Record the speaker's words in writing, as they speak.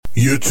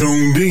You're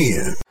tuned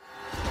in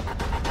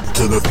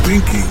to the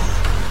Thinking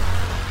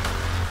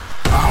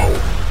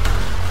Out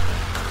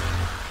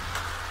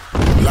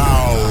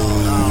Loud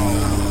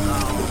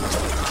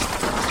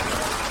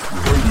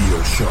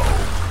radio show,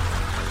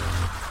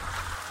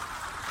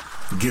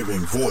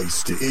 giving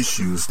voice to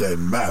issues that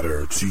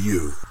matter to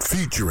you.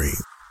 Featuring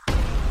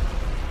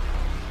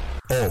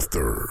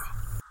author,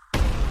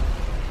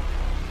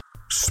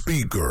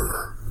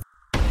 speaker,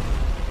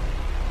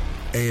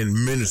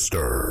 and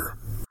minister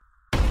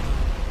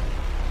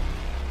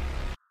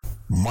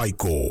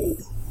Michael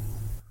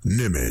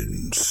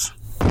Nimmons.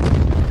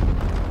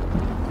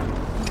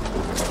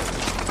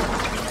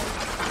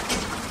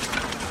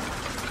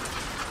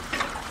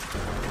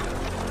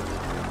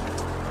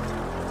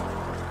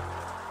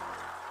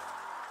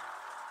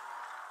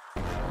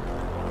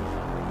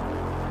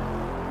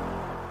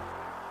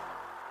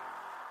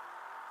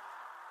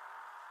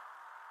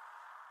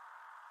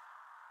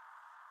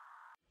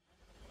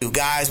 You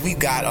guys, we've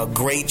got a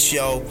great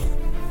show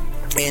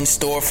in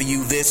store for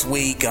you this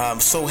week.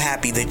 I'm so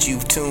happy that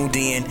you've tuned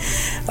in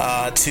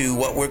to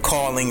what we're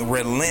calling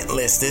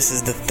Relentless. This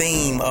is the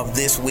theme of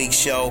this week's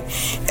show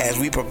as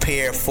we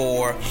prepare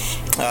for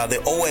the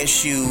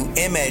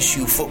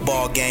OSU-MSU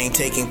football game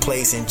taking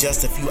place in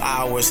just a few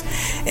hours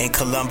in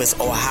Columbus,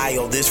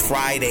 Ohio. This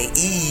Friday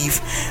Eve,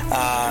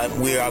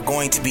 we are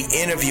going to be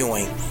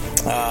interviewing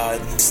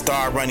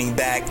star running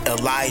back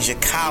Elijah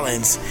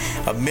Collins,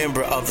 a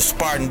member of the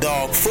Spartan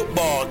Dog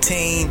football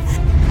team.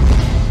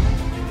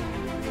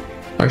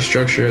 Our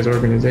structure as an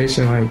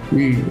organization,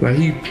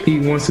 he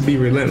wants to be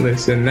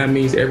relentless, and that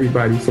means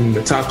everybody from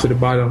the top to the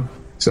bottom.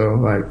 So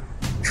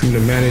from the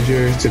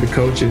managers to the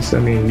coaches,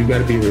 you got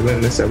to be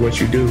relentless at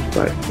what you do.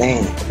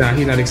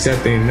 He's not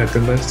accepting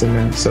nothing less than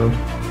that. So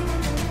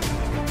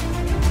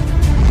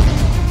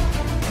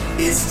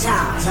it's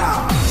time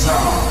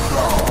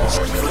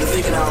for the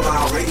Thinking Out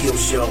Loud radio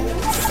show.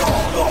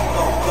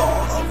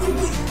 Thought of the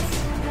week.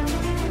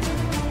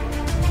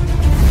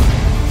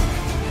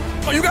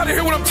 You got to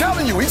hear what I'm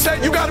telling you. He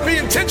said you got to be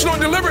intentional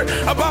and deliberate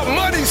about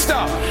money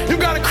stuff. You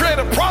got to create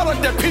a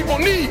product that people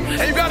need,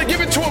 and you got to give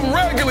it to them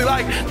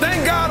regularly.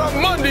 Thank God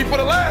on Monday for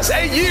the last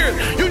 8 years,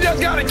 you just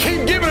got to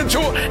keep giving it to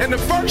them. And the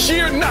first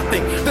year,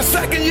 nothing. The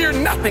second year,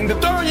 nothing. The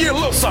third year, a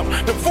little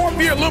something. The fourth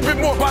year, a little bit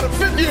more. By the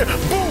fifth year,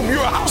 boom,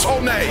 you're a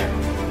household name.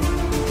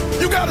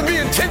 You got to be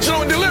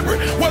intentional and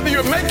deliberate, whether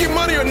you're making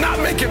money or not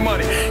making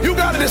money. You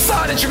got to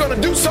decide that you're going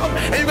to do something,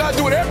 and you got to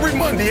do it every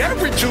Monday,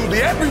 every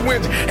Tuesday, every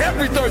Wednesday,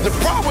 every Thursday. The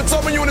problem with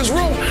some of you in this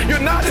room, you're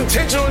not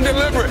intentional and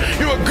deliberate.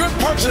 You're a good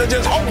person that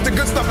just hopes the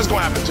good stuff is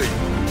going to happen to you.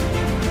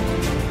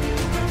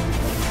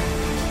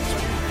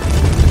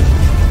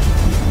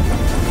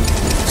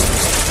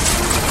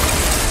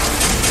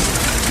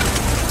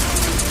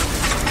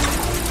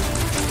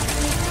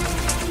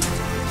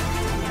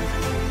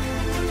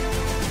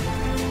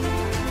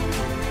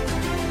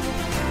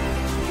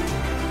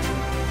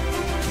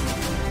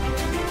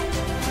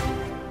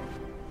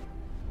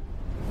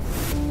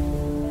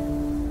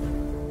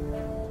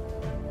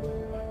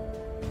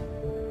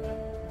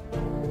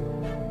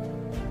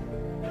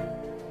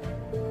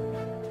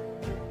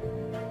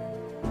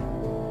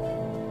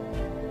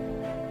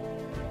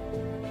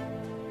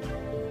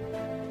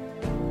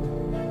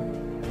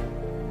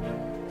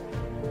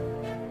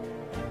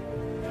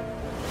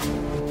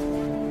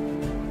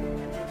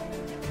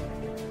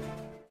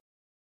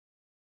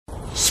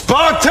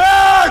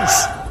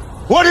 Spartans!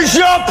 What is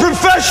your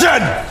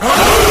profession?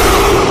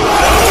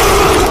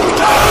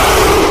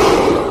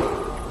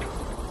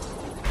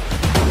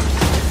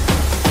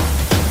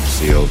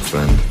 See, old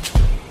friend,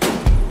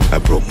 I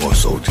brought more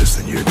soldiers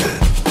than you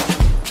did.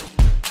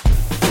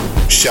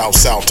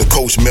 Shouts out to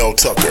Coach Mel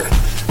Tucker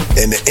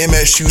and the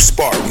MSU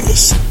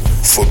Spartans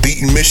for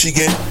beating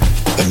Michigan,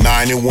 a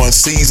 9-1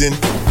 season,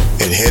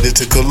 and headed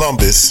to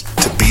Columbus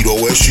to beat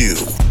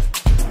OSU.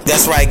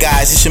 That's right,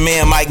 guys. It's your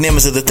man, Mike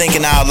Nimmons of the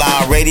Thinking Out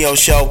Loud radio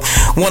show.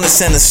 Want to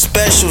send a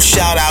special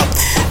shout out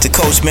to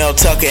Coach Mel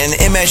Tucker and the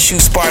MSU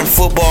Spartan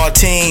football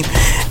team.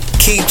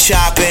 Keep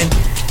chopping.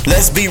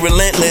 Let's be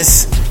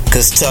relentless,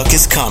 because Tuck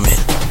is coming.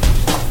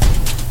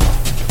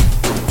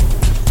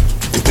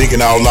 The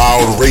Thinking Out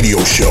Loud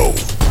radio show,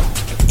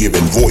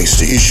 giving voice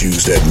to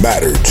issues that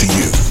matter to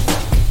you.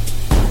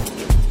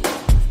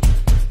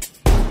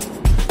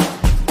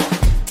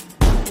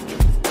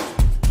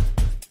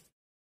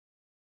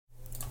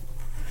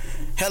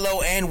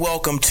 Hello and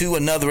welcome to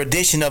another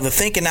edition of the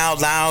Thinking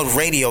Out Loud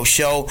radio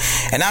show.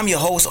 And I'm your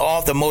host,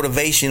 author,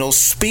 motivational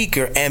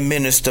speaker, and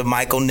minister,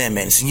 Michael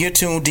Nimmons. You're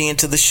tuned in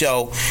to the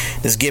show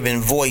that's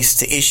giving voice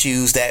to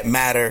issues that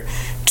matter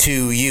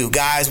to you.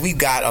 Guys, we've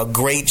got a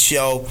great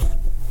show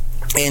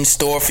in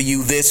store for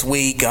you this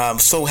week. I'm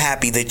so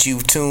happy that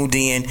you've tuned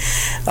in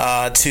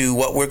to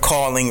what we're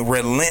calling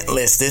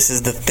Relentless. This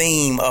is the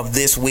theme of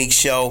this week's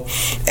show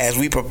as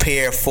we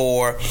prepare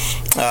for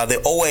the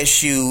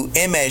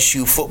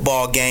OSU-MSU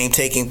football game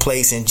taking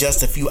place in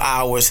just a few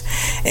hours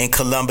in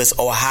Columbus,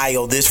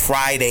 Ohio. This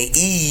Friday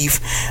Eve,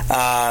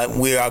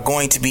 we are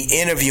going to be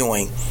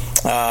interviewing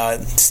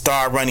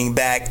star running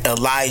back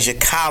Elijah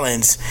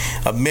Collins,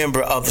 a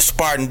member of the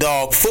Spartan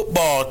Dog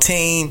football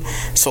team.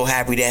 So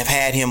happy to have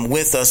had him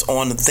with us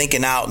on the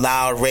Thinking Out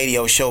Loud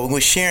radio show.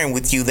 We're sharing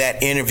with you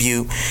that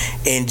interview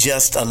in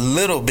just a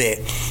little bit.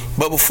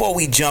 But before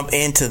we jump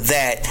into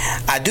that,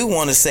 I do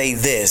want to say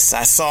this.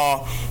 I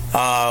saw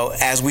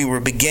as we were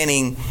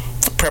beginning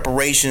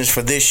preparations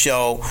for this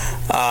show,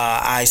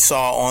 I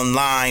saw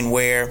online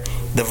where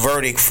the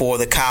verdict for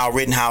the Kyle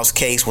Rittenhouse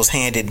case was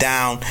handed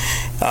down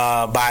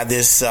by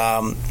this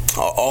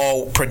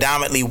all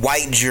predominantly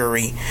white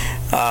jury.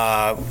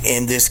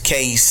 In this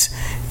case,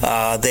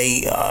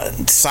 they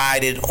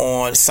sided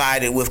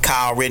with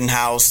Kyle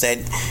Rittenhouse, that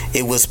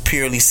it was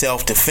purely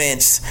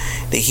self-defense,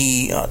 that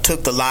he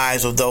took the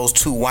lives of those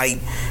two white,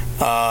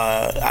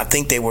 I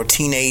think they were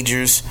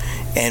teenagers,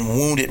 and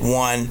wounded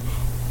one,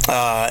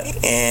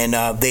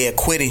 and they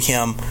acquitted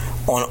him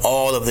on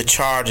all of the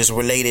charges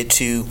related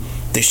to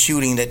the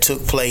shooting that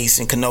took place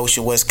in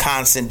Kenosha,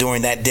 Wisconsin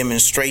during that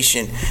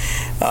demonstration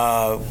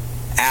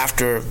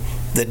after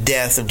the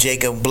death of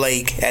Jacob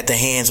Blake at the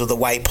hands of the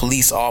white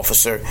police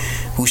officer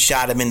who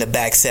shot him in the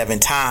back 7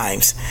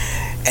 times.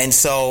 And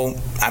so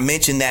I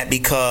mentioned that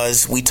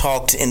because we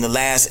talked in the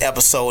last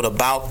episode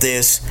about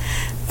this,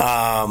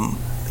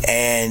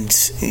 and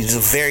it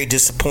was very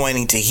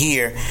disappointing to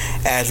hear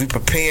as we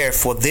prepare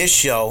for this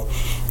show.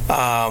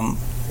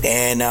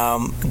 And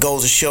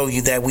goes to show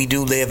you that we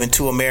do live in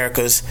two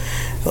Americas,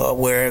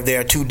 where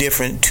there are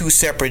two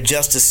separate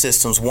justice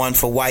systems, one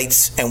for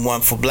whites and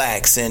one for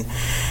blacks. And,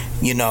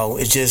 you know,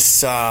 it's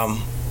just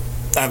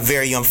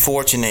very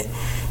unfortunate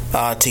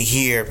to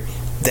hear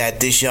that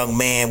this young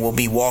man will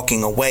be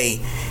walking away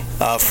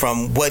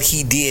from what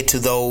he did to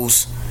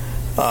those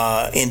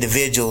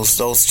individuals.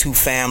 Those two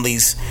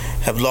families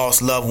have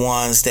lost loved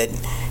ones that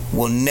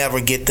will never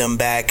get them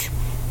back,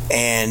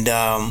 and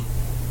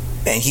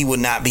he would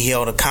not be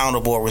held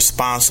accountable or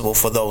responsible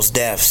for those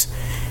deaths.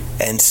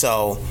 And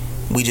so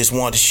we just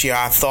want to share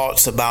our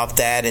thoughts about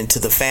that, and to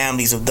the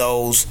families of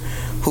those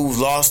who've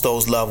lost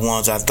those loved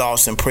ones, our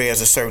thoughts and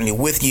prayers are certainly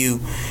with you,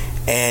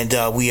 and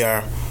we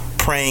are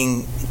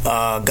praying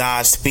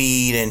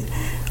Godspeed. And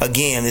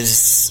again, this is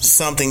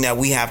something that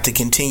we have to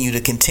continue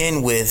to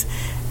contend with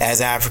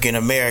as African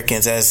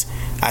Americans. As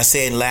I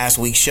said in last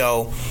week's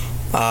show,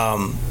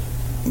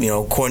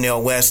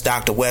 Cornel West,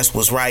 Dr. West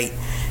was right.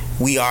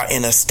 We are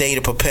in a state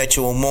of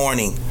perpetual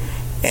mourning,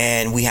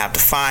 and we have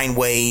to find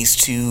ways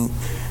to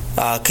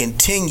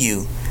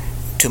continue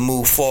to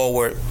move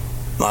forward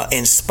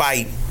in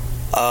spite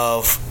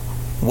of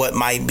what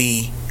might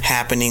be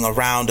happening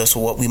around us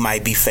or what we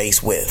might be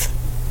faced with.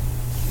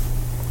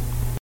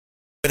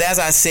 But as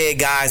I said,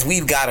 guys,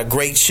 we've got a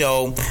great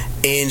show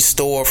in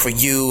store for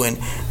you, and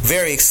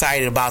very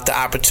excited about the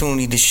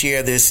opportunity to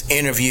share this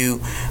interview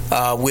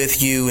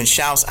with you. And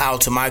shouts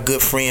out to my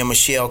good friend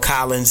Michelle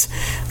Collins,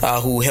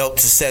 who helped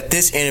to set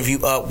this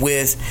interview up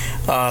with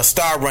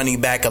star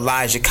running back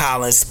Elijah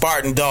Collins,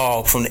 Spartan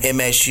Dog from the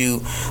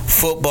MSU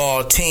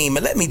football team.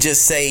 And let me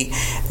just say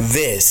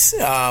this.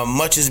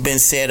 Much has been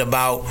said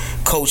about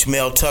Coach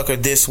Mel Tucker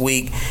this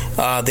week.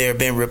 There have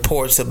been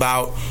reports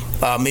about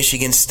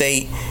Michigan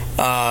State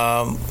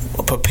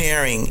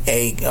preparing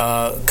a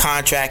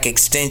contract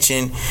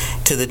extension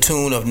to the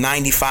tune of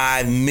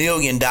 $95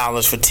 million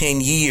for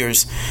 10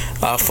 years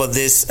for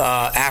this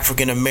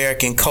African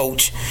American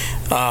coach,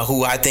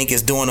 who I think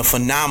is doing a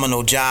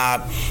phenomenal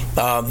job.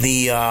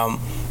 The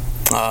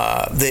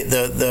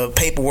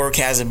paperwork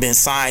hasn't been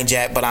signed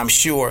yet, but I'm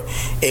sure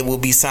it will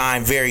be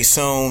signed very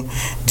soon.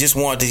 Just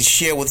wanted to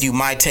share with you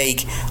my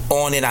take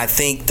on it. I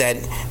think that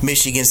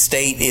Michigan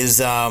State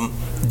is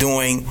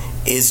doing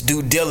its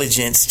due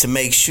diligence to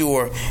make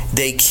sure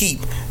they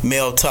keep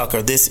Mel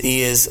Tucker. This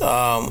is,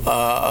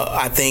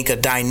 I think, a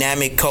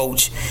dynamic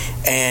coach,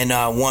 and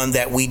one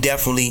that we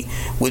definitely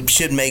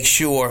should make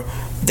sure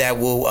that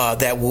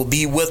will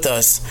be with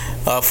us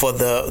for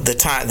the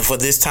time, for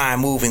this time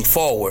moving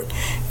forward.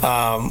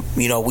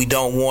 We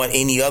don't want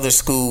any other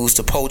schools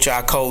to poach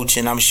our coach,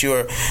 and I'm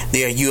sure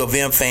there are U of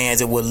M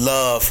fans that would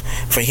love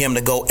for him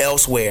to go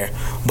elsewhere,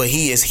 but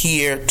he is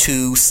here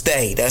to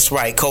stay. That's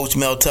right, Coach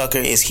Mel Tucker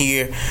is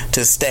here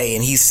to stay,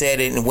 and he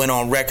said it and went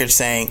on record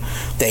saying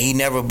that he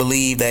never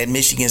believed that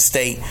Michigan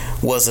State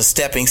was a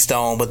stepping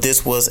stone, but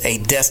this was a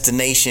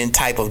destination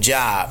type of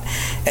job.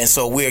 And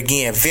so we're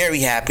again very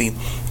happy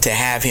to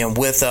have him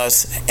with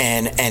us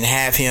and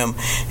have him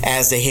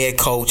as the head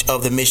coach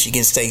of the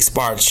Michigan State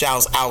Spartans.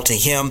 Shouts out to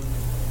him.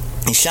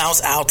 And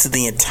shouts out to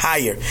the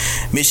entire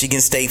Michigan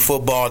State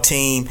football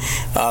team.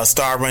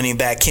 Star running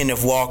back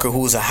Kenneth Walker,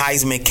 who is a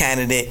Heisman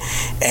candidate,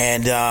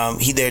 and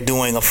they're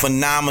doing a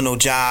phenomenal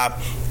job.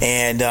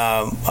 And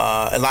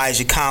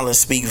Elijah Collins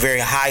speaks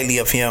very highly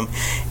of him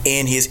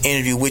in his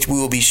interview, which we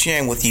will be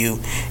sharing with you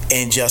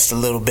in just a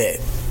little bit.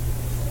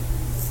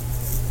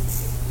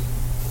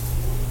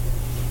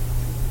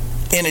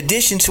 In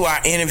addition to our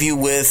interview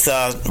with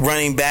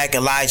running back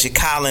Elijah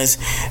Collins,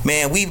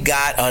 man, we've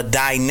got a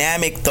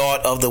dynamic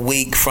thought of the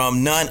week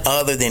from none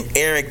other than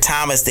Eric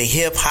Thomas, the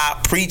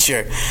hip-hop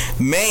preacher.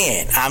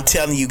 Man, I'm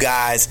telling you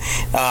guys,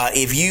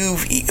 if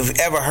you've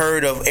ever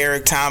heard of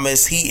Eric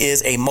Thomas, he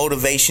is a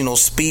motivational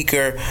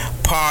speaker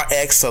par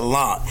excellence.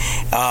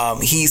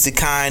 He's the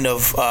kind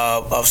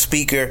of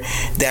speaker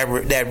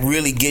that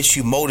really gets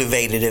you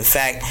motivated. In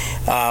fact,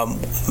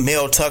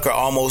 Mel Tucker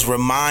almost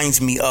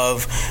reminds me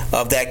of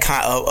that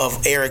kind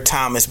of Eric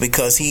Thomas,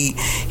 because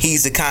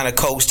he's the kind of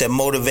coach that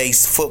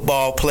motivates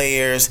football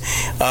players,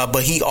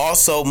 but he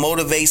also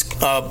motivates.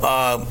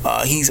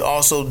 He's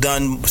also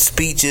done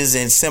speeches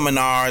and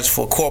seminars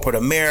for corporate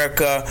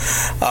America,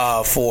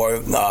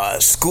 for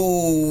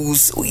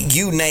schools,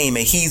 you name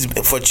it. He's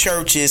for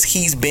churches.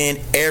 He's been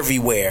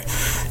everywhere.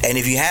 And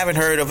if you haven't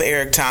heard of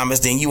Eric Thomas,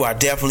 then you are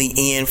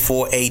definitely in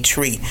for a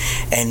treat.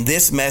 And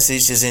this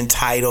message is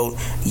entitled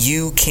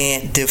 "You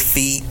Can't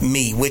Defeat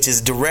Me," which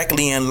is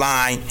directly in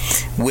line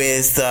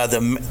with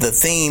the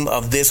theme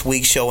of this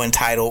week's show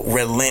entitled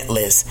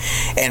Relentless.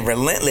 And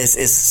relentless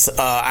is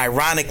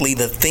ironically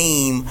the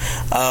theme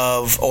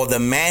or the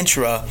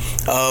mantra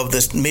of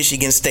the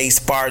Michigan State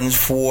Spartans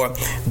for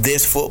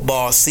this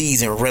football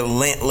season.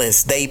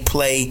 Relentless. They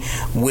play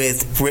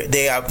with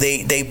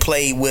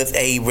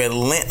a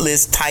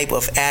relentless type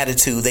of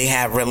attitude. They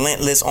have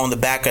relentless on the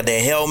back of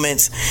their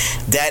helmets.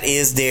 That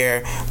is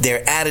their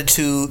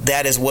attitude.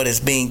 That is what is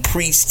being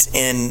preached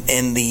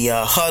in the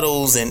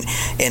huddles and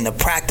in the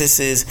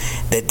practices,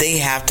 that they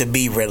have to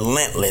be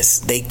relentless.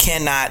 They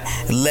cannot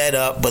let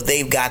up, but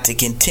they've got to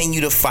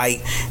continue to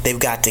fight. They've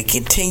got to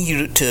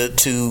continue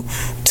to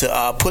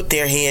put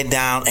their head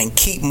down and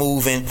keep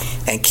moving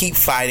and keep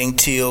fighting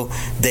till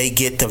they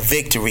get the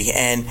victory.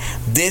 And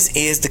this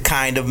is the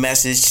kind of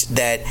message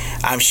that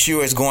I'm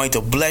sure is going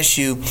to bless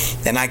you,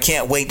 and I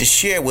can't wait to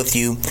share with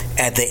you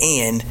at the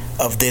end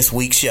of this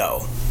week's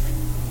show.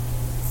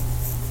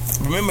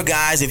 Remember,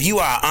 guys, if you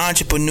are an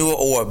entrepreneur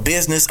or a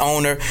business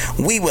owner,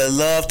 we would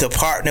love to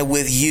partner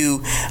with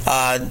you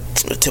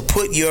to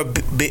put your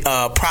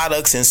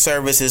products and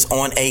services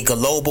on a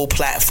global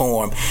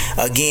platform.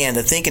 Again,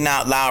 the Thinking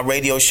Out Loud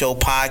Radio Show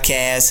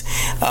podcast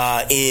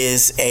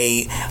is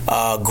a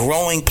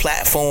growing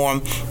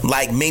platform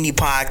like many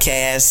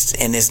podcasts,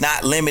 and it's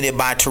not limited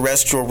by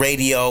terrestrial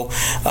radio,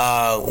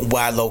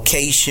 by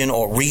location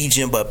or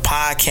region, but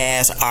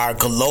podcasts are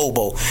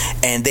global,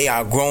 and they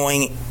are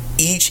growing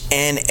each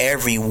and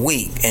every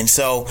week. And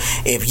so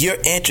if you're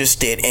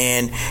interested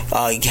in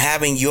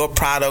having your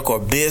product or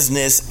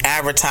business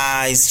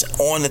advertised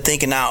on the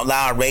Thinking Out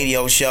Loud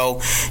Radio Show,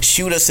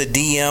 shoot us a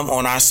DM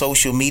on our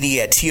social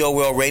media at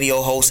TOL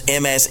Radio Host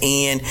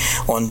MSN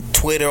on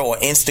Twitter or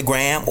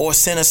Instagram, or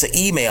send us an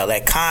email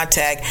at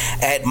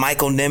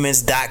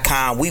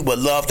contact@michaelnimmons.com. We would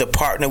love to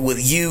partner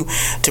with you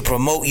to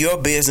promote your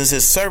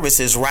business's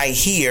services right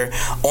here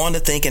on the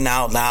Thinking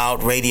Out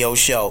Loud Radio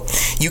Show.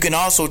 You can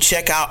also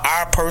check out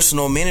our personal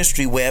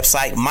ministry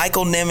website,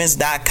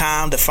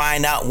 michaelnimmons.com, to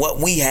find out what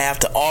we have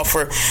to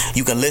offer.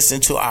 You can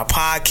listen to our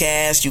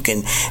podcast. You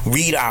can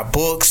read our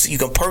books. You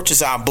can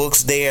purchase our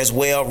books there as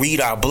well. Read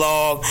our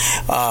blog.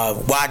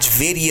 Watch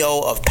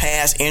video of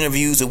past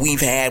interviews that we've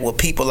had with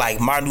people like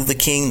Martin Luther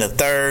King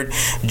III,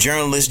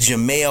 journalist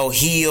Jamel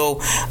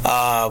Hill.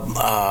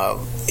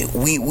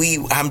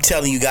 I'm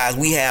telling you guys,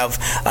 we have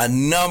a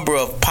number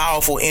of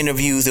powerful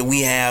interviews that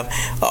we have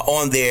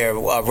on there.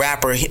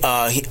 Rapper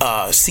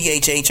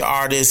CHH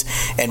artist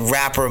and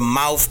rapper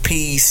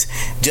Mouthpiece,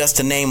 just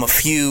to name a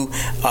few,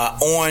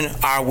 on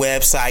our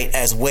website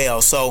as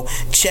well. So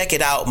check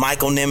it out,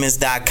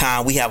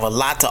 michaelnimmons.com. We have a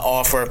lot to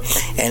offer.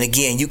 And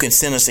again, you can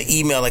send us an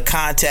email at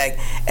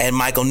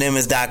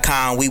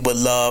contact@michaelnimmons.com. We would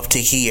love to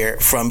hear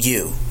from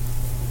you.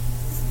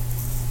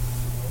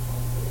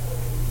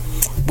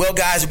 Well,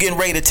 guys, we're getting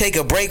ready to take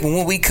a break.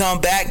 When we come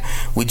back,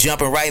 we're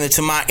jumping right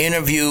into my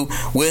interview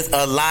with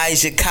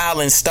Elijah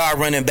Collins, star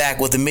running back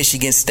with the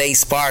Michigan State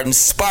Spartans,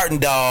 Spartan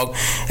Dog,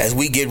 as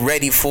we get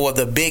ready for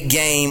the big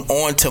game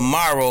on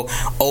tomorrow,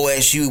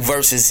 OSU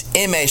versus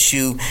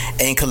MSU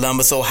in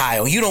Columbus,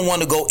 Ohio. You don't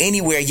want to go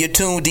anywhere. You're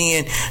tuned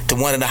in to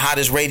one of the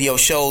hottest radio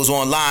shows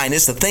online.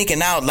 It's the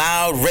Thinking Out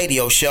Loud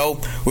Radio Show.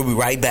 We'll be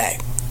right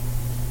back.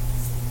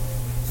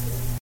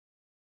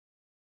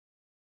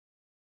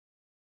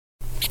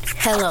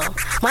 Hello,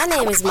 my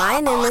name is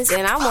Maya Nimmons,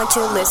 and I want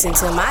you to listen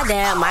to my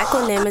dad,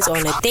 Michael Nimmons,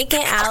 on the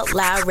Thinking Out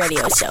Loud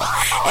Radio Show.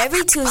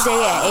 Every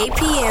Tuesday at 8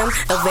 p.m.,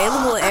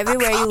 available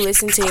everywhere you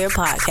listen to your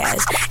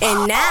podcast.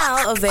 And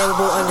now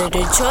available on the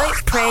Detroit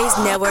Praise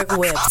Network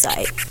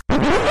website.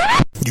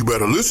 You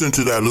better listen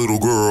to that little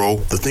girl,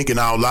 the Thinking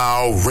Out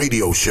Loud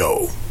Radio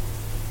Show,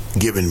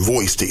 giving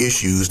voice to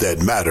issues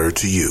that matter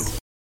to you.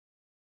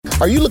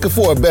 Are you looking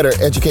for a better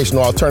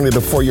educational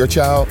alternative for your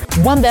child?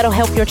 One that'll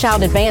help your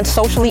child advance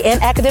socially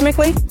and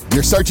academically?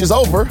 Your search is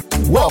over.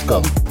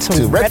 Welcome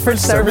to Redford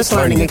Service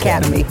Learning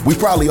Academy. We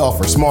proudly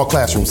offer small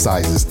classroom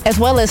sizes, as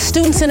well as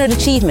student-centered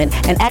achievement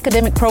and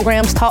academic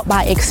programs taught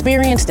by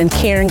experienced and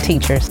caring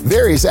teachers.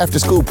 Various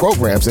after-school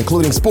programs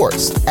including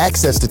sports,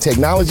 access to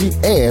technology,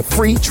 and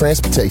free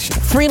transportation.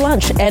 Free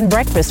lunch and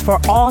breakfast for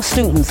all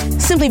students.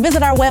 Simply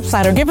visit our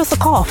website or give us a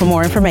call for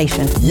more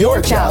information.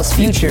 Your child's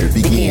future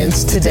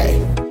begins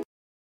today.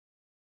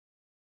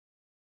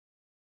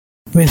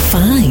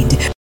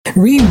 Refined,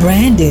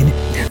 rebranded,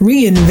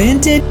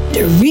 reinvented,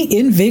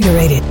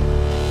 reinvigorated,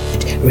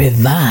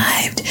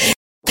 revived.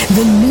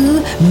 The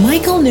new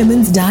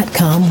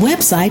MichaelNimmons.com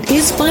website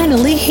is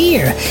finally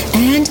here,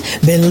 and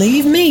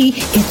believe me,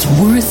 it's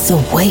worth the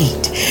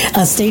wait.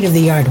 A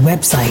state-of-the-art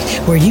website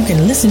where you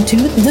can listen to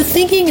the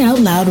Thinking Out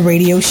Loud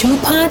radio show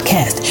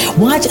podcast,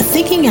 watch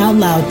Thinking Out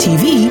Loud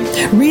TV,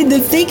 read the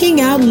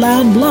Thinking Out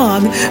Loud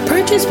blog,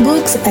 purchase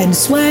books and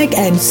swag,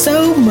 and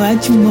so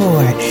much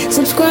more.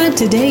 Subscribe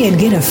today and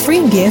get a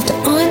free gift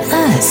on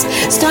us.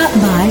 Stop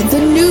by the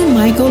new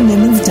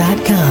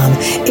MichaelNimmons.com.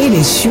 It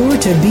is sure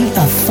to be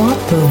a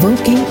thought-provoking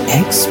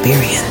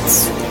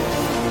experience.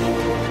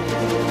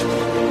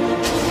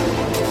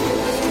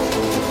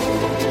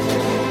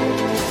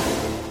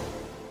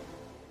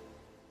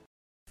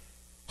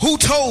 Who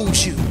told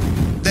you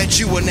that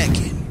you were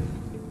naked?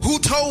 Who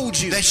told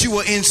you that you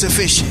were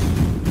insufficient?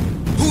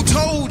 Who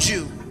told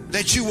you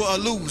that you were a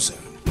loser?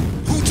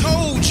 Who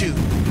told you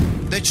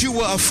that you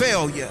were a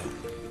failure?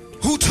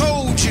 Who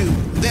told you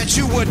that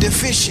you were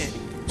deficient?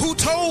 Who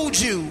told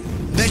you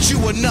that you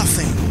were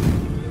nothing?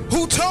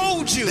 Who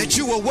told you that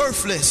you were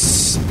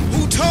worthless?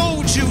 Who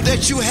told you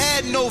that you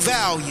had no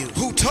value?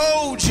 Who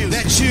told you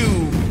that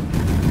you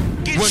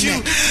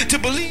to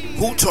believe?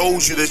 Who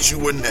Told You That You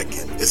Were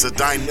Naked is a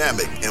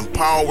dynamic,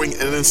 empowering,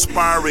 and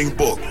inspiring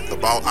book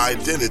about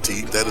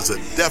identity that is a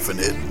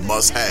definite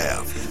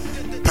must-have.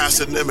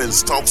 Pastor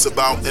Nimmons talks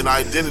about an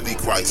identity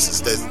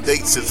crisis that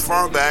dates as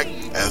far back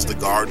as the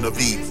Garden of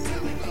Eden.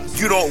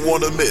 You don't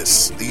want to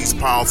miss these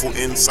powerful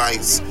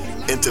insights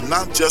into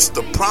not just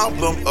the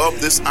problem of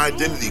this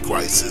identity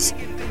crisis,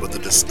 but the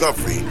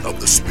discovery of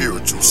the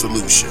spiritual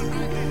solution.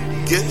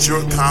 Get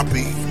your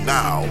copy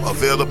now,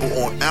 available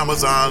on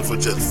Amazon for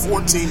just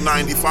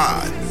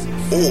 $14.95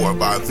 or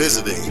by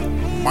visiting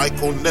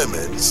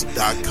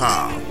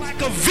MichaelNimmons.com.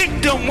 Like a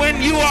victim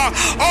when you are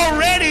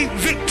already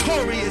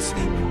victorious.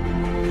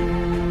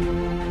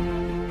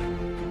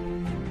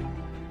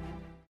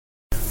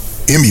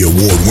 Emmy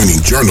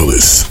Award-winning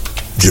journalist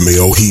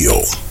Jemele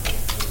Hill.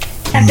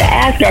 We have to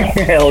ask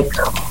ourselves,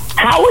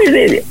 how is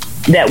it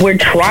that we're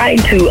trying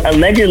to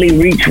allegedly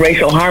reach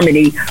racial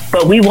harmony,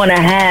 but we want to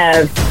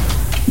have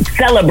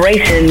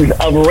celebrations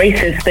of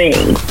racist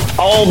things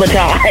all the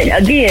time?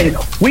 Again,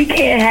 we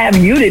can't have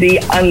unity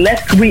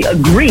unless we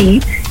agree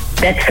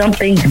that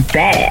something's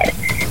bad.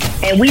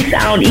 And we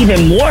sound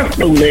even more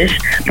foolish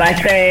by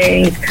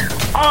saying,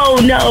 oh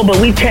no, but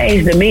we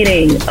changed the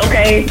meaning.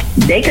 Okay,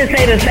 they could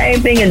say the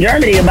same thing in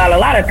Germany about a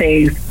lot of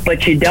things,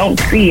 but you don't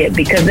see it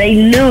because they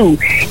knew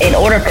in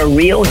order for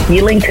real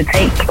healing to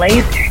take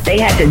place, they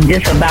had to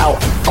disavow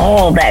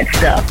all that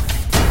stuff,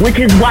 which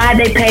is why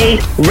they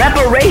paid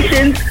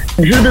reparations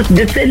to the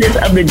descendants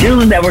of the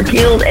Jews that were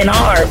killed and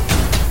harmed.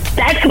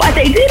 That's why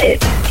they did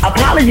it.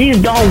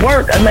 Apologies don't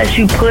work unless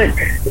you put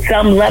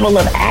some level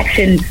of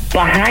action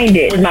behind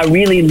it. It was my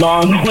really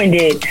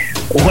long-winded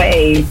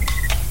way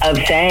of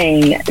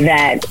saying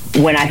that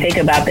when I think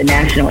about the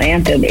national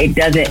anthem, it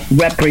doesn't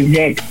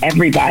represent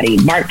everybody.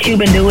 Mark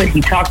Cuban knew it.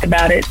 He talked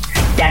about it.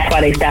 That's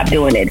why they stopped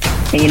doing it.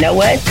 And you know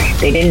what?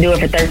 They didn't do it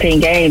for 13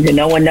 games and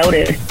no one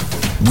noticed.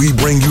 We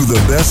bring you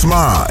the best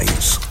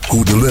minds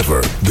who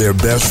deliver their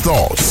best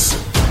thoughts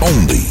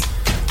only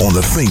on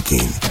the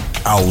Thinking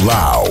Out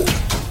Loud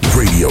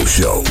radio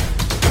show.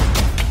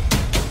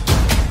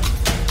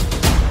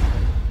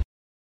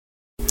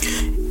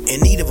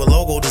 In need of a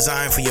logo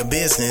design for your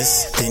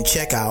business? Then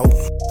check out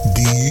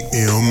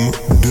DM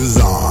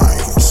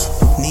Designs.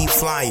 Need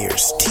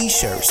flyers,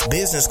 t-shirts,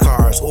 business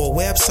cards, or a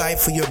website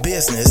for your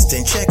business?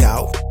 Then check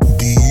out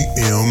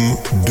DM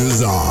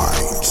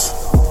Designs.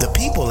 The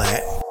people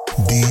at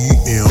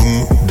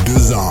DM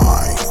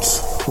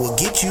Designs will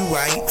get you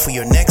right for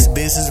your next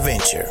business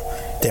venture.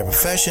 They're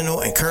professional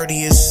and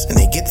courteous, and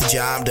they get the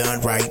job done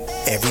right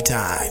every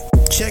time.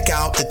 Check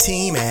out the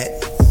team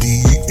at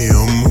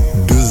DM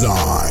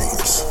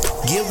Designs.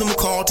 Give them a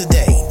call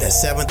today.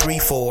 That's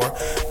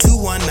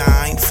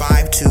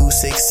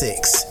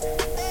 734-219-5266.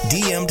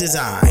 DM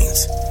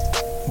Designs,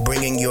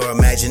 bringing your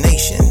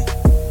imagination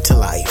to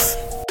life.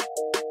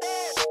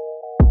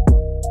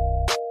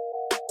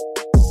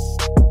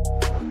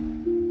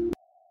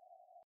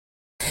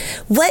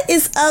 What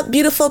is up,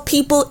 beautiful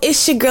people?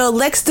 It's your girl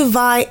Lex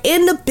Divine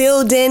in the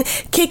building,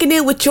 kicking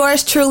it with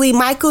yours truly,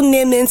 Michael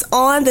Nimmons,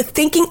 on the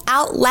Thinking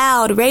Out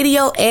Loud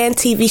radio and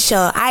TV show.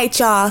 All right,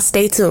 y'all,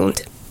 stay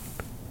tuned.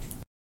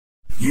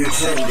 You're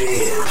tuned in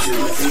to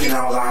the Thinking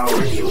Out Loud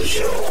radio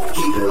show.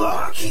 Keep it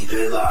locked, keep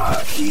it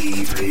locked,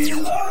 keep it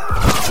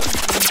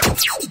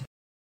locked.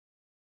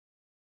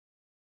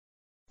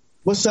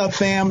 What's up,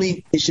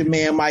 family? It's your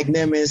man, Mike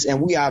Nimmons,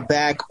 and we are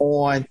back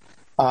on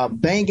a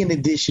banging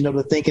edition of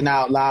the Thinking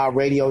Out Loud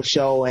radio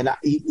show. And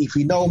if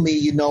you know me,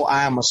 you know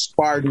I am a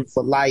Spartan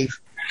for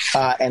life,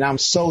 and I'm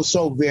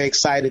so very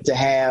excited to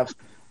have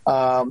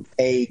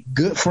a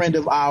good friend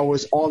of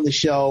ours on the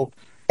show,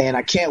 and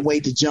I can't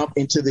wait to jump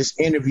into this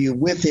interview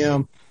with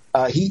him.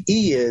 He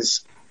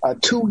is a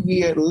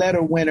 2-year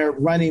letter winner,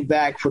 running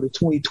back for the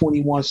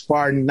 2021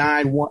 Spartan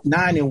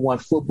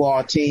 9-1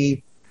 football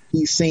team.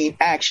 He's seen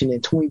action in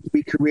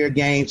 23 career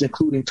games,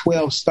 including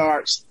 12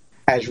 starts,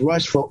 has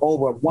rushed for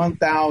over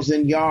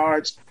 1,000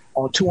 yards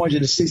on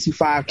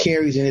 265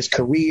 carries in his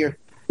career,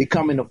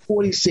 becoming the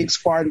 46th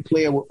Spartan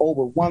player with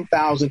over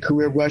 1,000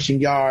 career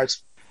rushing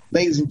yards.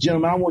 Ladies and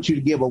gentlemen, I want you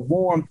to give a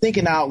warm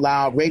Thinking Out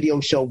Loud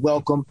radio show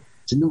welcome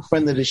to new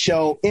friend of the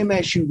show,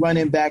 MSU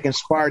running back and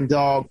Spartan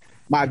dog,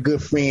 my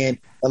good friend,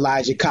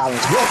 Elijah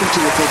Collins. Welcome to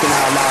the Thinking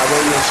Out Loud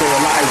radio show,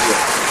 Elijah.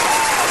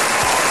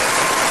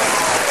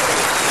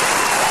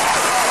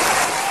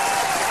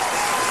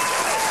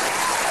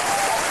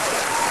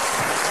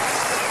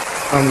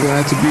 I'm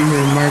glad to be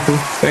here, Michael.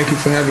 Thank you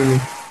for having me.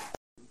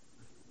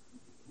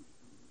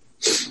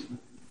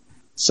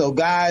 So,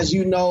 guys,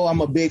 you know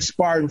I'm a big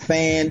Spartan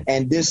fan,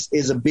 and this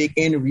is a big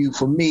interview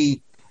for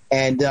me.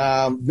 And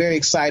very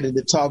excited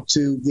to talk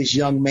to this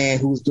young man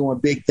who's doing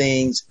big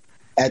things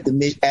at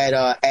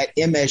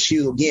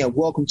MSU. Again,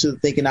 welcome to the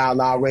Thinking Out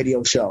Loud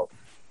radio show.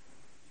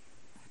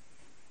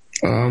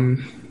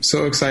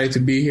 So excited to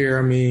be here.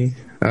 I mean,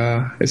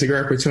 it's a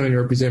great opportunity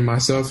to represent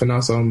myself and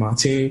also my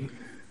team.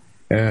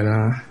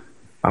 And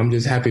I'm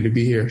just happy to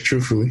be here,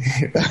 truthfully.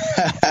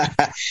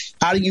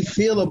 How do you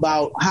feel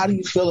about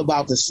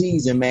the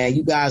season, man?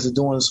 You guys are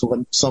doing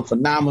some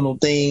phenomenal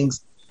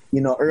things. You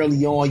know,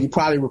 early on, you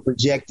probably were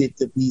projected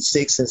to be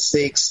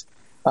 6-6,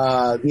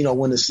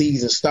 when the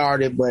season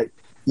started, but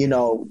you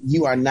know,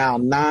 you are now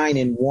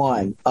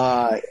 9-1.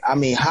 I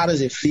mean, how does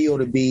it feel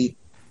to be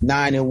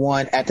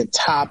 9-1 at the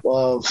top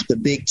of the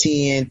Big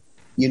Ten?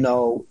 You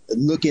know,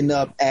 looking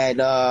up at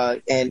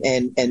and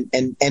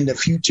the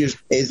future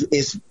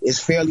is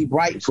fairly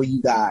bright for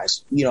you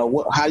guys. You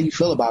know, how do you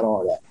feel about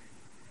all that?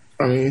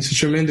 I mean, it's a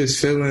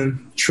tremendous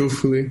feeling,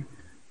 truthfully.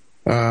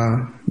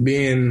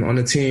 Being on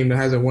a team that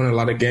hasn't won a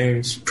lot of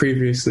games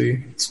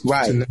previously,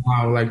 right? To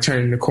now, like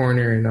turning the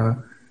corner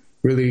and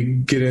really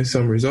getting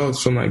some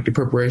results from like the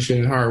preparation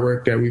and hard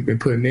work that we've been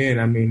putting in.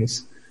 I mean,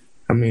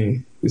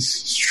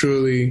 it's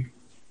truly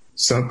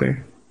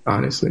something,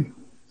 honestly.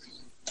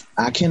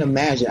 I can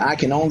imagine. I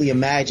can only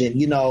imagine.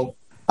 You know,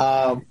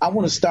 I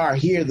want to start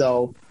here,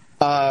 though,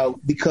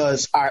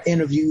 because our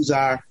interviews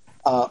are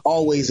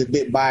always a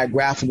bit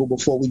biographical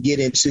before we get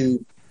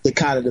into the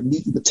kind of the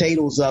meat and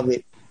potatoes of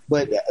it.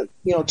 But,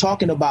 you know,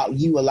 talking about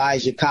you,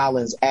 Elijah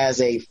Collins,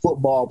 as a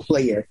football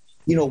player,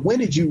 you know, when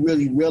did you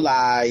really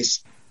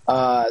realize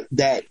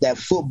that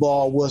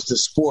football was the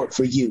sport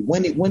for you?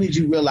 When did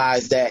you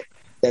realize that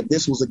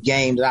this was a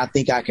game that I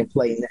think I can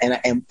play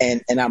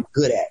and I'm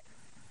good at?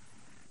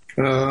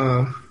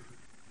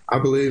 I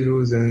believe it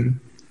was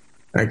in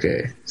like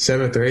the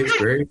 7th or 8th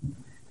grade.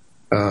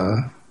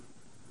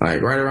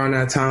 Like right around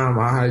that time,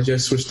 I had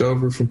just switched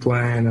over from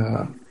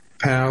playing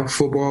PAL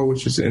football,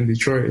 which is in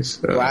Detroit.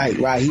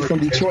 Right. He's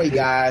from Detroit,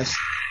 guys.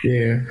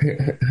 Yeah.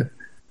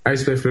 I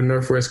used to play for the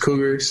Northwest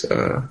Cougars.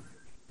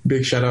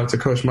 Big shout out to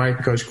Coach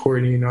Mike, Coach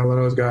Courtney, and all of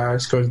those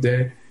guys, Coach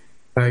Day.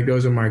 Like,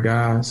 those are my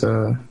guys.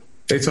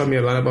 They taught me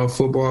a lot about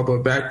football, but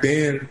back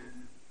then,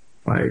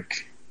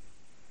 like,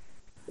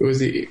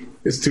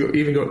 it's to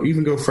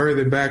even go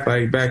further back.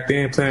 Like, back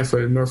then, playing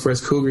for the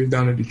Northwest Cougars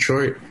down in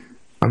Detroit,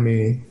 I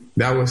mean,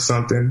 that was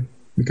something,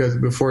 because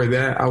before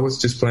that, I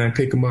was just playing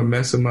pick 'em up,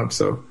 mess 'em up.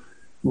 So,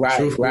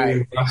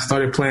 right. I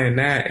started playing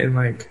that, and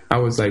like I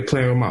was like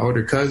playing with my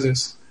older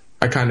cousins.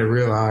 I kind of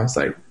realized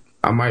like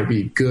I might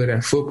be good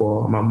at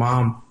football. My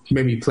mom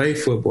made me play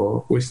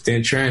football, which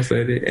then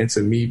translated into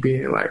me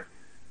being like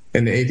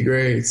in the 8th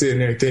grade, sitting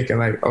there thinking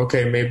like,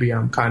 okay, maybe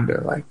I'm kind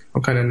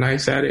of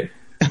nice at it.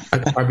 I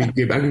can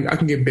probably I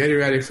can get better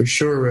at it for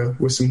sure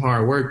with some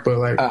hard work. But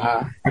like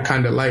I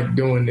kind of like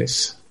doing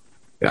this.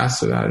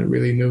 That's what I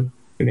really knew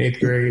in 8th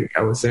grade,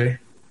 I would say.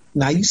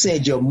 Now you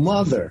said your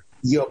mother.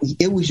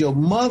 It was your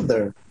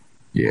mother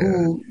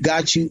who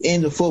got you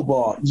into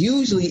football.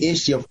 Usually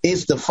it's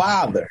the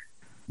father,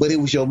 but it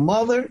was your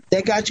mother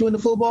that got you into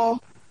football?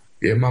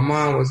 Yeah, my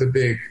mom was a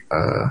big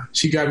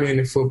she got me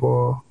into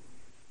football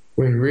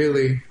when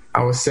really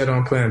I was set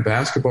on playing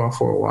basketball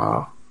for a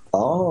while.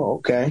 Oh,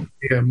 okay.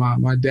 Yeah,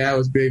 my dad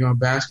was big on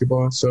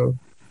basketball, so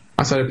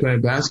I started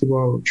playing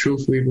basketball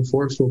truthfully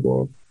before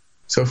football.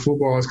 So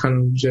football was kind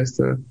of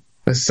just a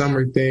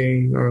summer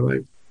thing, or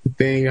like the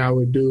thing I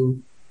would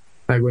do.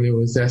 Like when it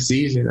was that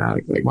season,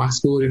 like my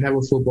school didn't have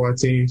a football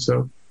team,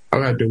 so I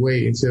had to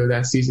wait until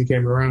that season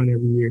came around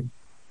every year.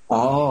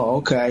 Oh,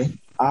 okay.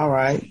 All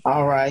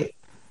right.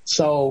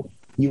 So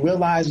you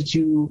realize that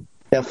you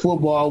that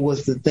football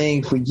was the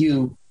thing for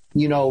you.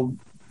 You know,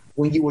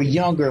 when you were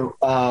younger,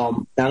 I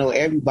know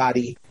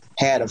everybody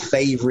had a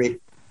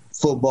favorite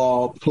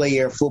football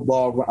player,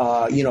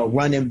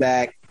 running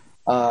back.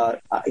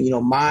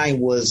 Mine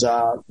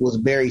was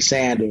Barry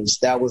Sanders.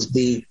 That was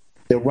the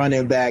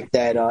running back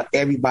that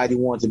everybody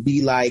wanted to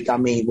be like. I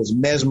mean, was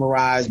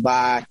mesmerized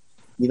by.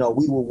 We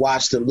would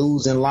watch the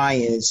losing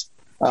Lions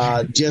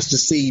just to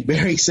see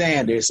Barry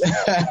Sanders.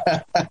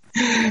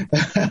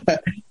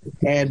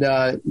 And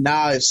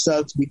now it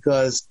sucks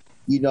because,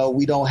 we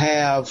don't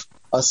have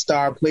a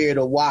star player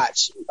to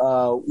watch,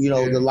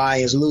 the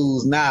Lions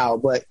lose now.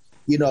 But,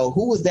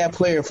 who was that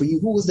player for you?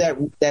 Who was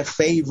that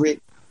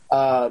favorite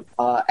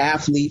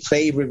athlete,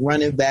 favorite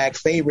running back,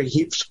 favorite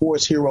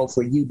sports hero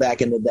for you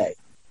back in the day?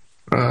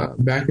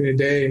 Back in the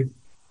day,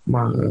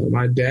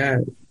 my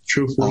dad,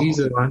 truthfully,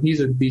 he's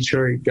a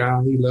Detroit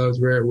guy. He loves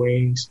Red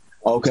Wings.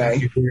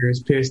 Okay.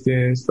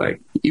 Pistons,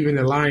 like even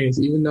the Lions,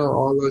 even though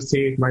all those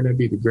teams might not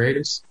be the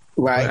greatest.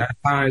 Right. But at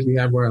times we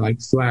have our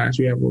like flash,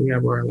 we have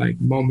our like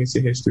moments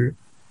in history.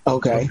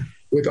 Okay. But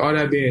with all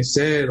that being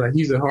said, like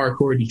he's a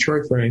hardcore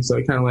Detroit fan, so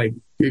it kind of like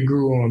it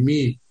grew on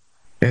me.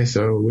 And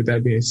so with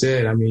that being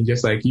said, I mean,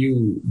 just like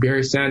you,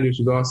 Barry Sanders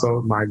was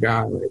also my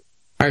guy. Like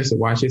I used to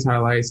watch his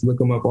highlights,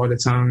 look him up all the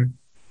time.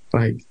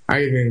 Like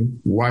I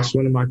even watched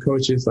one of my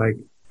coaches, like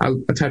I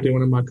typed in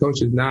one of my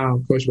coaches now,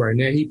 Coach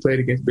Barnett, he played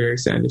against Barry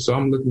Sanders. So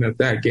I'm looking up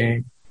that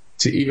game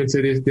even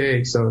to this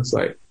day. So it's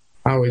like,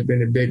 I've always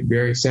been a big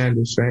Barry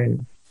Sanders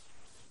fan.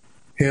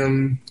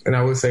 Him, and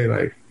I would say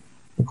like,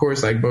 of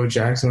course, like Bo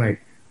Jackson,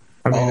 like,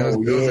 I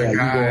mean, those are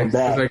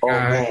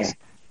guys.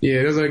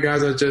 Yeah, those are guys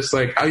that just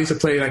like, I used to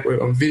play like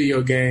on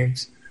video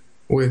games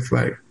with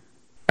like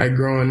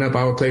growing up,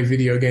 I would play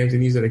video games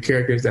and these are the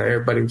characters that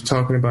everybody was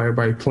talking about,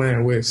 everybody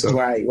playing with. So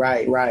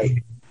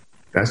Right.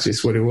 That's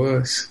just what it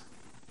was.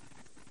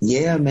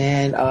 Yeah,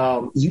 man.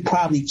 You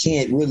probably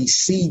can't really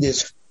see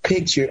this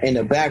picture in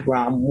the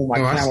background. I'm move my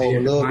camera over a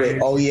little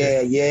bit. Oh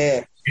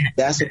yeah.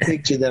 That's a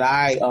picture that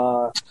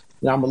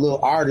I'm a little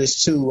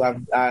artist too. I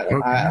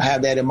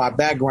have that in my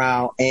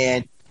background,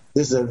 and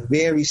this is a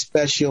very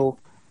special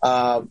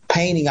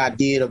painting I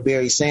did of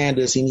Barry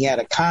Sanders, and he had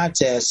a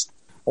contest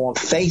on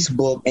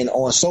Facebook and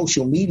on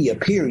social media,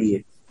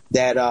 period,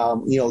 that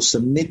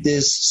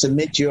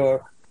submit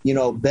your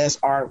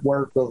best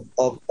artwork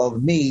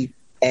of me.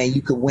 And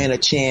you could win a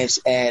chance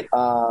at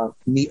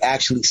me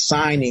actually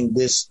signing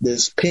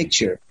this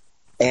picture.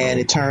 And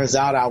it turns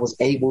out I was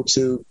able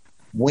to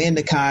win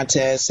the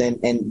contest,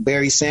 and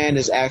Barry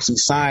Sanders actually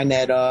signed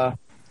that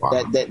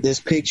this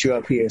picture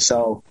up here.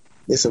 So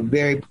it's a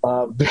very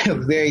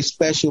very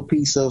special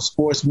piece of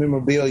sports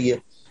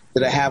memorabilia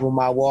that I have on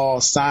my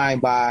wall,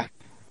 signed by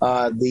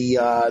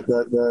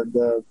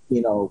the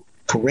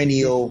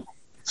perennial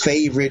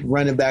favorite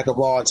running back of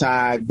all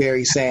time,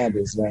 Barry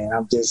Sanders.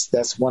 Man,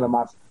 that's one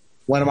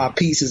of my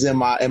pieces in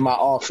my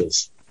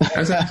office.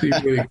 That's actually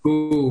really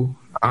cool,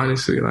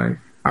 honestly. Like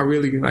I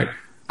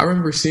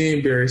remember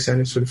seeing Barry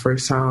Sanders for the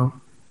first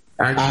time.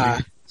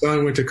 Actually,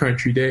 son went to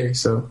Country Day,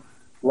 so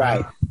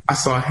right. I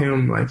saw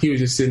him, like he was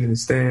just sitting in the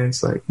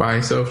stands, like by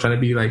himself, trying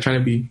to be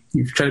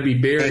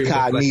Barry.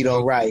 Incognito,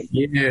 like, right?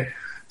 Yeah.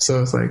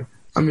 So it's like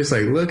I'm just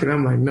like looking.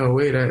 I'm like, no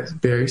way, that's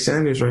Barry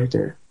Sanders right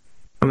there.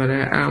 I'm like,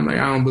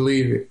 I don't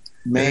believe it.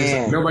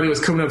 Man, like, nobody was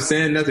coming up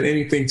saying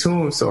anything to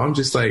him, so I'm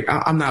just like,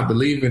 I'm not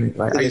believing it.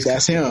 Like,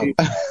 that's him.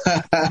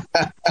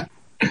 It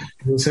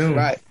was him,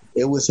 right?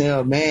 It was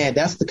him, man.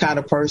 That's the kind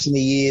of person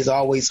he is.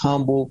 Always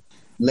humble,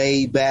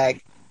 laid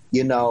back,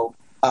 and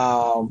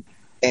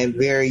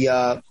very,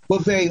 but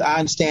very. I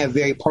understand,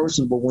 very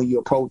personable when you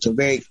approach him.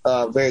 Very,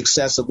 very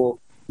accessible.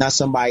 Not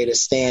somebody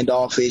that's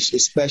standoffish,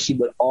 especially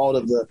with all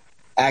of the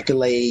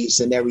accolades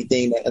and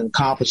everything and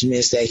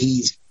accomplishments that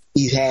he's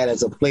had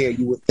as a player.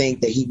 You would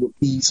think that he would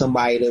be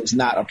somebody that was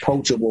not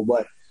approachable,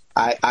 but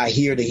I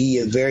hear that he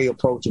is very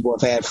approachable.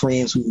 I've had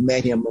friends who've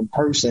met him in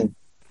person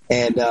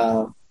and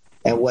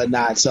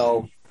whatnot.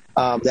 So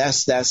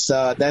that's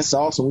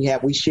awesome.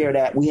 We share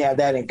that. We have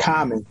that in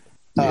common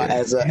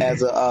as an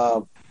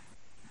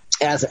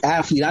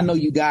athlete. I know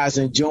you guys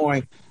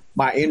enjoying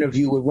my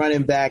interview with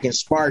running back and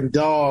Spartan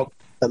Dog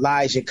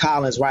Elijah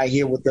Collins right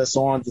here with us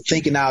on the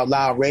Thinking Out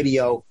Loud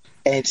radio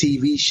and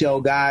TV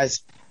show,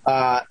 guys.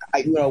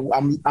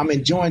 I'm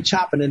enjoying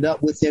chopping it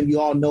up with him. You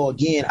all know,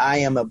 again,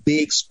 I am a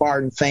big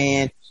Spartan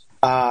fan.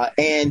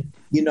 And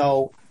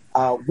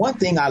one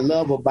thing I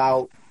love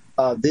about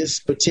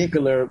this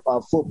particular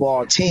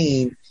football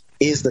team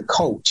is the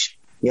coach.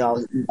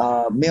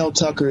 Mel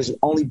Tucker's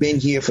only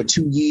been here for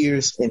 2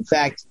 years. In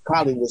fact,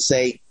 probably would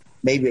say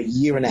maybe a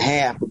year and a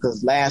half,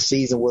 because last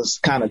season was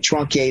kind of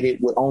truncated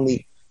with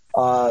only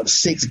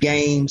 6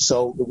 games.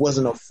 So it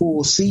wasn't a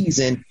full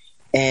season.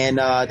 And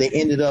they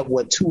ended up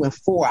with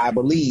 2-4, I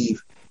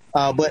believe.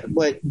 But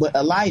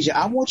Elijah,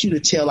 I want you to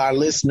tell our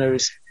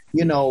listeners,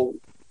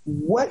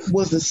 what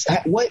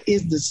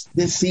is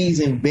this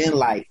season been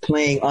like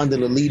playing under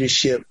the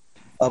leadership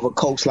of a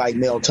coach like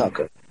Mel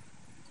Tucker?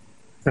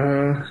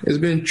 It's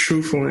been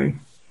truthfully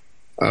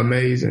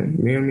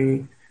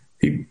amazing.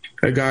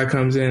 A guy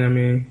comes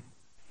in,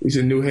 he's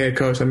a new head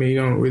coach. I mean, you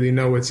don't really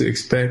know what to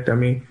expect. I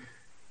mean,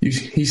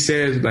 he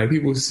says, like,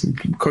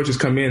 coaches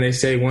come in, they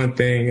say one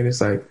thing, and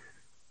it's like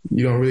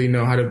you don't really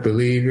know how to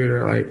believe it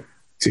or like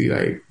to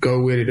like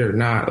go with it or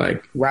not.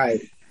 Like,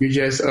 right. You're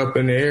just up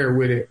in the air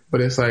with it.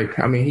 But it's like,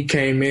 I mean, he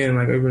came in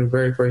like even the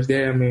very first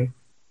day. I mean,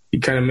 he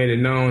kind of made it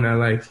known that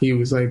like he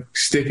was like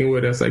sticking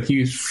with us, like he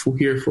was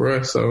here for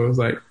us. So it was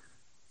like,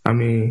 I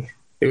mean,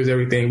 it was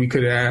everything we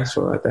could have asked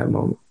for at that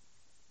moment.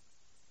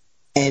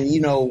 And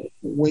you know,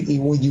 when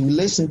you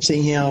listen to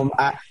him,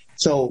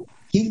 so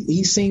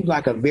he seems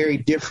like a very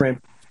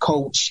different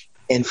coach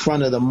in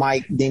front of the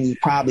mic than he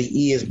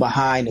probably is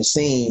behind the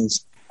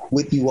scenes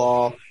with you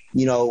all.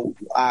 You know,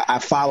 I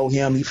follow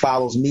him. He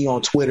follows me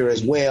on Twitter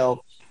as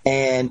well.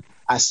 And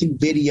I see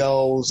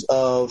videos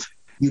of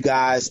you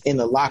guys in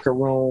the locker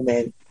room.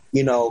 And,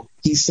 you know,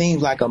 he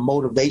seems like a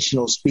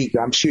motivational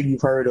speaker. I'm sure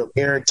you've heard of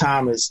Eric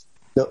Thomas,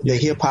 the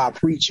hip hop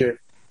preacher.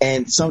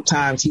 And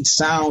sometimes he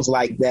sounds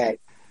like that.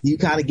 You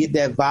kind of get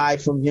that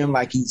vibe from him,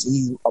 like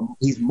he's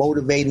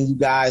motivating you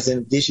guys in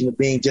addition to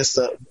being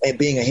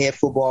being a head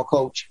football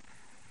coach.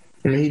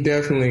 I mean, he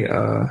definitely,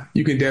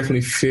 you can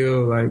definitely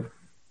feel like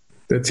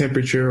the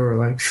temperature or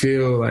like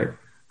feel like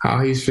how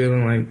he's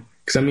feeling, like,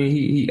 because I mean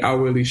he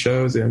outwardly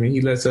shows it. I mean,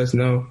 he lets us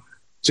know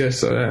just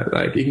so that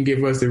like he can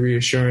give us the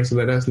reassurance to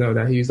let us know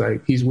that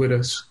he's with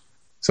us.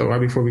 So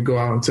right before we go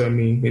out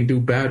and do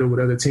battle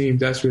with other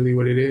teams, that's really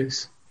what it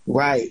is.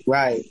 Right.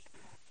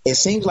 It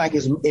seems like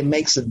it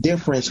makes a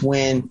difference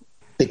when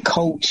the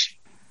coach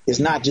is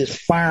not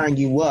just firing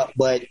you up,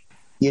 but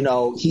you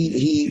know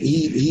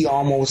he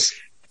almost,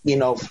 you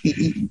know,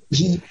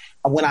 he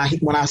when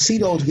I see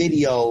those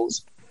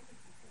videos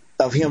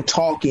of him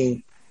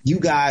talking, you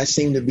guys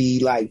seem to be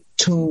like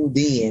tuned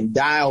in,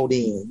 dialed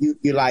in.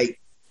 You're like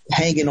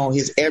hanging on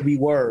his every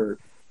word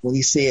when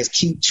he says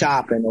keep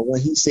chopping, or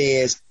when he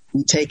says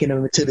we taking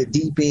him to the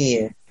deep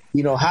end.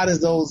 You know, how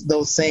does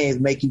those sayings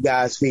make you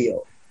guys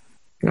feel?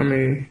 I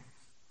mean,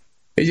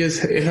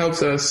 it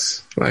helps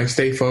us like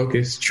stay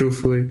focused,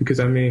 truthfully, because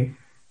I mean,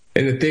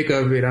 in the thick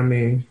of it, I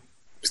mean,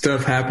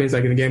 stuff happens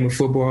like in a game of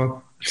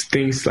football.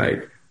 Things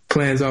like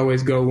plans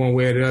always go one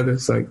way or the other.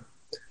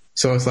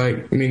 So it's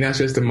like, I mean, that's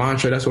just the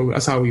mantra.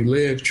 That's how we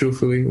live,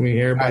 truthfully. I mean,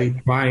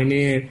 everybody buying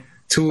in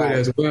to it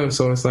as well.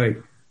 So it's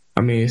like,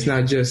 I mean, it's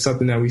not just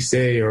something that we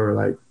say or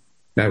like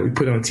that we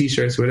put on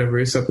T-shirts or whatever.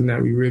 It's something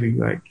that we really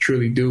like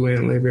truly do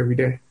and live every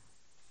day.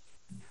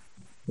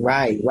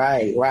 Right.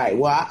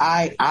 Well,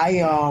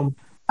 I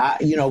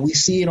you know, we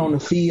see it on the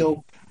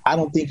field. I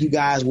don't think you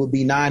guys would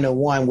be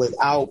 9-1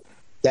 without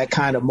that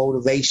kind of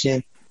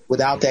motivation,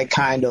 without that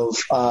kind of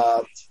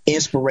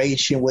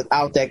inspiration,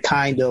 without that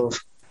kind of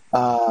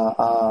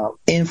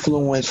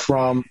influence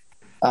from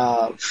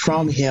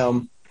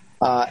him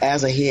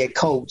as a head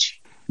coach.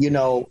 You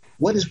know,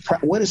 what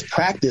is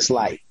practice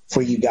like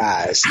for you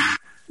guys?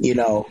 You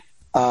know,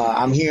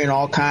 I'm hearing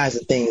all kinds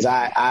of things.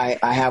 I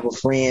have a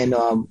friend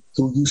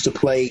who used to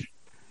play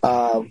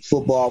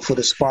football for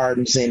the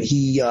Spartans, and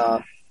he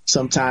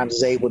sometimes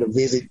is able to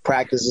visit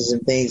practices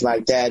and things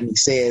like that. And he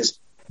says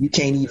you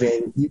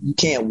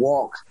can't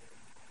walk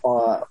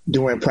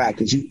during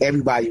practice.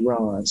 Everybody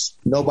runs.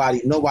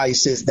 Nobody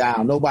sits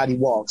down. Nobody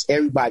walks.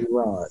 Everybody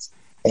runs.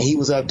 And he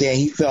was up there and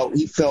he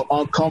felt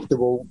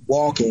uncomfortable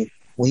walking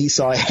when he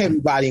saw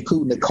everybody,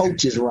 including the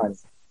coaches, running.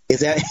 Is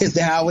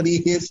that how it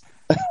is?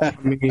 I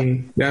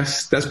mean,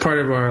 that's part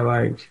of our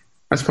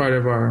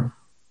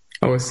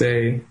I would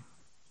say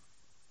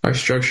our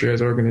structure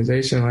as an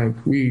organization.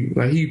 Like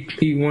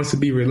he wants to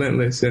be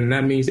relentless, and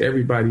that means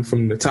everybody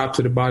from the top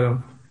to the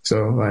bottom.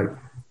 So like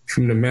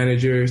from the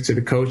managers to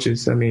the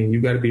coaches, I mean,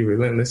 you got to be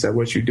relentless at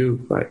what you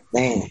do. Like,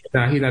 man,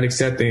 he's not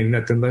accepting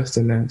nothing less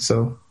than that.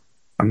 So,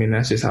 I mean,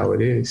 that's just how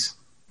it is.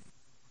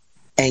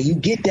 And you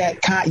get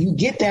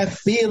that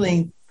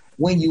feeling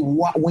when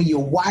you're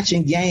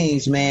watching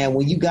games, man.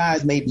 When you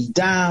guys may be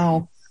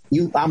down,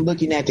 I'm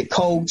looking at the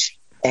coach,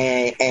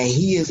 and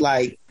he is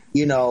like,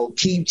 you know,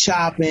 keep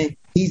chopping.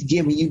 He's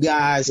giving you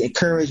guys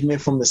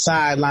encouragement from the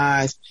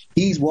sidelines.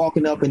 He's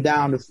walking up and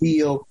down the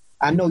field.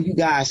 I know you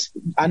guys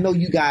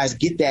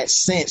get that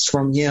sense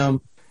from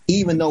him,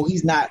 even though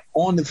he's not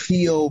on the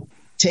field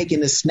taking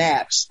the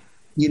snaps.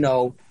 You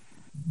know,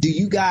 do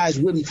you guys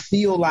really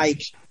feel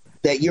like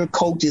that your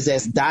coach is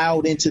as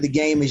dialed into the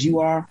game as you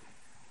are?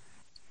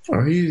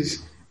 Oh,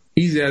 he's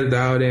as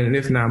dialed in, and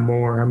if not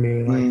more. I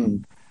mean,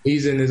 like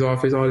he's in his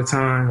office all the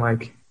time.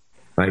 Like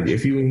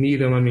if you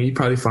need him, I mean, you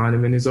probably find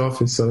him in his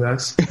office. So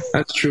that's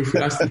true.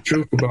 That's the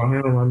truth about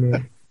him. I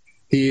mean,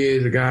 he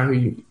is a guy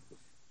who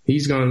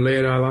he's gonna lay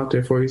it all out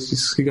there for you.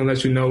 He's gonna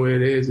let you know what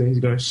it is, and he's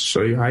gonna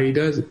show you how he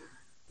does it.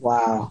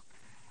 Wow.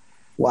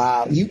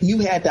 You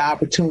had the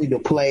opportunity to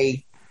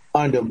play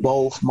under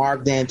both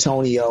Mark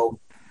D'Antonio,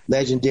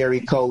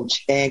 legendary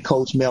coach, and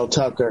Coach Mel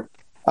Tucker.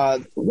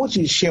 I want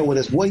you to share with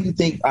us, what do you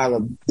think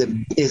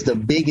is the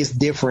biggest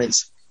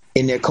difference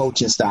in their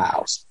coaching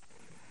styles?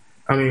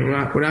 I mean,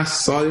 when I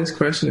saw this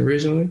question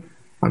originally,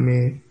 I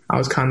mean, I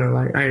was kind of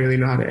like, I didn't really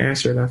know how to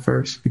answer it at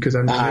first, because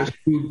I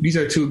mean, these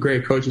are two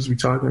great coaches we're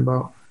talking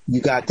about. You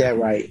got that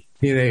right.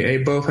 you know, they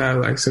both have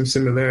like some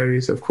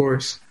similarities, of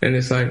course. And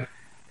it's like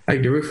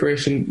the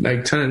refrigeration,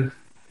 like trying to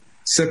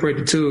separate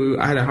the two,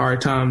 I had a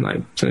hard time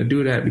like trying to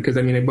do that because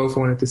I mean, they both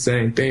wanted the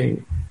same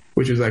thing,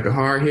 which was like a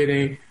hard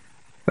hitting,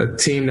 a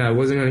team that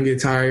wasn't going to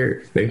get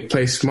tired. They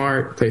play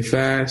smart, play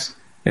fast.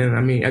 And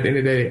I mean, at the end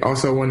of the day, they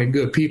also wanted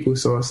good people.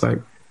 So it's like,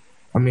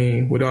 I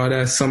mean, with all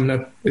that summing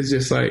up, it's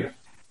just like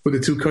with the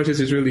two coaches,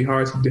 it's really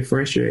hard to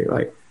differentiate.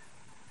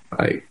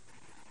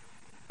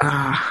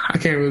 I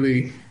can't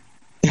really,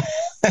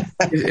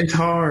 it's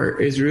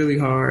hard. It's really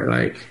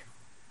hard.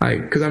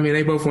 Cause I mean,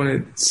 they both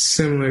wanted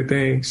similar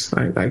things.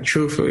 Like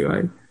truthfully,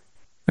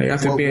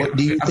 after being, what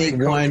do you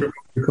think one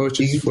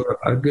coaches for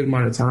a good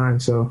amount of time.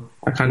 So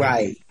I kind of,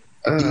 right.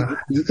 Do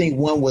you think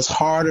one was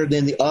harder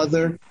than the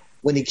other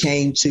when it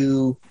came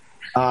to,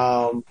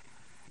 what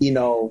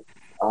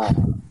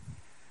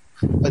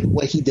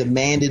he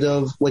demanded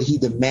of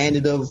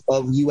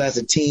you as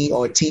a team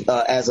or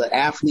as an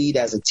athlete,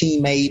 as a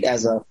teammate,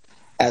 as a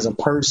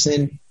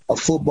person, a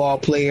football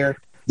player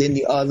than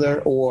the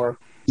other? Or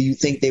do you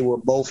think they were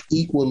both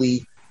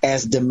equally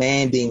as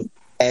demanding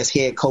as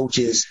head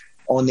coaches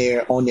on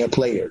their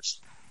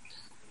players?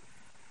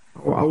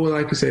 Well, I would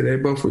like to say they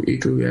both were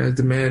equally as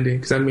demanding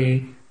because, I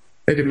mean,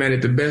 they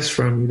demanded the best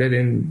from you. They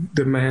didn't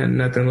demand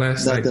nothing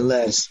less. Nothing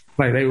less.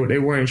 Like they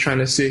weren't trying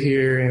to sit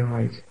here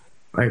and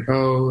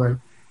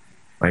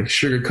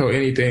sugarcoat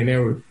anything. They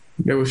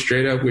were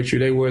straight up with you.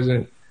 They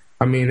wasn't.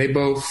 I mean, they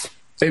both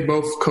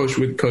coached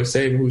with Coach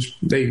Saban,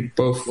 they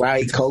both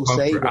right, Coach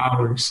Saban, for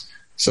hours.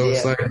 So yeah.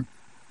 It's like,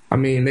 I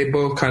mean, they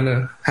both kind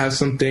of have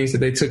some things that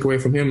they took away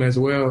from him as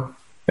well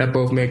that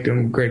both make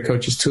them great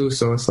coaches too.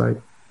 So it's like,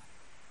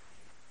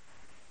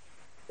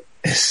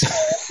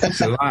 it's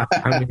a lot.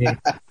 I mean,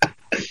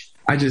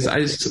 I'm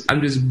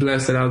just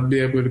blessed that I'll be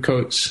able to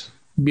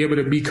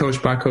be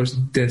coached by Coach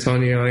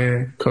D'Antonio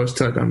and Coach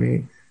Tuck. I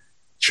mean,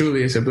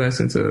 truly, it's a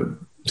blessing to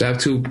have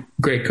two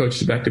great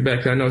coaches back to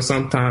back. I know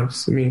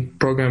sometimes, I mean,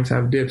 programs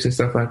have dips and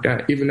stuff like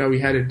that. Even though we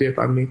had a dip,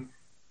 I mean,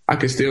 I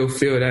could still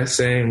feel that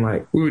same,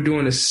 like, we were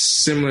doing the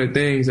similar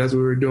things as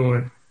we were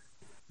doing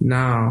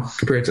now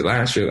compared to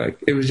last year. Like,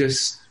 it was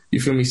just, you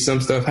feel me, some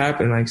stuff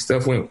happened, like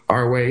stuff went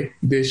our way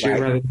this year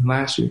rather than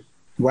last year.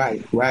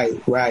 Right.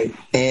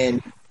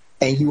 And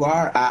you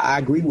are, I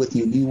agree with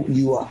you.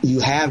 You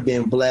have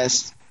been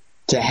blessed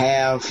to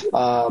have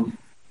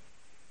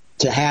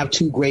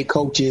two great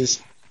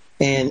coaches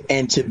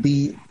and to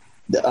be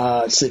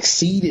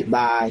succeeded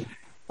by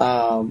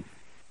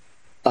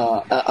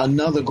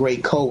another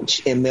great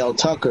coach in Mel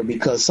Tucker,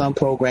 because some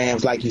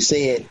programs, like you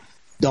said,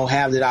 don't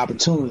have that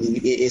opportunity.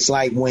 It's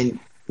like when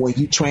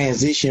you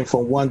transition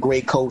from one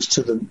great coach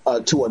to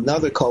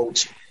another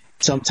coach,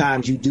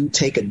 sometimes you do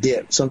take a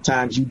dip.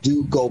 Sometimes you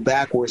do go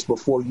backwards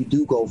before you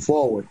do go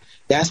forward.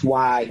 That's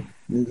why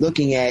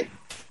looking at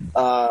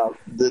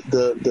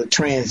the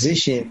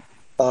transition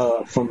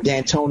from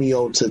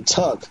D'Antonio to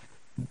Tuck,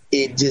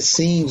 it just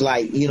seems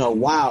like,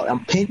 wow,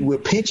 we're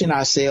pinching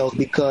ourselves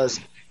because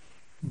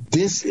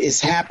this is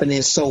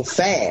happening so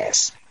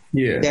fast.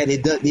 Yeah. That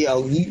it does,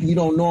 you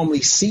don't normally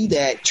see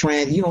that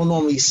trend. You don't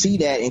normally see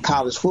that in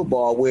college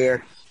football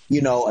where,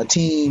 a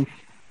team,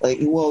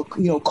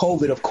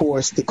 COVID, of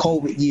course, the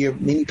COVID year,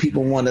 many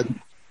people want to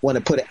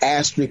put an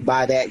asterisk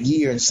by that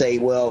year and say,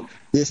 well,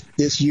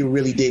 this year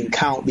really didn't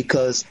count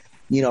because,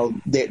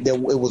 it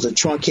was a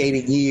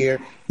truncated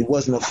year. It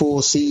wasn't a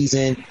full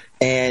season,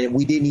 and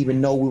we didn't even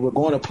know we were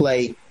going to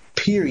play,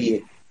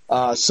 period.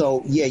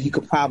 So, yeah, you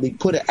could probably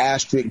put an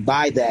asterisk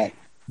by that.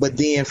 But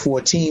then for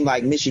a team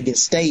like Michigan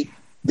State,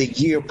 the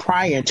year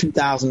prior in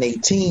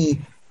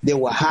 2018, there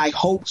were high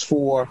hopes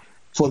for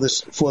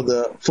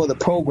the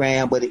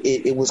program, but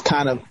it was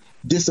kind of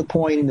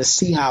disappointing to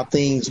see how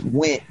things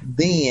went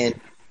then.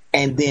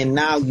 And then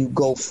now you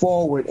go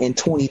forward in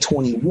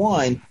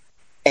 2021,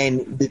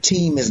 and the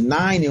team is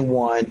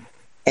 9-1,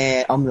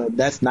 and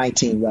that's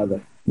 19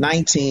 rather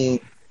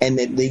 19, and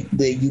then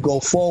you go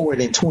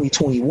forward in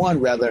 2021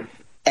 rather,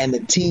 and the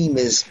team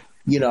is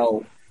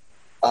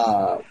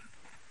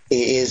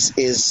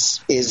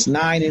is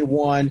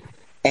 9-1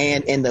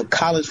 and in the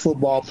college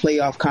football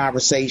playoff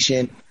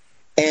conversation,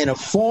 and a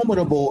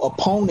formidable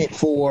opponent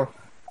for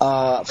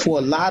a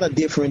lot of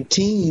different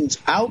teams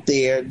out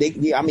there.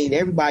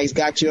 Everybody's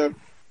got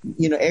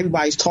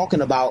everybody's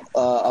talking about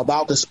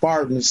the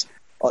Spartans,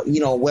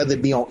 whether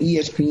it be on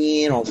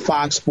ESPN, on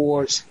Fox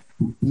Sports.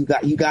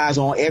 You guys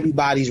on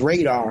everybody's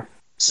radar.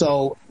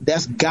 So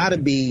that's got to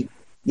be,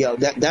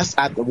 that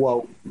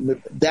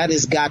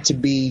has got to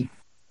be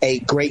a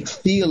great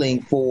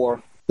feeling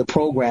for the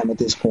program at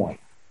this point.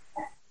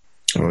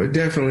 Oh, it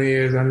definitely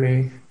is. I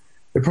mean,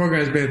 the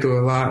program's been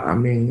through a lot. I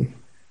mean,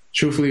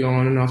 truthfully,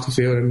 on and off the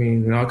field,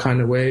 in all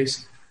kind of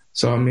ways.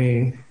 So, I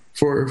mean,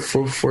 for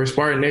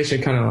Spartan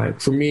Nation, kind of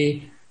like, for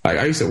me, like,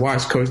 I used to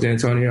watch Coach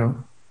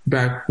D'Antonio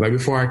back, like,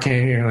 before I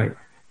came here, like,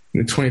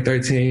 in the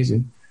 2013s,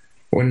 and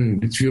when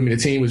the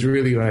team was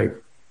really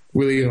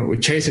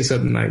chasing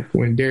something, like,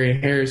 when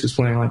Darian Harris was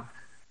playing, like,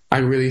 I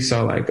really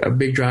saw, like, a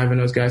big drive in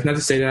those guys. Not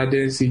to say that I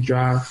didn't see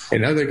drive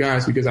in other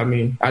guys, because, I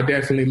mean, I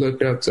definitely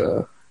looked up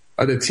to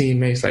other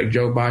teammates like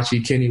Joe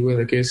Bocci, Kenny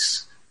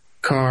Willekes,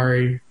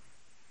 Kari,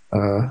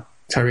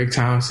 Tariq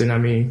Thompson. I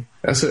mean,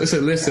 it's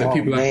a list of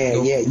people.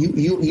 Man, yeah,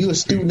 you a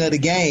student of the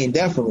game,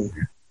 definitely.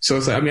 So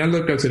it's like, I mean, I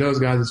looked up to those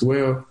guys as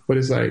well, but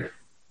it's like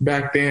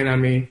back then, I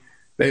mean,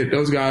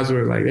 those guys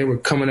were like, they were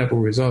coming up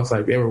with results,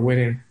 like they were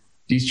winning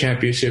these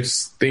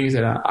championships, things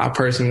that I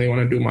personally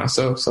want to do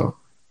myself. So,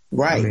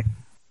 right. I mean,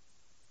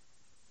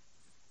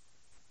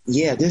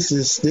 yeah, this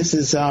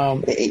is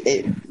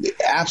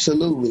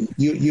absolutely.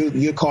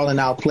 You're calling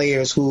out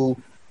players who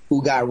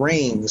got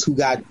rings, who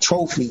got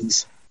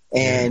trophies,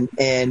 and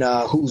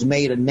who's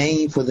made a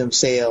name for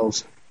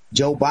themselves.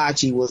 Joe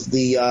Bocci was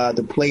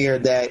the player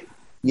that,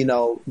 you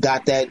know,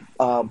 got that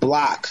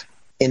block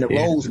in the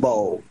Rose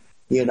Bowl.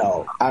 You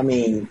know, I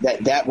mean,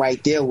 that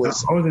right there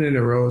was. I wasn't in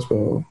the Rose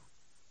Bowl.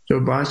 Joe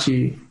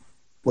Bocci.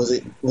 Was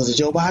it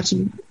Joe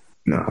Bocci?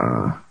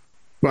 Nah.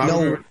 But no. I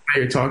remember what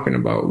you're talking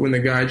about when the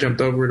guy jumped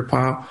over the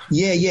pile.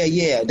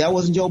 Yeah. That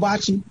wasn't Joe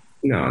Bocci?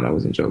 No, that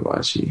wasn't Joe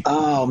Bocci.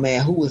 Oh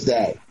man, who was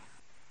that?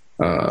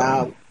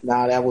 That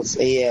was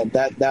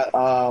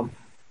that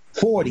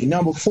 40,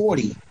 number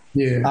 40.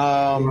 Yeah.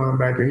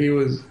 Linebacker. He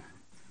was.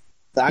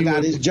 I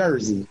got his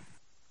jersey.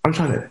 I'm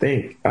trying to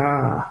think.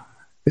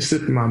 It's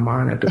slipping my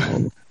mind at the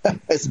moment.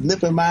 It's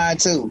slipping mine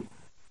too.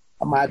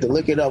 I might have to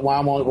look it up while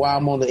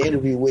I'm on the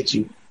interview with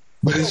you.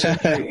 But it's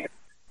just like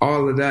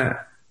all of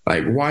that,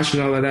 like watching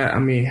all of that. I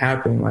mean,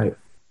 happen. Like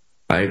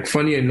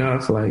funny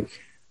enough, like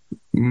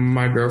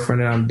my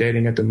girlfriend that I'm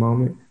dating at the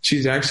moment,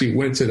 she's actually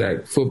went to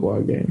that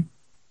football game.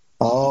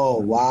 Oh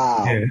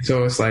wow! Yeah.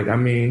 So it's like, I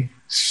mean,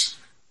 it's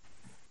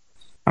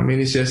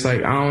just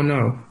like, I don't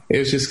know. It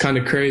was just kind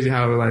of crazy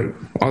how like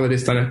all of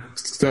this kind of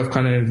stuff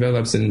kind of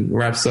envelops and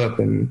wraps up,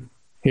 and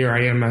here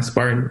I am at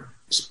Spartan.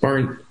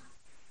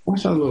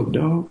 Watch that little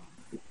dog.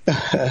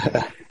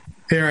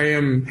 Here I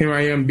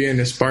am being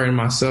a Spartan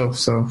myself.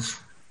 So,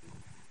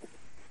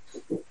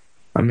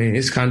 I mean,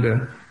 it's kind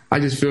of, I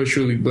just feel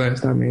truly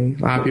blessed. I mean,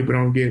 a lot of people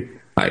don't get,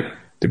 like,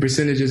 the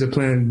percentages of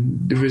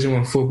playing Division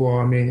I football.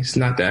 I mean, it's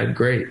not that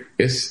great.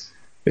 It's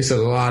a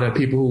lot of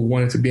people who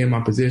wanted to be in my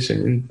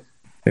position.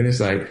 And it's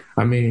like,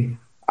 I mean,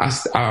 I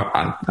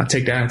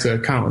take that into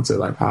account into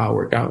like how I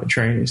work out and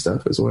train and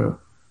stuff as well.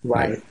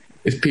 Right. Like,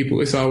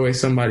 it's always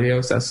somebody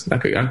else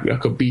that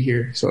could be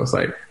here. So it's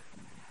like,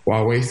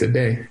 why waste a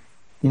day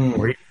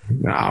or even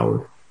an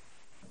hour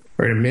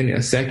or a minute,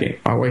 a second?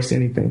 Why waste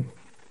anything?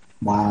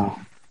 Wow.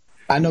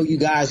 I know you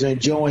guys are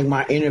enjoying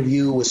my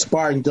interview with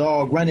Spartan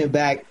Dog running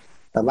back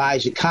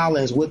Elijah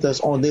Collins with us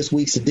on this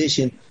week's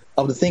edition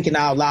of the Thinking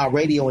Out Loud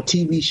radio and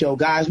TV show.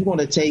 Guys, we're going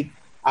to take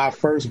our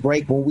first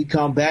break. When we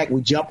come back,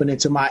 we're jumping back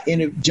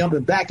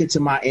into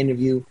my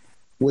interview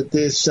with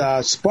this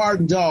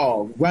Spartan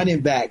Dog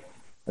running back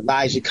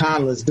Elijah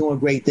Collins, doing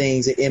great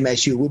things at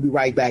MSU. We'll be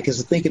right back. It's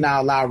the Thinking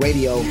Out Loud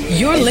radio.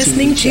 You're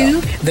listening to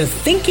the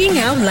Thinking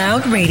Out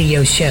Loud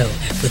radio show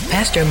with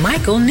Pastor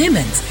Michael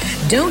Nimmons.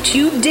 Don't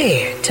you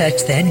dare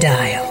touch that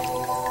dial.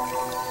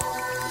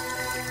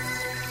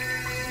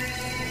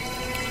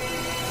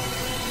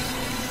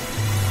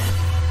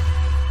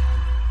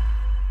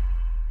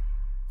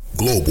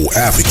 Global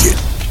advocate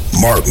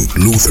Martin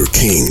Luther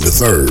King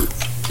III.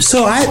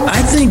 So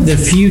I think the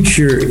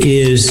future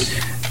is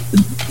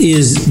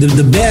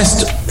the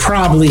best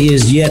probably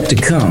is yet to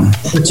come,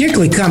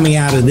 particularly coming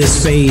out of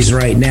this phase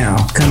right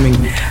now, coming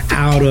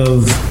out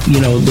of,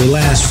 the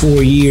last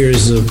 4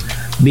 years of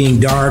being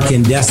dark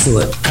and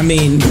desolate. I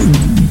mean,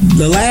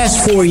 the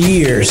last 4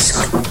 years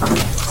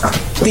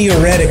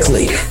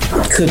theoretically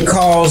have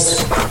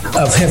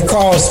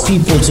caused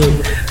people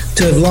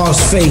to have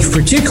lost faith,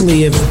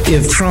 particularly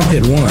if Trump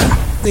had won.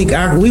 I think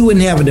we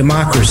wouldn't have a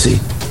democracy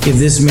if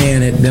this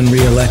man had been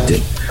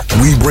reelected.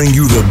 We bring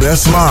you the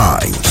best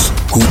minds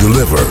who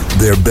deliver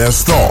their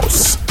best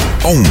thoughts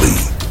only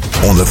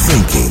on the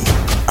Thinking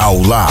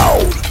Out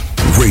Loud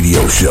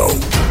radio show.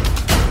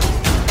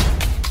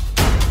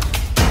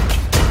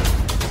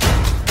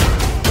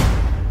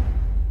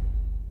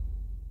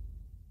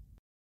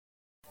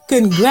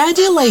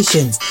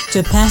 Congratulations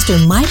to Pastor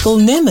Michael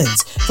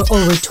Nimmons for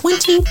over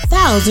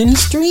 20,000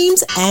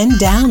 streams and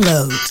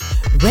downloads.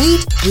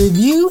 Rate,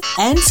 review,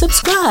 and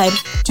subscribe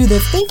to the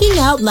Thinking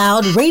Out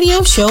Loud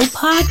radio show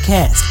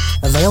podcast.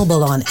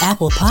 Available on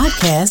Apple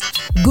Podcasts,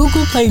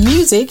 Google Play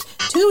Music,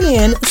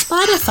 TuneIn,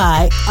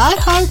 Spotify,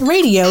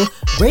 iHeartRadio,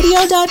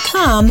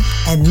 radio.com,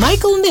 and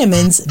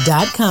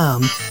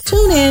michaelnimmons.com.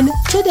 Tune in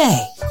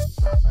today.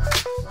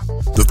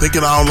 The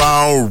Thinking Out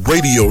Loud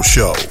radio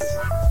show,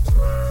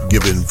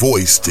 giving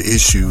voice to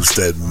issues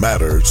that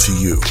matter to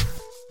you.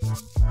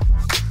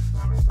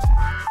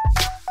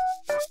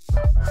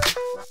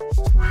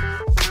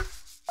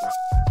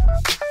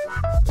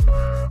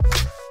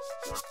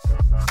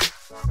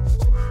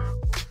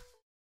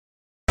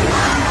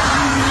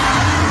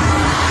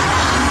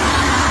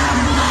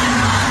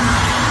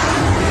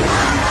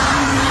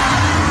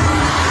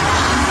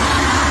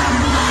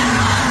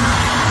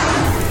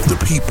 The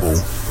people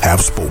have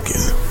spoken.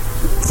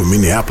 From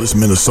Minneapolis,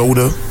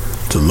 Minnesota,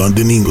 to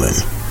London, England,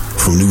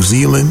 from New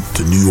Zealand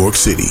to New York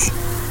City.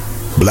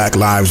 Black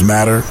Lives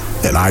Matter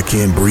and I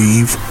Can't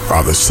Breathe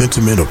are the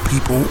sentiment of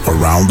people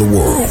around the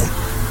world.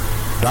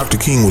 Dr.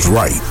 King was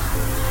right.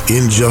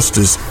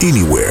 Injustice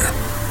anywhere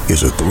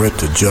is a threat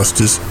to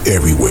justice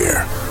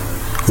everywhere.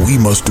 We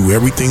must do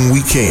everything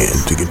we can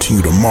to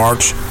continue to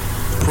march,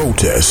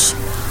 protest,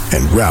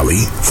 and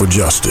rally for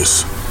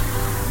justice.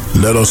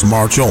 Let us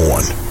march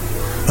on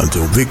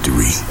until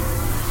victory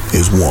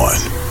is won.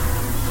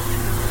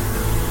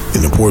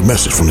 An important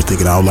message from the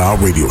Thinking Out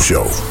Loud radio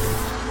show.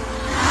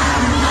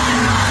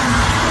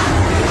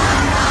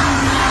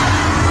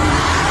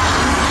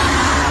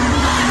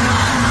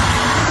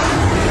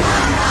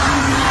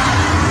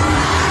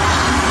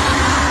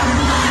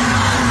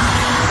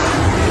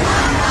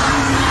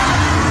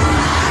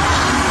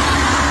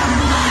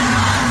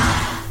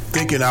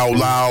 Thinking Out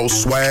Loud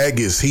swag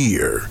is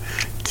here.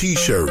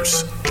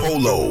 T-shirts,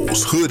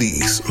 polos,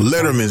 hoodies,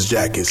 Letterman's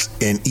jackets,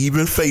 and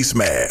even face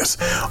masks.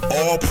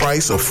 All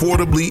priced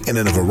affordably and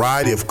in a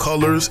variety of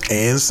colors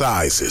and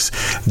sizes.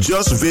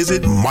 Just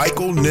visit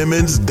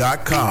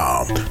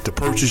michaelnimmons.com to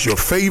purchase your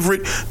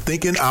favorite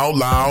Thinking Out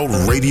Loud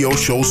radio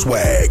show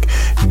swag.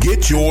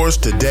 Get yours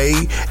today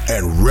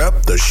and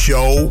rep the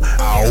show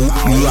out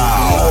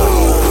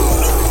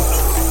loud.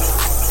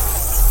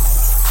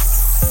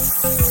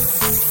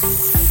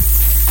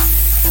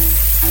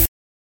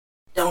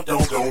 Don't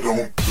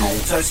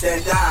touch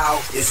that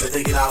dial. It's the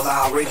Thinking Out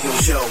Loud radio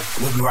show.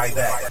 We'll be right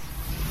back.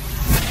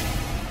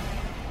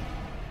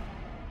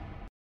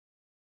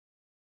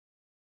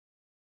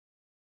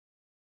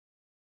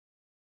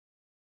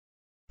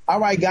 All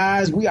right,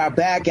 guys, we are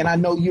back, and I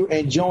know you're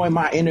enjoying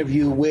my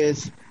interview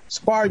with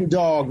Spartan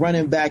Dog,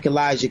 running back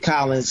Elijah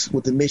Collins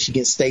with the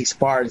Michigan State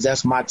Spartans.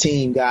 That's my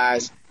team,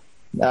 guys.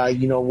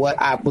 You know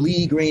what? I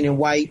bleed green and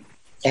white,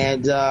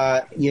 and,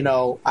 I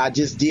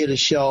just did a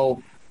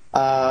show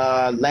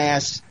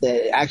last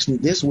week's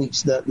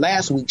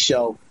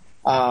show.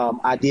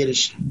 I did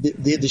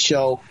the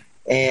show,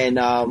 and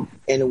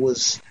it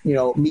was,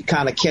 me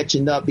kind of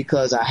catching up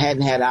because I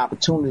hadn't had an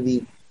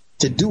opportunity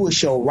to do a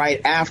show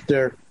right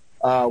after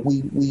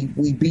we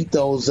beat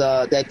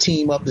that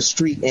team up the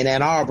street in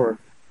Ann Arbor.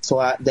 So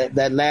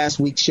that last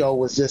week's show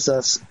was just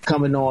us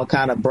coming on,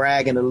 kind of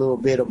bragging a little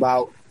bit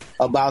about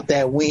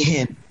that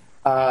win,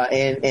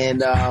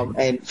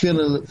 and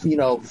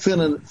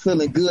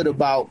feeling good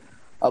about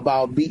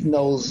beating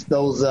those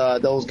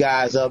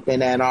guys up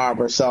in Ann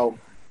Arbor. So,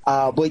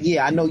 but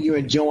yeah, I know you're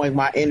enjoying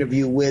my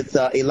interview with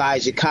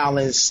Elijah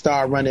Collins,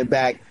 star running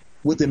back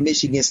with the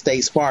Michigan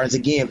State Spartans.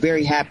 Again,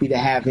 very happy to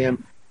have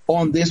him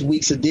on this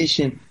week's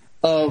edition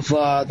of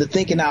the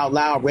Thinking Out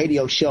Loud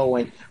radio show.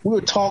 And we were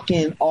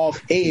talking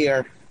off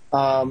air.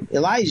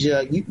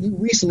 Elijah, you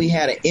recently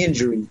had an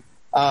injury.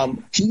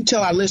 Can you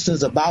tell our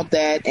listeners about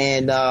that?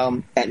 And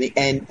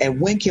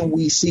when can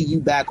we see you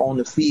back on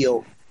the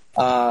field?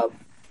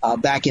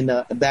 Back in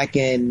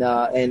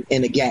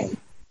the game.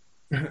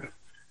 I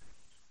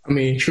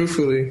mean,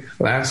 truthfully,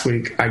 last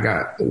week I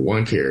got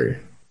one carry.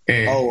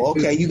 And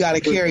okay. You got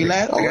a carry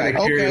last. I got a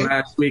carry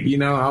last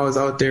week. I was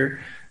out there.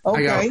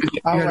 Okay. At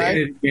the end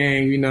of the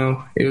game,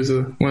 it was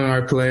one of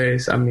our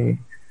plays. I mean,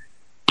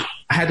 I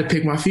had to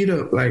pick my feet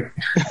up. Like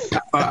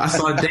I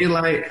saw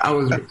daylight. I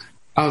was like,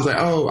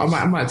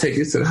 I might take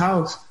this to the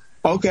house.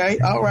 Okay.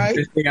 All right.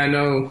 This thing I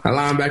know, a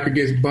linebacker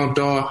gets bumped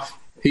off.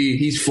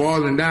 He's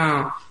falling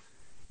down.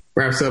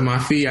 Wraps up my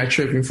feet. I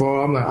trip and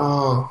fall. I'm like,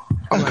 oh.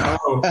 I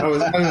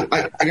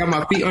got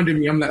my feet under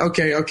me. I'm like,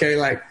 okay,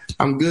 like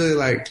I'm good.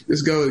 Like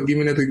let's go. Give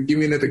me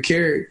another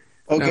carry.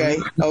 Okay.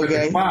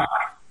 Okay.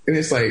 And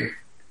it's like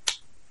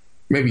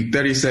maybe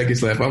 30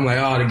 seconds left. I'm like,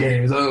 the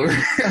game is over.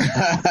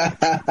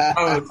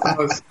 I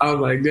was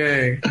like,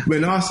 dang.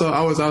 But also,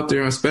 I was out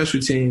there on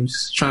special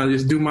teams trying to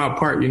just do my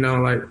part.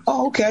 Like,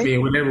 okay. I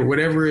mean,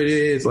 whatever it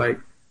is, like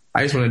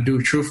I just want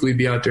to truthfully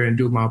be out there and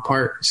do my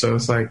part. So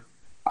it's like.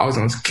 I was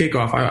on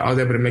kickoff. I was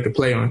able to make a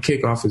play on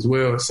kickoff as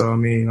well. So, I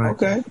mean,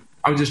 okay.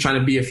 I'm just trying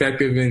to be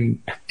effective in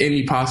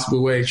any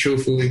possible way,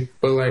 truthfully.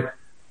 But,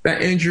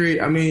 that injury,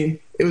 I mean,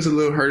 it was a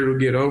little hurdle to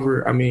get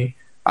over. I mean,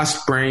 I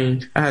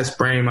had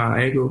sprained my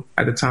ankle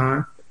at the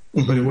time,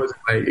 but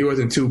it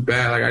wasn't too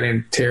bad. Like, I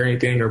didn't tear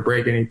anything or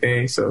break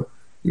anything. So,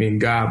 I mean,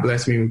 God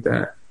blessed me with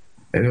that.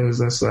 And it was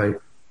just like,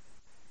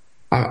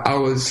 it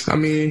was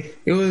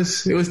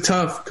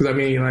tough because, I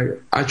mean,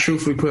 I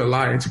truthfully put a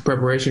lot into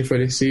preparation for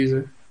this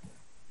season.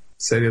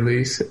 Say the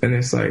least. And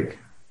it's like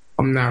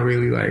I'm not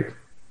really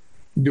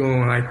doing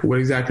what I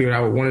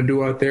would want to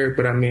do out there,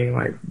 but I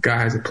mean God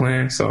has a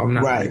plan, so I'm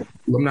not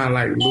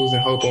losing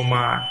hope on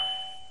my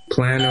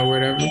plan or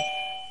whatever.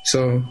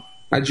 So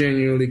I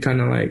genuinely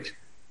kind of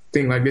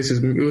think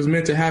it was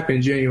meant to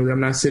happen genuinely. I'm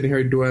not sitting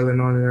here dwelling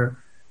on it or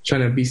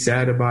trying to be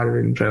sad about it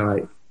and trying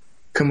to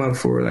come up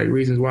for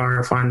reasons why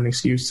or find an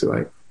excuse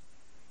to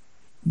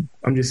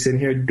I'm just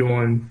sitting here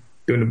doing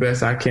the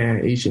best I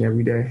can each and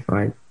every day.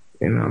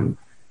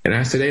 And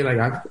as today,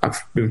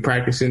 I've been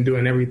practicing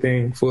doing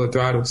everything full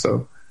throttle.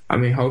 So, I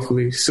mean,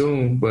 hopefully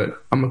soon,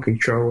 but I'm going to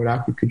control what I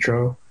can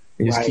control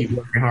and just keep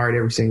working hard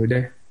every single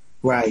day.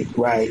 Right.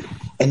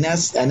 And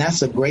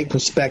that's a great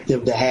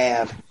perspective to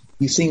have,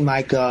 you seem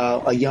like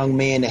a young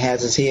man that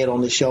has his head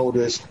on his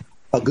shoulders,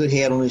 a good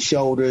head on his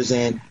shoulders,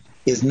 and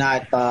is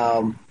not,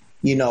 not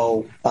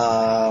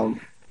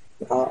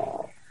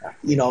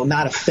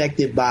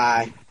affected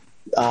by,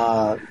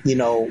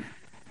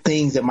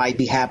 things that might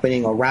be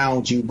happening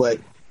around you, but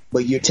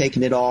you're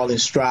taking it all in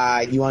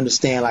stride. You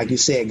understand, like you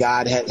said,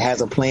 God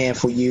has a plan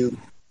for you,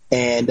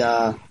 and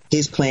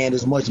his plan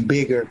is much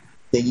bigger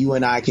than you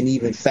and I can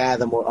even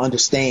fathom or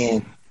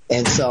understand.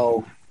 And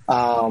so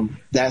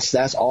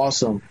that's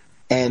awesome.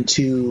 And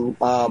to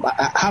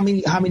how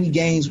many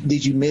games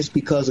did you miss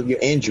because of your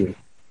injury?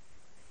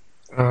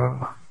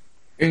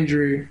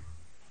 Injury,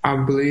 I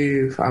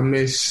believe I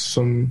missed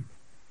I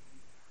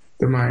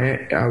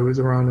was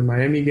around the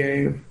Miami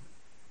game,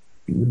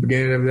 the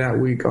beginning of that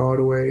week all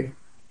the way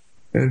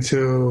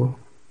until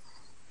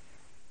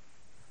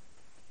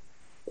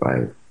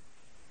like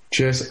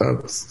just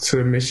up to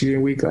the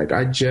Michigan week. Like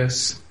I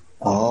was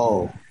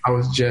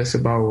just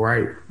about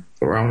right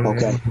around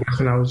there. That's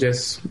when I was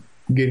just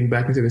getting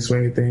back into the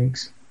swing of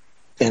things.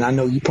 And I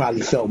know you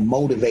probably felt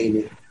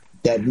motivated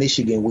that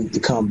Michigan week to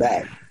come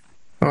back.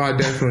 Oh, I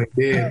definitely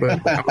did,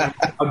 but I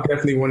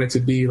definitely wanted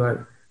to be like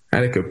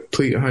at a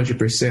complete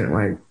 100%.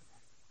 Like,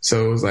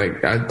 so it was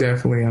like at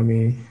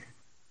the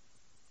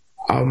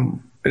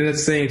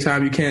same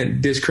time, you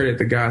can't discredit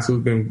the guys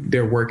who've been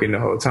there working the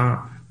whole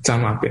time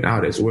I've been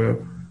out as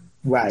well.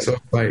 Right. So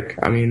like,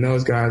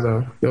 those guys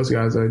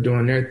are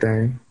doing their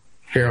thing.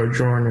 Harold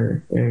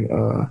Joyner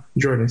and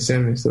Jordan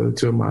Simmons, so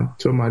two of my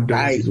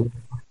dudes.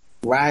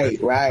 Right.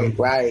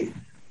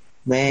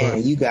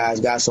 Man, you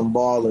guys got some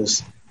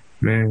ballers.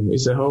 Man,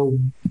 it's a whole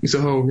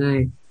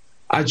room.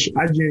 I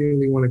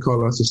genuinely want to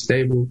call us a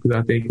stable because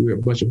I think we're a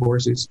bunch of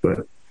horses,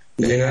 but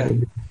they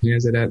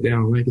answer that. They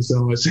don't like it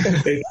so much.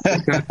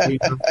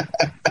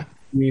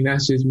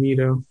 That's just me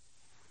though.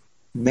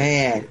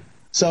 Man,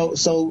 so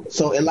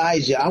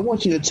Elijah, I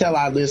want you to tell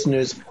our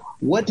listeners,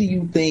 what do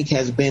you think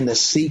has been the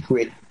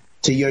secret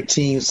to your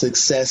team's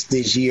success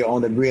this year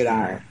on the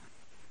gridiron?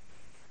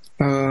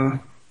 As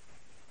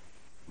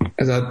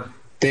I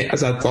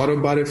thought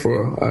about it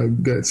for a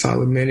good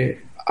solid minute,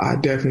 I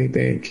definitely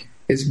think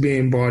it's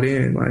being bought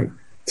in, like,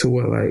 to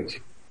what,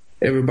 like,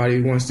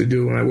 everybody wants to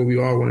do, and like what we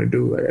all want to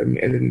do. Like, at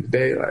the end of the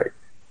day, like,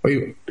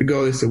 the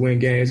goal is to win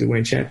games and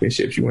win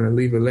championships. You want to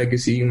leave a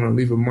legacy. You want to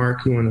leave a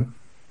mark. You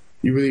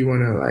really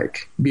want to,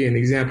 like, be an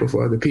example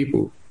for other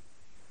people.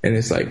 And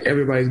it's like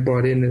everybody's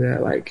bought into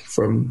that, like,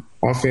 from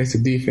offense to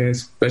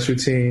defense, special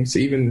teams,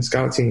 to even the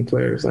scout team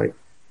players, like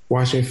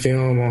watching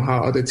film on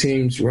how other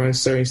teams run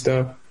certain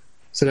stuff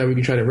so that we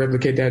can try to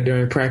replicate that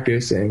during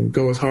practice and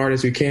go as hard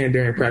as we can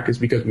during practice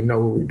because we know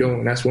what we're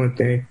doing. That's one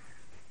thing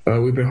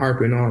we've been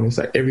harping on. It's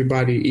like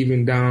everybody,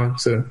 even down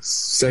to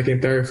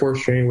second, third, fourth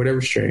string,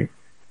 whatever string,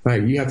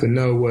 like you have to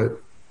know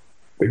what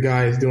the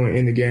guy is doing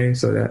in the game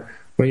so that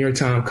when your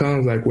time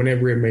comes, like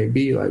whenever it may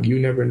be, like you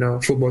never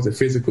know. Football's a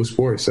physical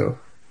sport, so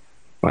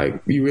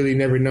like you really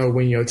never know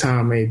when your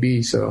time may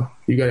be. So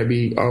you got to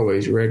be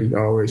always ready,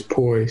 always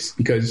poised,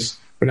 because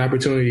when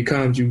opportunity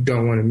comes, you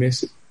don't want to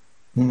miss it.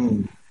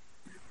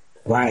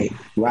 Right.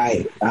 I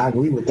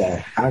agree with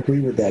that.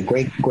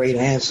 Great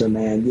answer,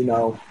 man.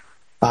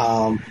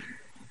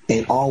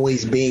 And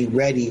always being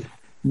ready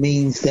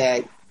means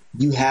that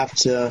you have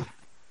to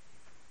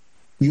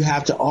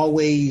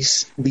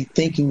always be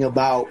thinking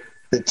about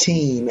the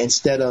team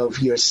instead of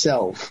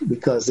yourself,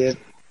 because there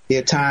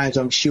are times,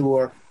 I'm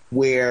sure,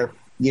 where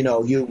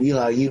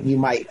you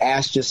might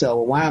ask yourself,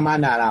 well, why am I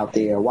not out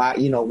there? Why,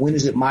 when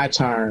is it my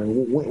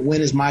turn?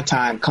 When is my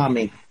time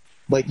coming?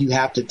 But you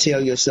have to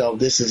tell yourself,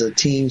 this is a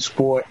team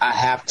sport. I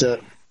have to,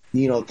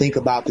 think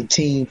about the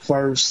team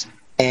first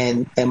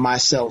and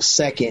myself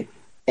second.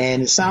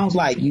 And it sounds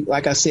like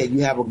like I said,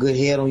 you have a good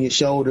head on your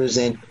shoulders,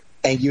 and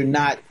you're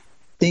not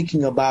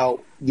thinking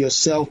about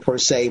yourself per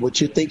se,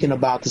 but you're thinking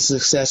about the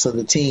success of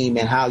the team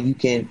and how you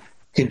can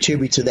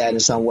contribute to that in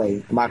some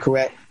way. Am I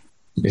correct?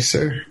 Yes,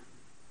 sir.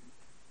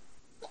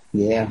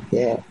 Yeah.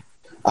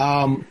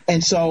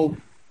 And so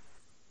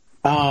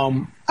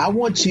I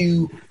want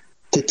you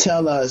to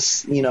tell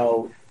us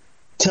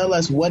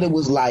what it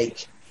was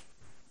like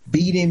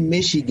beating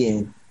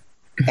Michigan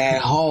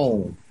at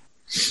home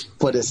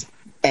for this.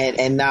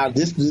 And now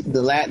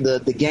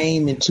the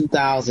game in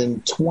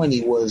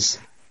 2020 was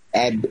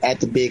at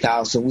the Big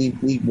House, and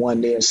we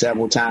won there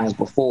several times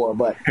before,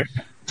 but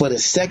for the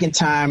second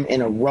time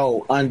in a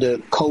row under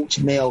Coach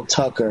Mel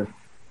Tucker,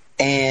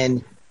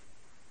 and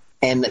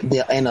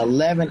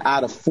 11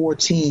 out of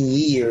 14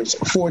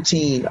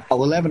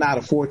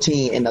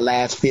 in the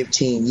last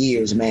 15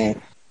 years, man.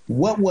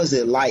 What was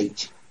it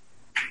like?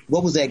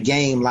 What was that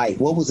game like?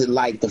 What was it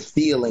like, the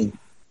feeling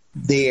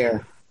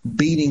there,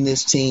 beating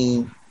this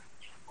team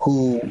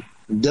who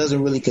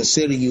doesn't really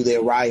consider you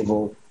their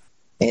rival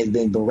and has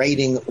been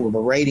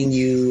berating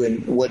you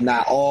and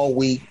whatnot all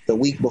week, the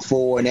week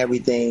before and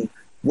everything?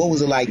 What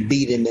was it like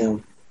beating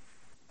them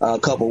a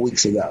couple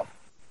weeks ago?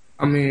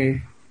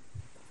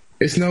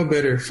 It's no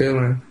better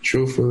feeling,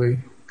 truthfully.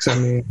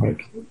 Because,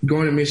 like,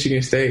 going to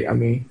Michigan State,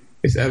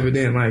 it's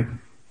evident, like,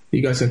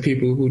 you got some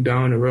people who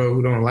down the road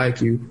who don't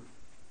like you.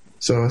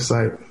 So it's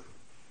like,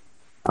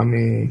 I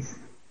mean,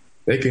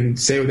 they can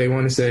say what they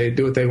want to say,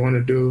 do what they want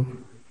to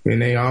do,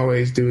 and they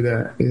always do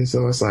that. And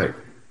so it's like,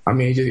 I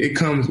mean, it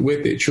comes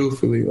with it,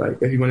 truthfully.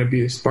 Like, if you want to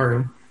be a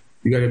Spartan,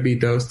 you got to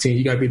beat those teams.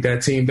 You got to beat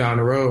that team down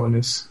the road. And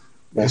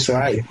that's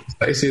right.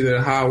 It's either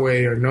a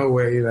highway or no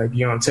way. Like,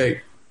 you don't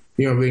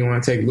really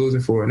want to take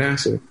losing for an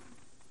answer.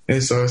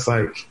 And so it's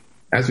like,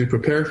 as we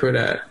prepare for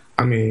that,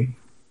 I mean,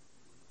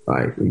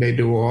 like, they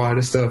do all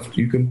the stuff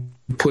you can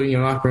put in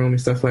your locker room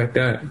and stuff like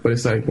that. But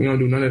it's like, we don't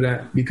do none of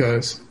that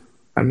because,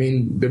 I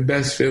mean, the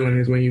best feeling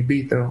is when you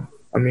beat them.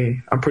 I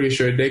mean, I'm pretty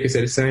sure they could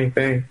say the same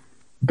thing.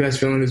 Best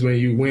feeling is when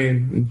you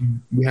win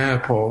and you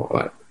have Paul.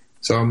 Like,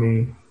 so, I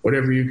mean,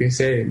 whatever you can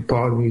say,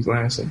 Paul needs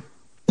Lansing.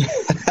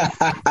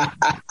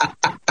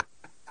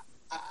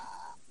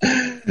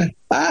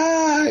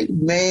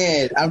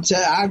 Man,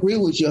 I agree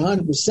with you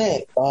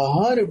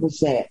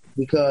 100%,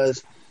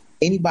 because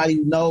anybody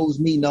who knows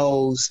me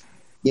knows,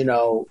 you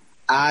know,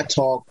 I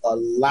talk a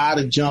lot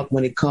of junk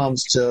when it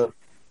comes to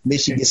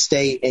Michigan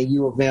State and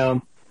U of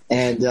M,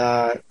 and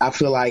I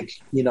feel like,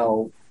 you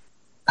know,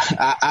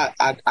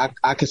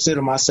 I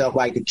consider myself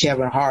like the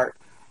Kevin Hart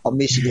of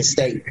Michigan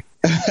State,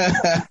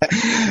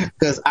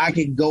 because I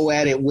can go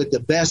at it with the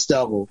best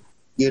of them,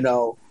 you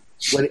know,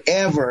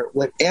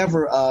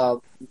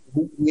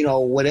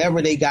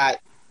 whatever they got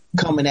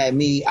coming at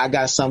me, I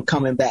got some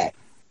coming back,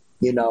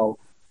 you know,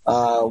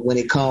 when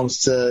it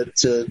comes to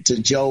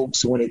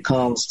jokes, when it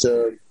comes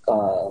to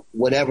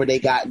whatever they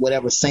got,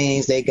 whatever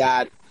sayings they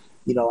got,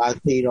 you know,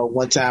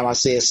 one time I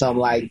said something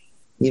like,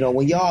 you know,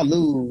 when y'all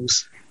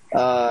lose,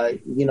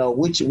 you know,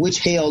 which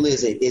hell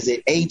is it? Is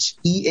it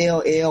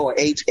H-E-L-L or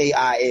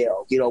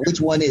H-A-I-L? You know,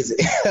 which one is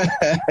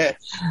it?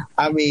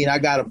 I mean, I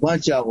got a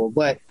bunch of them,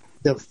 but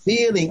the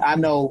feeling I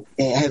know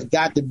has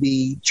got to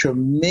be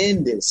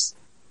tremendous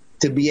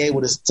to be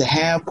able to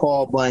have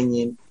Paul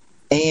Bunyan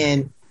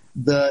and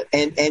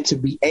to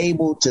be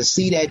able to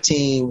see that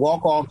team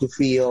walk off the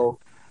field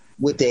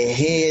with their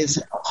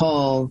heads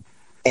hung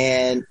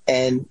and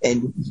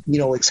you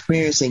know,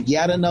 experiencing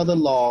yet another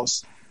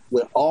loss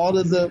with all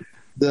of the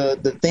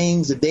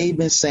things that they've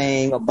been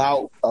saying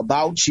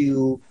about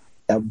you,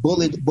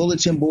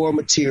 bulletin board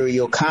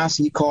material,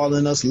 constantly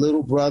calling us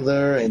little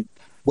brother and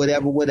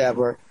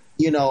whatever.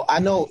 You know, I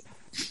know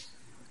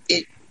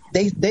it.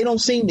 They don't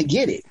seem to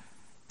get it.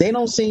 They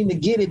don't seem to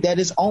get it that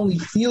it's only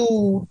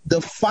fueled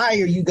the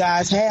fire you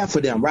guys have for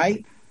them,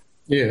 right?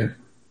 Yeah,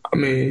 I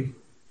mean,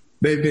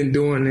 they've been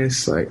doing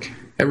this like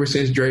ever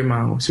since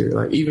Draymond was here.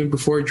 Like even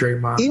before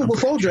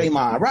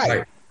Draymond.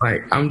 Right?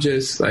 Like I'm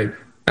just like,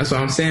 that's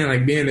what I'm saying.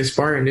 Like being a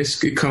Spartan, this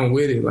could come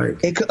with it.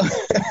 Like,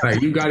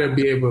 like you got to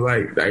be able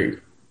like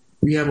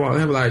we have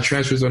a lot of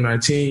transfers on our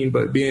team,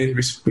 but being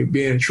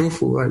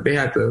truthful, like they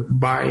have to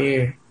buy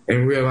in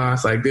and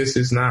realize like this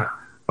is not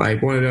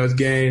like one of those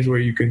games where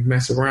you can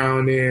mess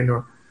around in,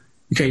 or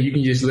you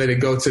can just let it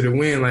go to the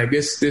win. Like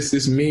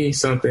this means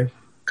something,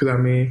 because I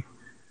mean,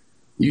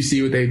 you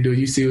see what they do,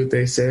 you see what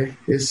they say.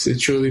 It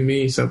truly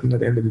means something at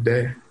the end of the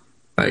day.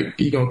 Like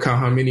you gonna count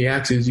how many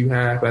actions you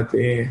have at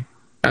the end.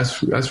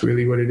 That's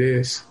really what it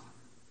is.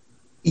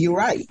 You're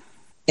right,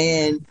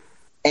 and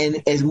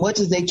as much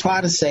as they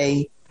try to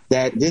say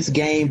that this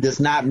game does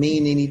not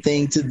mean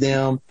anything to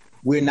them,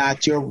 we're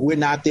not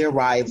their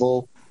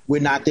rival.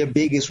 We're not their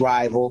biggest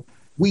rival.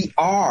 We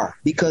are,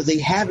 because they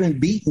haven't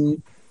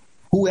beaten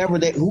they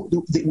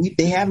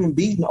haven't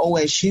beaten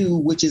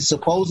OSU, which is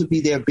supposed to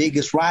be their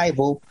biggest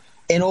rival,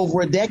 in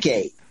over a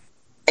decade.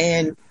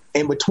 And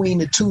between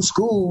the two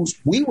schools,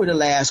 we were the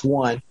last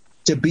one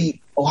to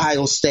beat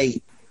Ohio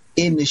State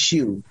in the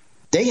shoe.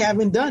 They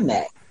haven't done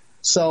that.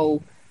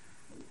 So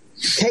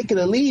take it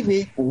or leave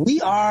it.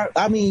 We are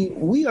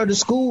the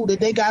school that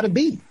they got to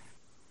beat,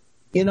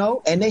 you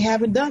know, and they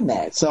haven't done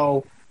that.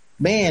 So,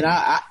 man,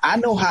 I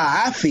know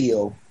how I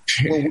feel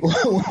when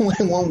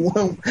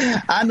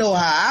I know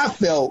how I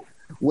felt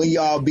when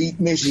y'all beat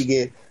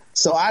Michigan.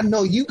 So I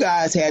know you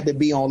guys had to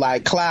be on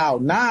like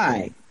cloud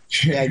 9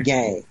 that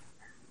game.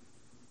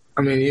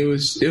 I mean, it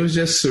was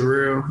just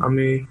surreal. I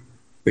mean,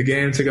 the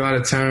game took a lot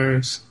of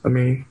turns. I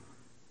mean,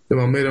 the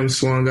momentum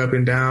swung up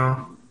and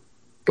down.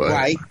 But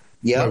right.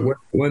 Yeah.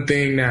 One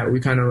thing that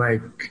we kind of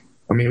like,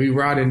 I mean, we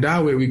ride and die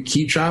with, we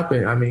keep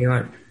chopping. I mean,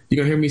 like, you're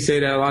going to hear me say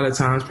that a lot of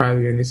times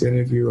probably in this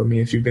interview. I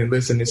mean, if you've been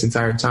listening this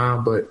entire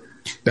time, but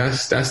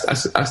that's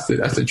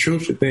the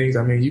truth of things.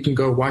 I mean, you can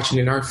go watch it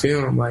in our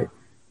film. Like,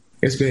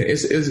 just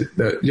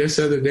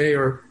the other day,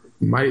 or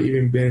might have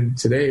even been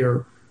today,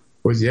 or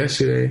was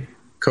yesterday,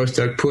 Coach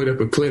Tuck put up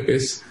a clip.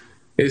 It's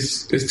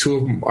two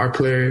of our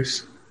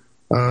players,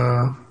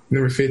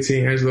 number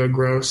 15, Angelo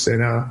Gross,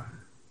 and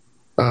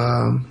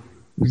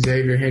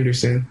Xavier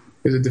Henderson.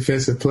 Is a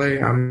defensive play.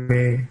 I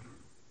mean,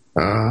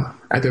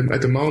 at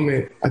the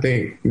moment, I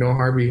think Noah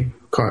Harvey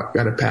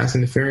got a pass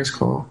interference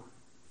call,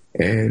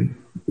 and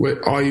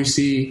what all you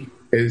see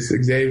is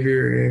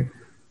Xavier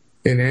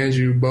and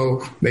Andrew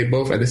they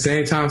both at the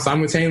same time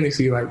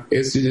simultaneously, like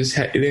it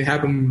didn't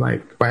happen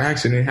like by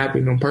accident, it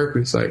happened on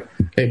purpose. Like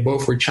they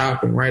both were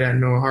chopping right at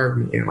Noah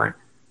Harvey, and like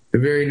the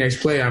very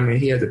next play, I mean,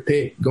 he had to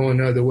pick going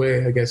the other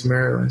way against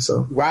Maryland.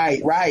 So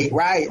right.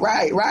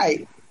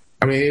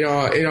 I mean,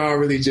 it all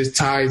really just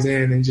ties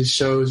in and just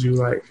shows you,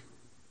 like,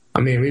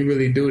 I mean, we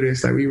really do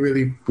this. Like, we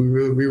really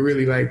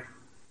like,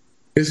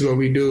 this is what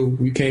we do.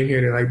 We came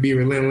here to, like, be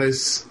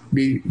relentless,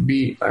 be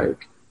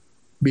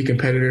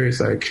competitors.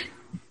 Like,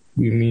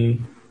 we're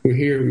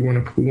here. We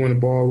want the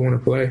ball. We want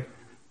to play.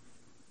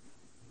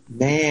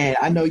 Man,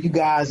 I know you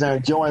guys are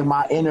enjoying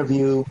my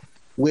interview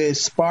with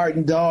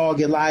Spartan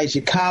Dog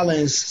Elijah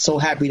Collins. So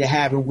happy to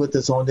have him with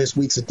us on this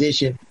week's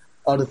edition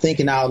of the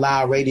Thinking Out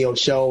Loud radio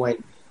show.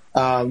 And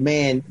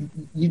man,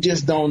 you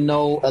just don't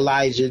know,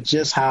 Elijah,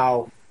 just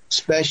how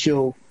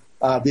special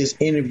this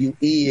interview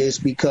is,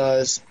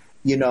 because,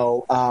 you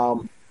know,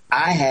 I'm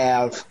an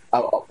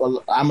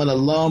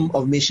alum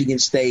of Michigan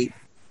State,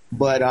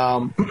 but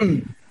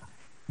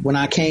when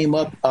I came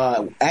up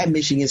at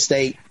Michigan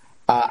State,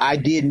 I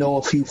did know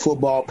a few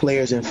football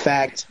players. In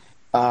fact,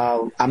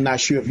 I'm not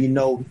sure if you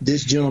know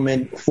this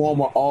gentleman,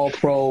 former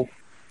All-Pro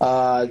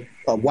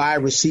wide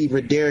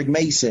receiver Derek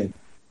Mason.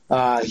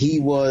 He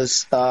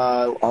was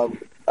a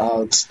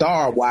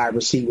star wide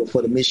receiver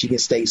for the Michigan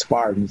State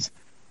Spartans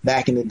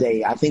back in the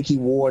day. I think he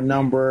wore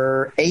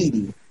number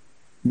 80,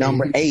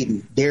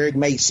 Derek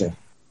Mason,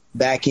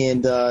 back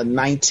in the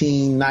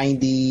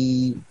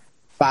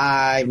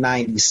 1995,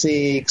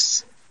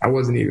 96. I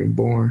wasn't even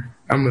born.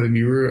 I'm going to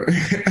be real.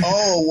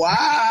 Oh,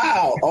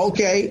 wow.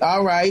 Okay.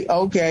 All right.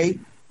 Okay.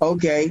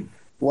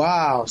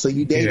 Wow. So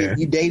you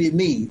dated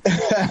me.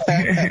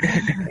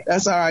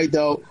 That's all right,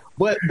 though.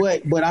 But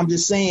I'm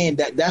just saying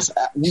that's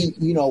I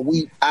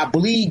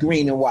bleed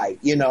green and white.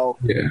 You know,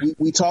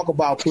 we talk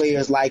about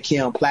players like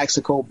him,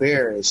 Plaxico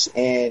Barris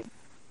and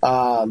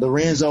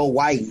Lorenzo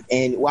White,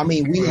 and I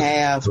mean we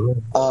have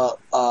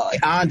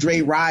Andre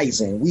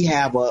Rison. We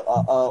have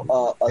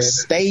a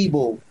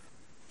stable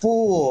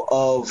full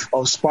of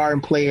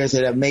Spartan players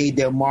that have made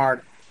their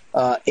mark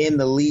in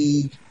the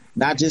league,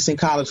 not just in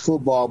college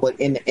football, but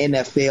in the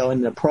NFL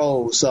and the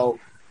pros. So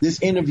this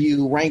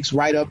interview ranks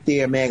right up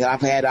there, man.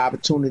 I've had the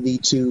opportunity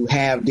to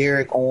have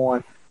Derek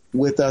on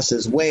with us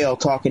as well,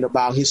 talking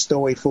about his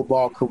storied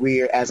football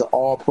career as an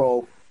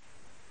All-Pro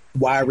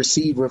wide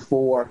receiver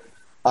for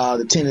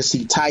the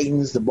Tennessee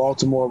Titans, the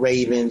Baltimore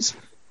Ravens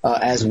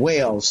as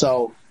well.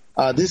 So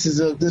this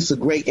is a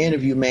great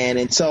interview, man.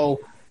 And so,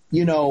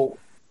 you know,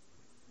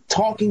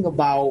 talking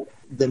about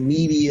the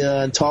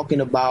media and talking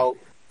about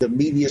the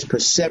media's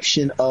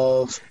perception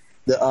of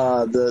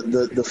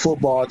the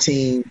football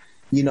team,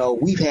 you know,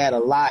 we've had a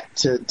lot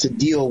to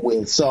deal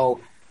with. So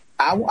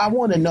I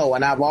want to know,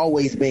 and I've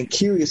always been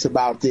curious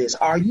about this,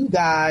 are you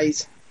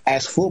guys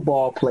as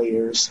football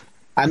players,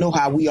 I know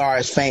how we are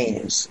as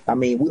fans. I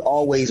mean, we're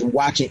always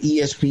watching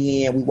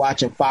ESPN, we're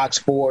watching Fox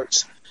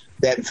Sports.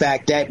 In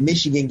fact, that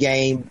Michigan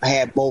game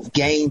had both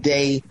Game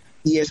Day,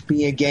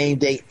 ESPN Game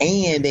Day,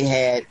 and they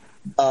had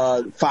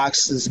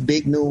Fox's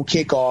Big Noon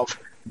Kickoff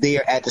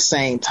there at the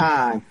same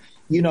time.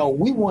 You know,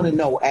 we want to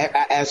know,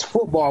 as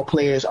football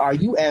players, are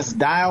you as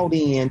dialed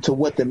in to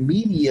what the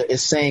media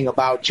is saying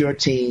about your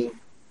team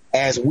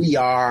as we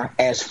are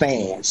as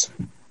fans?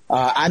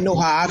 I know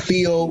how I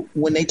feel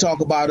when they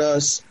talk about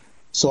us,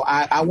 so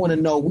I want to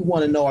know, we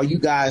want to know, are you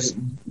guys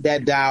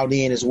that dialed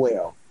in as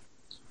well?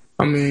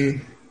 I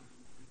mean,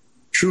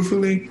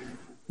 truthfully,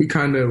 we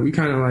kind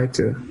of like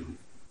to,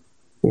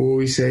 what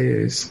we say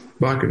is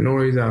block the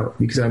noise out,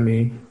 because, I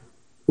mean,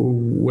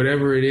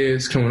 whatever it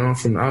is coming on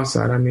from the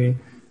outside, I mean,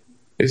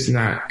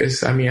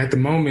 at the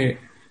moment,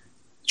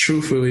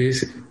 truthfully,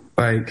 it's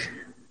like,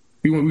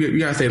 we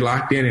gotta stay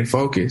locked in and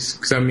focused.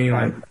 Because, I mean,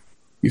 like,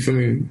 you feel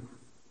me,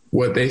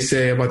 what they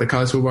say about the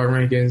college football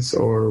rankings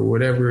or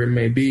whatever it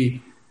may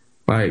be,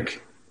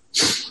 like,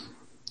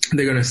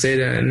 they're gonna say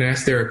that, and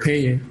that's their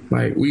opinion.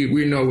 Like,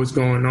 we know what's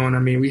going on. I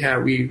mean, we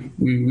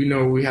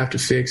know what we have to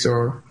fix,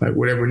 or like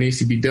whatever needs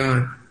to be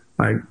done.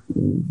 Like,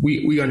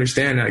 we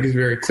understand that. It's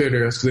very clear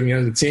to us, because, I mean,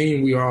 as a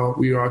team, we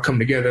all come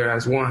together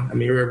as one. I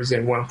mean, we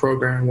represent one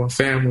program, one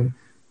family,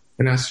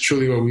 and that's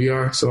truly what we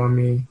are. So, I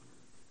mean,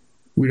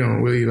 we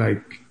don't really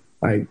like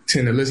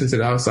tend to listen to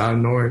the outside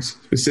noise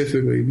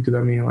specifically, because,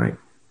 I mean, like,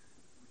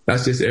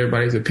 that's just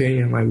everybody's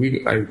opinion. Like,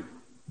 we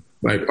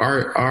like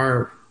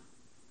our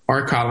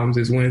columns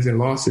is wins and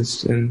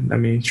losses, and I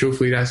mean,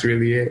 truthfully, that's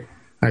really it.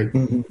 Like.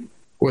 Mm-hmm.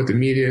 What the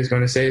media is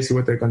going to say is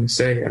what they're going to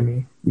say. I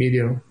mean,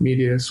 media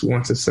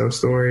wants to sell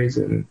stories,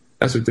 and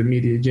that's what the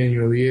media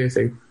genuinely is.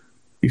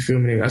 You feel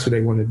me? That's what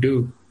they want to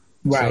do.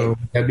 Right. So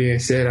that being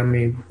said, I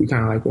mean, we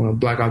kind of like want to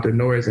block out the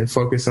noise and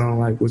focus on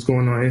like what's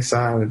going on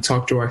inside and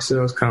talk to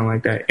ourselves, kind of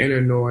like that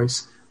inner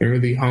noise, and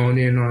really hone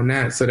in on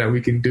that so that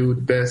we can do the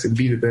best and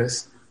be the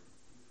best.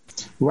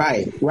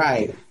 Right.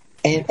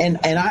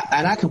 And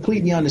I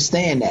completely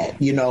understand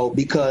that, you know,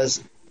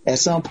 because at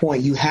some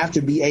point you have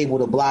to be able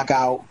to block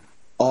out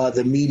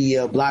the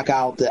media, block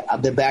out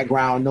the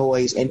background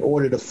noise in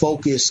order to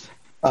focus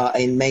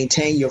and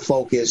maintain your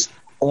focus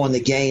on the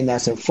game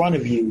that's in front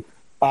of you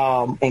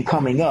and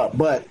coming up.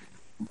 But,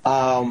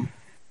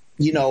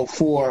 you know,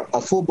 for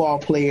a football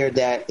player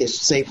that is,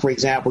 say, for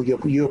example,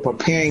 you're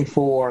preparing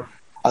for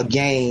a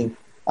game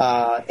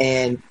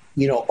and,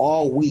 you know,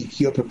 all week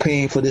you're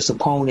preparing for this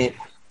opponent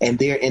and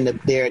they're in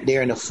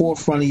the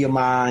forefront of your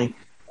mind,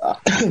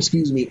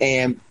 excuse me,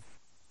 and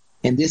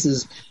this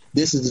is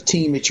the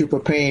team that you're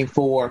preparing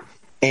for.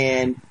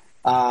 And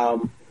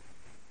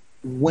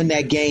when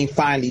that game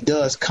finally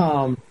does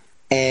come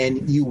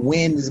and you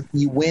win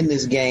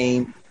this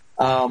game,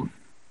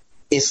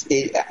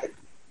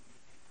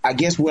 I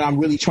guess what I'm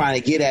really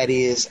trying to get at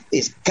is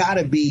it's got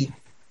to be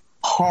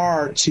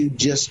hard to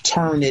just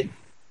turn it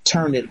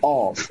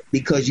off,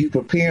 because you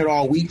prepared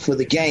all week for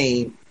the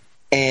game,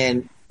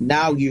 and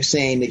now you're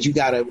saying that you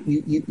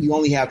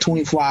only have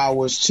 24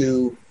 hours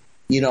to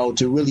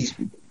really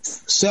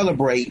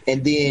celebrate,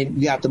 and then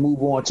you have to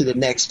move on to the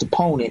next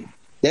opponent.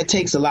 That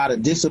takes a lot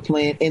of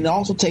discipline, and it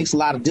also takes a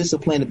lot of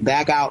discipline to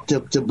block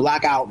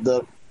out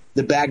the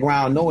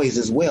background noise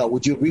as well.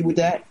 Would you agree with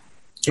that?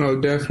 Oh,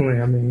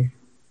 definitely. I mean,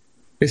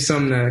 it's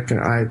something that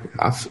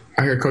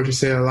I hear coaches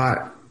say a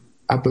lot.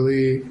 I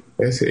believe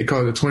they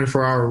call it the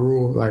 24-hour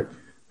rule. Like,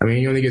 I mean,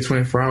 you only get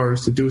 24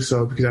 hours to do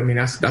so, because I mean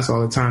that's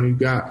all the time you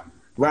got.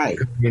 Right.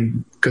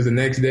 Because the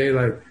next day,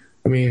 like,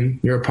 I mean,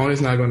 your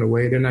opponent's not going to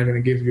wait. They're not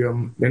going to give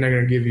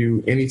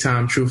you any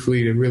time,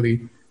 truthfully, to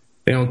really.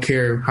 They don't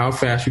care how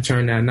fast you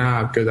turn that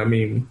knob, because I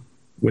mean,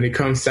 when it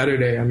comes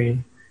Saturday, I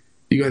mean,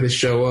 you got to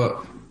show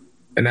up,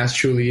 and that's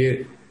truly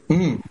it.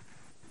 And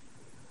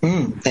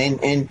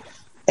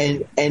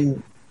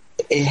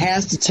it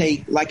has to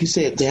take, like you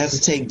said, it has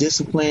to take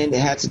discipline. It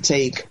has to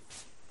take,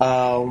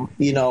 a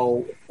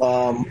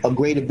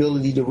great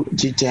ability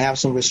to have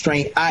some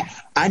restraint.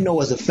 I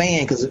know as a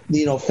fan, because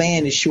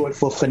fan is short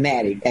for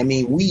fanatic. I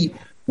mean,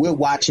 we're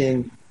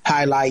watching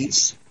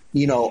highlights,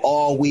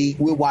 all week.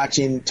 We're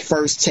watching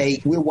First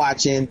Take. We're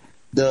watching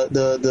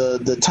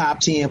the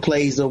top 10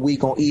 plays of the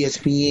week on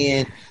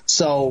ESPN.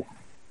 So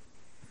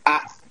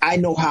I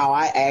know how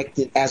I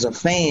acted as a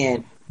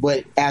fan.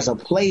 But as a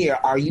player,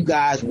 are you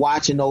guys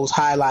watching those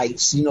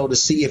highlights, to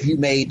see if you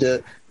made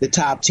the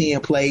top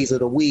 10 plays of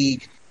the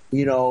week,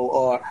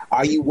 or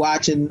are you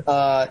watching?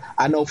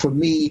 I know for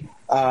me,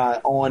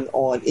 on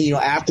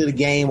after the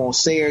game on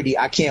Saturday,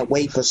 I can't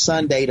wait for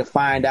Sunday to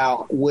find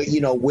out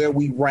where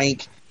we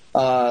rank,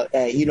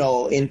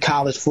 in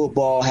college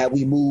football. Have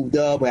we moved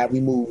up or have we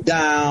moved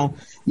down?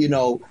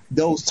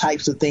 Those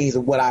types of things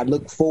are what I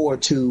look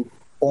forward to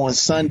on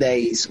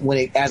Sundays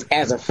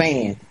as a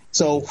fan.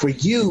 So for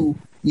you,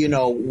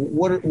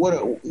 what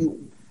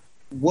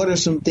are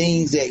some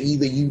things that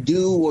either you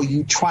do or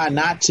you try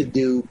not to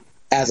do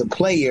as a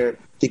player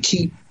to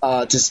keep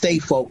to stay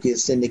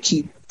focused and to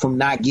keep from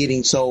not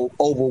getting so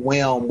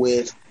overwhelmed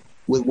with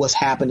what's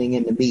happening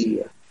in the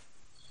media?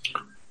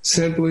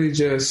 Simply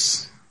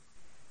just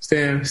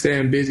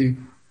staying busy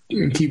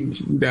and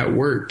keep that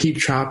work, keep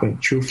chopping.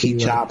 Truthfully,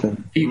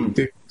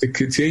 to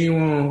continue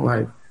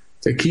on,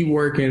 to keep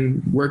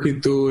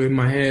working through it.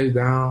 My head's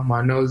down,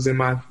 my nose in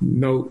my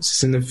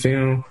notes in the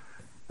film.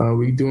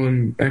 We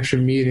doing extra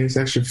meetings,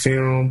 extra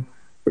film,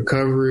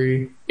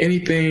 recovery,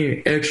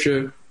 anything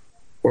extra,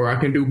 or I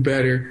can do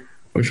better.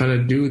 I'm trying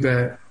to do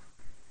that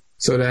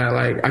so that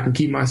I can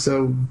keep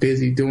myself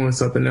busy doing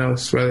something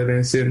else rather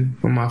than sitting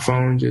on my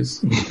phone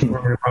just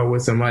worrying about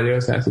what somebody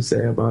else has to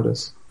say about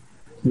us.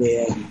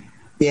 Yeah,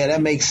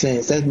 that makes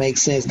sense.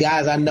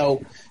 Guys, I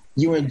know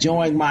you're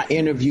enjoying my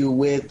interview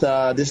with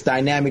this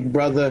dynamic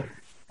brother,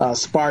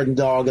 Spartan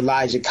Dog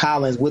Elijah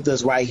Collins, with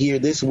us right here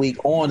this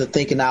week on the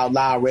Thinking Out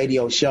Loud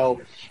radio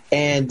show.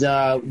 And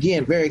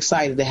again, very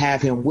excited to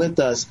have him with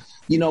us.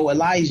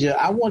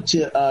 Elijah, I want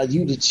you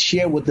to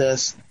share with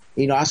us,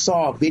 I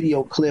saw a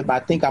video clip. I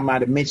think I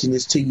might have mentioned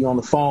this to you on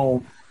the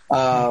phone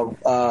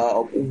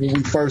when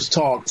we first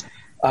talked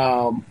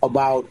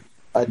about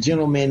a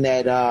gentleman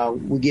that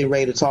we're getting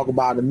ready to talk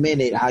about in a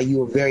minute, how you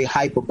were very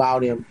hype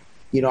about him.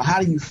 How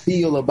do you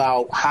feel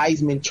about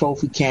Heisman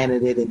Trophy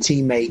candidate and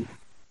teammate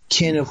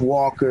Kenneth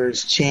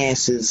Walker's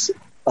chances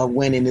of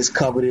winning this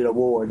coveted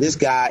award? This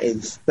guy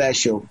is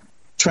special.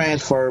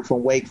 Transferred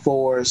from Wake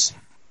Forest,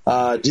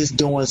 just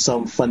doing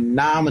some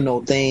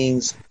phenomenal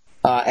things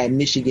at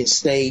Michigan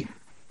State.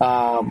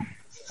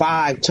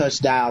 5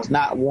 touchdowns,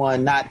 not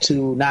 1, not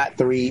 2, not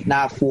 3,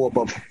 not 4,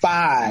 but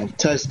 5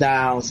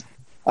 touchdowns,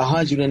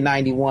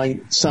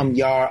 190 some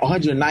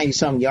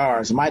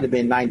yards. It might have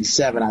been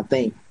 97, I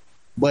think.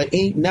 But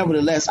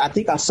nevertheless, I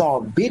think I saw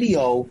a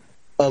video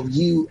of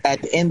you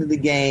at the end of the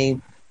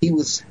game. He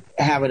was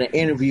having an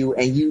interview,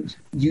 and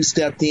you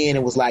stepped in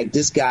and was like,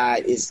 "This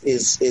guy is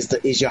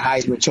your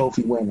Heisman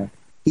Trophy winner.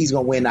 He's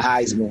gonna win the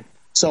Heisman."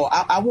 So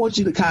I want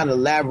you to kind of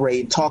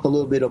elaborate and talk a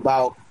little bit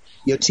about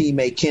your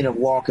teammate Kenneth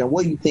Walker and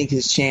what you think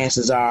his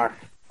chances are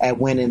at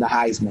winning the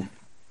Heisman.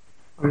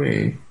 I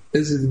mean,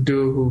 this is a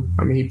dude who,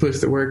 he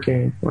puts the work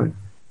in.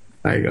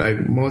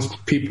 Like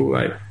most people,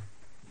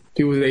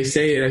 they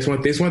say it.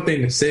 It's one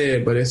thing to say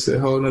it, but it's a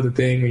whole other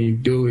thing when you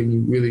do it and you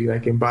really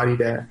embody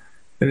that.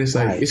 And it's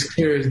like, it's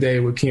clear as day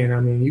with Ken. I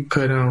mean, you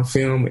cut on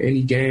film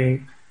any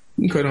game.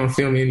 You can cut on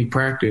film any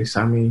practice.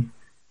 I mean,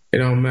 it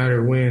don't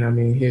matter when. I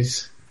mean,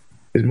 his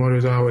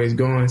motor's always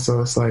going.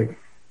 So it's like,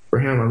 for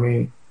him, I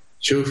mean,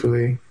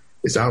 truthfully,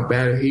 it's out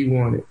bad he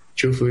wanted.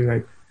 Truthfully,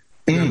 like,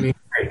 you know what I mean?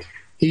 Like,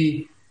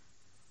 he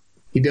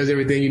does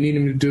everything you need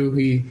him to do.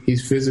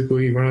 He's physical.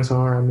 He runs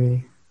hard. I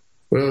mean,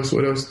 what else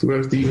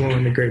do you want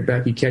in the great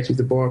back? He catches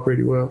the ball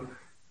pretty well,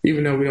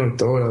 even though we don't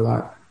throw it a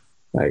lot,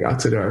 like out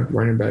to the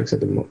running backs at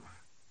the moment.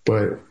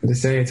 But at the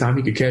same time,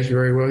 he could catch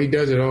very well. He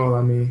does it all.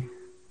 I mean,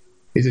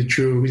 he's a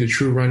true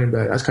running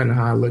back. That's kind of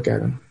how I look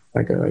at him,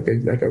 like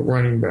a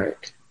running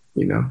back,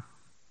 you know?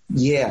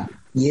 Yeah,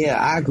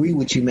 I agree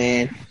with you,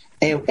 man.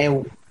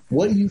 And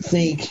what do you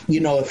think,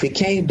 you know, if it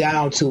came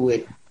down to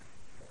it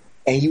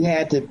and you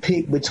had to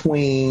pick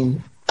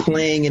between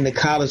playing in the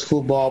college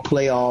football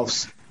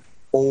playoffs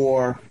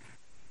or,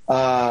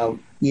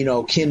 you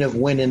know, Kenneth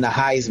winning the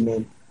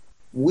Heisman,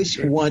 which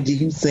one do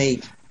you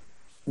think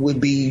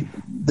would be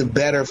the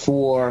better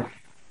for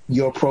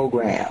your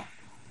program?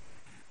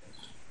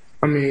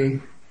 I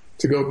mean,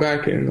 to go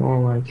back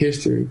on like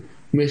history,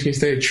 Michigan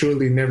State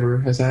truly never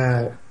has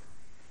had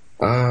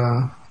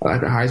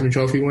like a Heisman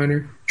Trophy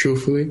winner,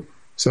 truthfully.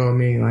 So I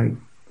mean, like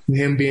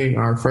him being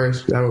our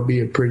first, that would be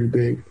a pretty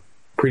big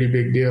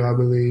deal, I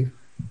believe.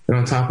 And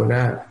on top of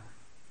that,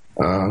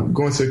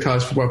 going to the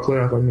college football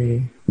playoff, I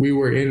mean, we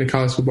were in the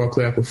college football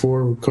playoff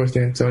before with Coach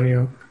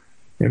D'Antonio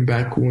and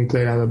back when we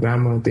played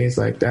Alabama and things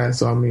like that.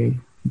 So I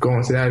mean,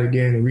 going to that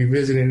again and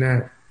revisiting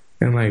that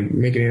and like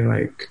making it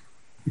like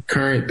a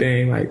current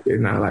thing, like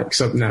it's not like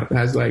something that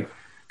has like,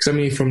 because I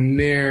mean, from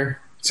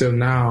there till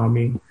now, I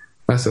mean,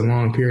 that's a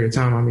long period of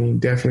time. I mean,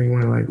 definitely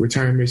want to like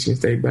return Michigan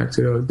State back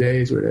to those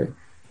days where they're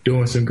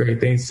doing some great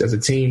things as a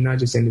team, not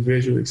just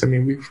individually. I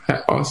mean,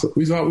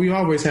 we've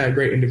always had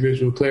great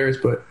individual players,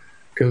 but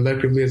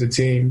collectively as a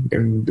team,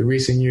 in the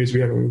recent years,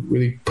 we haven't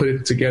really put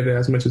it together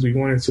as much as we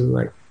wanted to.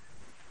 Like,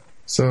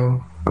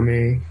 so I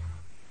mean,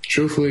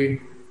 truthfully,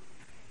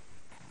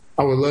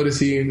 I would love to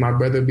see my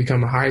brother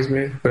become a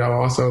Heisman, but I would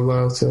also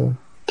love to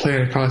play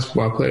in a college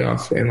football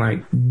playoff and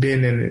like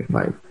been in it,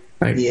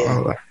 I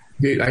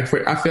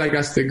feel like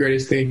that's the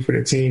greatest thing for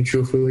the team,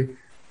 truthfully,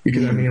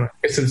 because I mean, like,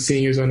 it's some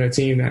seniors on their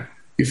team that,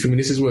 you feel me,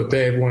 this is what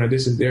they've wanted,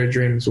 this is their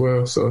dream as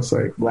well. So it's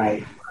like,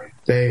 right,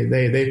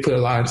 they put a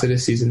lot into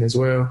this season as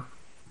well.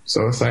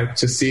 So it's like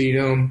to see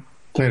them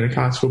playing a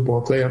college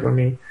football playoff, I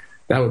mean,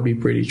 that would be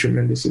pretty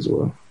tremendous as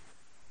well.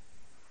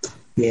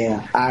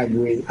 Yeah, I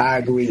agree.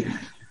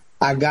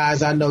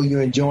 Guys, I know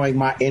you're enjoying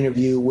my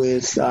interview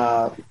with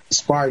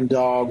Spartan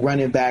Dog,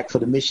 running back for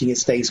the Michigan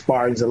State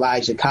Spartans,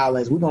 Elijah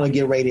Collins. We're going to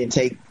get ready and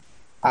take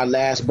our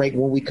last break.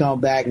 When we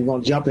come back, we're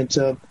going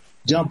to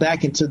jump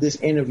back into this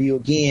interview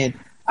again.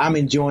 I'm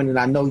enjoying it.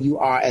 I know you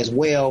are as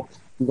well.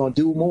 We're going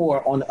to do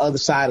more on the other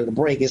side of the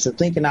break. It's a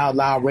Thinking Out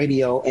Loud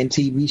radio and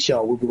TV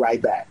show. We'll be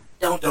right back.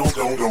 Don't touch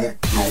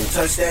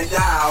that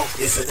dial.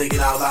 It's a Thinking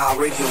Out Loud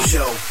radio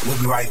show. We'll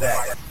be right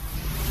back.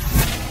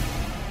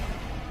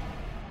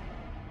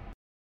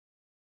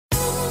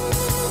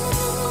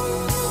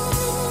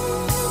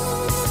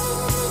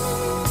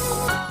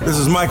 This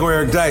is Michael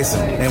Eric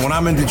Dyson, and when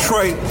I'm in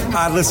Detroit,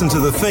 I listen to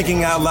the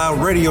Thinking Out Loud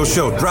radio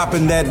show,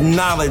 dropping that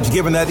knowledge,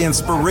 giving that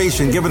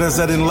inspiration, giving us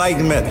that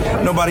enlightenment.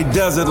 Nobody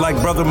does it like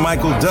Brother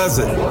Michael does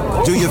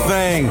it. Do your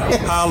thing.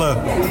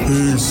 Holla.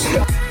 Peace.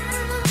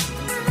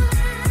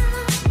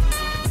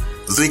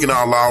 The Thinking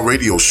Out Loud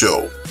radio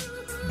show,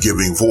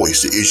 giving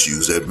voice to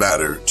issues that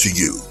matter to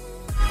you.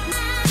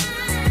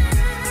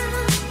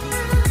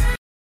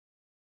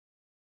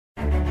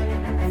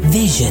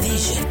 Vision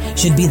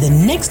should be the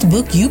next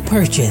book you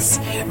purchase.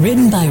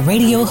 Written by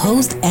radio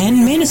host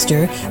and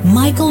minister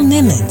Michael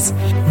Nimmons.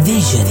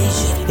 Vision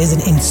is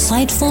an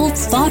insightful,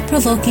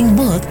 thought-provoking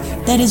book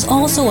that is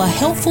also a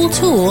helpful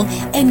tool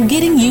in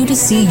getting you to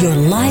see your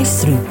life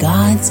through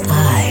God's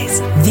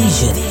eyes.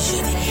 Vision.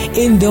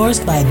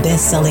 Endorsed by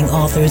best-selling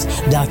authors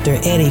Dr.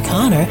 Eddie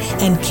Connor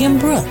and Kim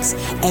Brooks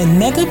and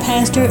mega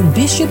pastor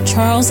Bishop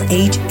Charles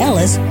H.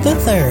 Ellis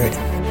III.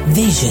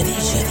 Vision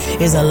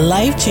is a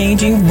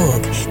life-changing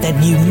book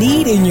that you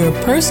need in your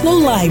personal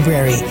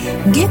library.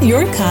 Get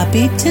your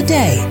copy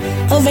today.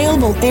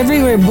 Available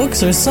everywhere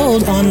books are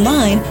sold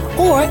online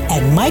or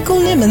at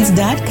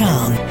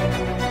michaelnimmons.com.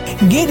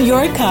 Get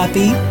your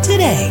copy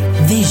today.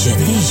 Vision.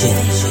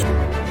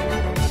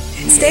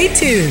 Stay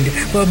tuned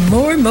for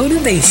more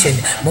motivation,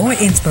 more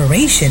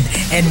inspiration,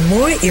 and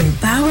more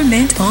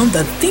empowerment on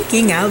the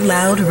Thinking Out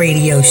Loud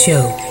radio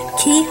show.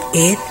 Keep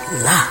it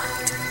locked.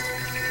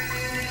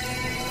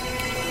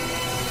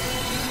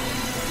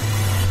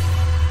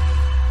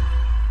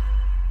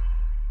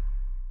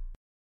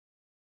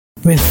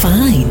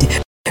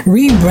 Refined,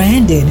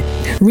 rebranded,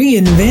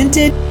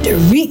 reinvented,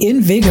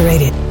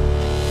 reinvigorated,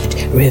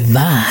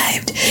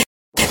 revived.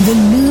 The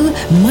new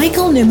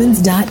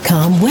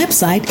MichaelNimmons.com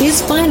website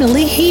is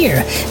finally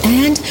here.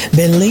 And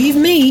believe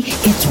me,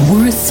 it's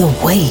worth the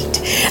wait.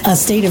 A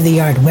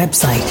state-of-the-art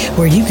website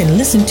where you can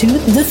listen to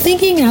the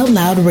Thinking Out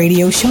Loud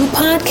radio show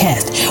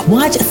podcast,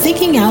 watch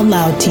Thinking Out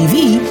Loud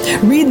TV,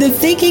 read the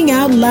Thinking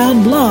Out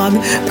Loud blog,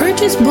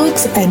 purchase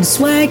books and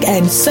swag,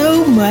 and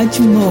so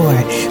much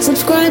more.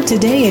 Subscribe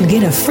today and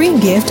get a free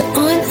gift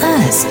on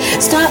us.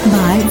 Stop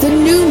by the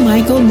new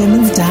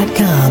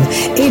MichaelNimmons.com.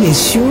 It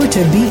is sure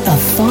to be a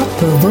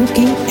thought-provoking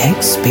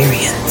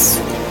experience.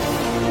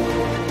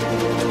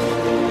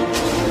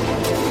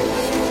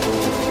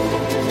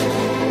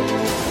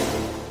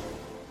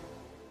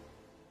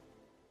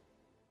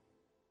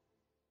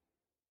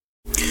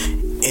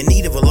 In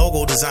need of a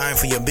logo design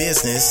for your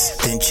business?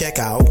 Then check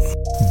out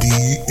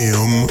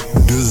DM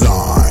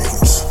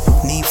Designs.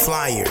 Need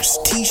flyers,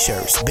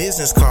 t-shirts,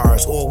 business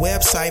cards, or a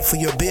website for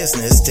your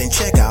business? Then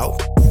check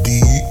out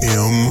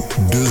DM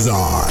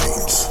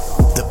Designs.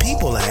 The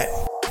people at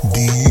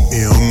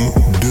DM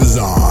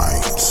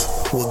Designs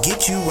will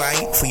get you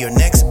right for your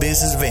next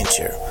business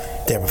venture.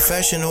 They're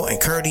professional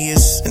and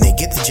courteous, and they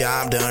get the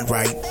job done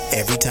right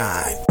every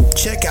time.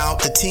 Check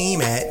out the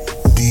team at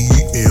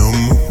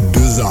DM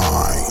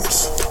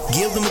Designs.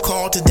 Give them a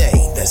call today.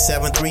 That's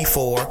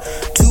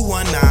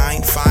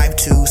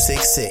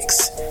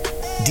 734-219-5266.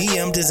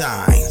 DM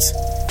Designs,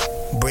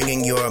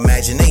 bringing your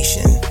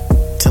imagination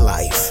to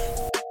life.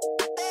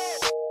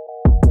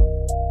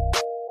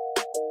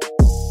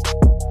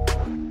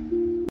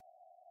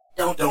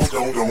 Don't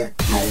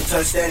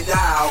touch that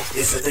dial.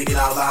 It's the Thinking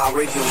Out Loud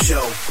radio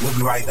show. We'll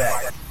be right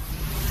back.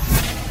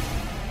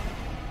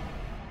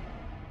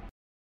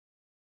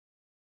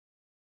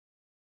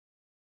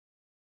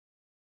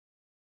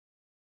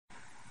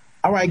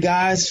 All right,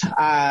 guys,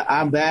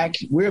 I'm back.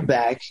 We're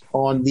back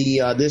on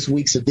the this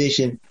week's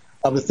edition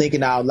of the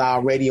Thinking Out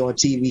Loud radio and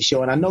TV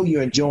show. And I know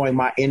you're enjoying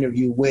my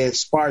interview with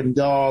Spartan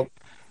Dog,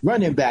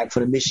 running back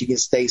for the Michigan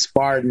State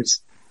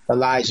Spartans,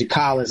 Elijah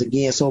Collins.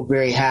 Again, so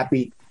very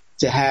happy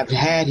to have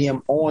had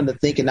him on the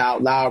Thinking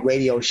Out Loud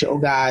radio show,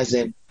 guys.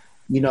 And,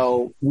 you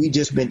know, we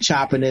just been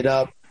chopping it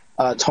up,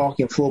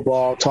 talking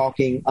football,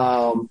 talking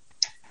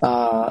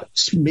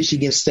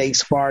Michigan State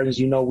Spartans.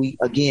 You know, we,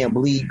 again,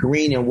 bleed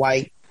green and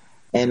white.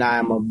 And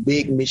I'm a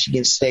big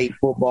Michigan State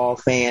football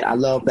fan. I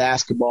love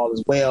basketball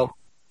as well,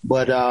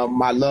 but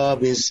my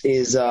love is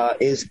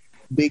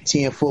Big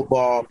Ten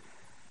football.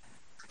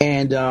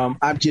 And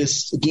I'm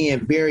just,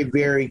 again, very,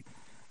 very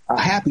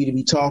happy to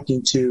be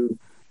talking to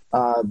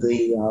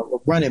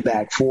the running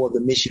back for the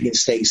Michigan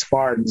State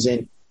Spartans.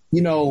 And,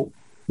 you know,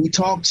 we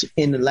talked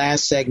in the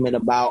last segment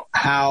about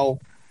how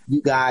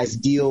you guys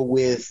deal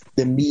with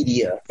the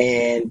media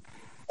and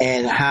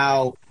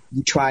how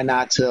you try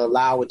not to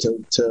allow it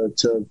to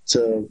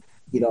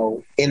you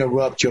know,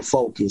 interrupt your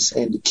focus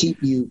and to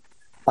keep you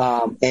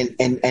and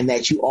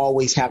that you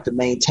always have to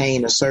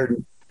maintain a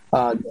certain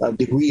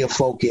degree of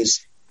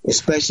focus,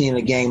 especially in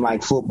a game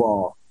like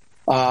football.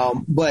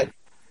 But,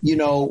 you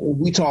know,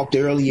 we talked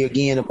earlier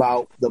again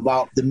about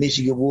the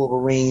Michigan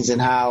Wolverines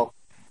and how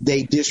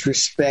they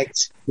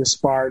disrespect the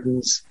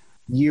Spartans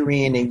year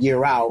in and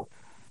year out.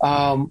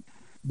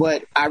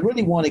 But I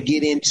really want to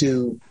get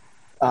into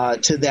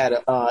to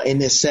that in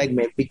this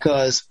segment,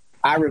 because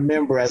I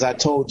remember, as I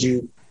told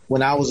you,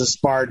 when I was a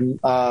Spartan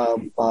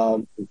early,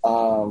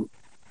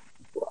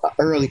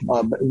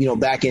 you know,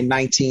 back in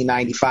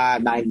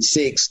 1995,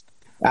 96,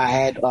 I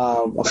had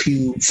a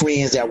few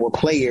friends that were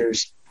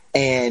players,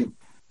 and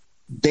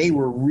they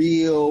were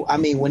real. I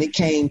mean, when it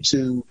came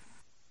to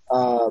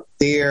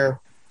their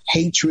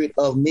hatred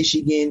of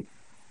Michigan,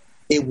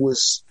 it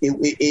was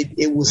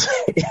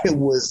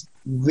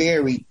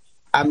very,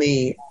 I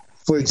mean,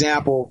 for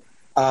example,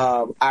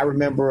 I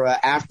remember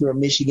after a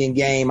Michigan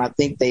game, I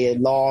think they had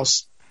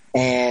lost,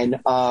 and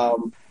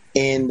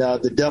in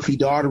the Duffy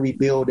Daugherty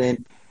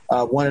building,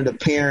 one of the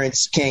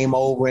parents came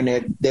over,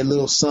 and their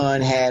little son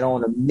had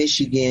on a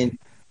Michigan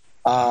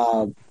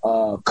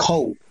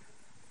coat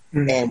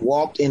and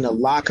walked in the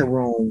locker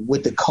room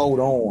with the coat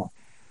on.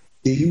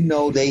 Do you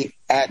know they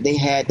had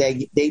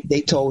that?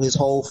 They told his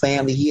whole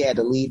family he had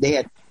to leave.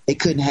 They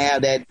couldn't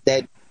have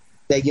that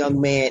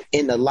young man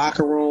in the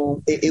locker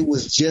room. It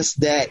was just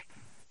that.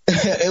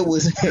 It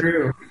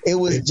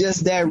was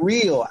just that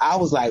real. I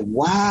was like,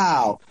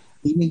 wow.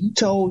 I mean, you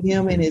told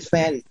him and his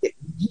family,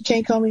 you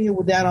can't come in here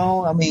with that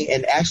on. I mean,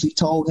 and actually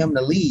told him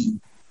to leave.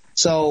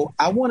 So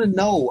I want to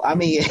know, I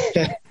mean,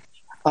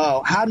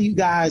 how do you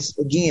guys,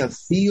 again,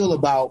 feel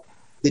about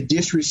the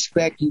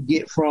disrespect you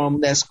get from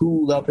that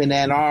school up in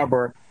Ann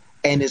Arbor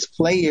and its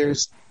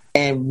players,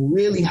 and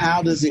really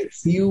how does it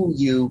fuel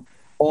you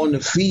on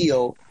the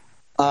field?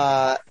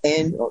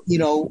 And, you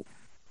know,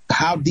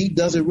 how deep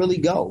does it really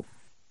go?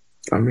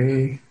 I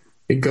mean,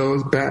 it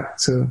goes back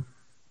to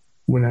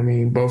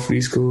when, both of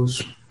these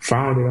schools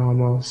founded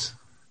almost.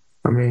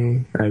 I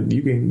mean, like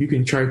you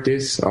can track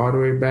this all the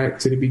way back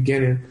to the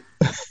beginning.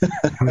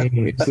 I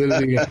mean, it's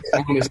literally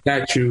on the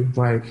statue.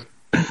 Like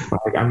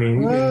we've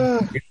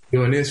been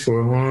doing this for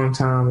a long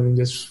time, and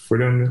just for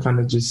them to kind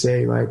of just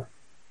say, like,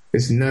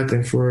 it's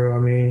nothing for real. I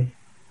mean,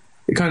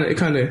 it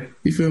kind of,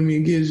 you feel me?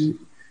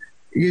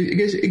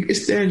 It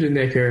stands your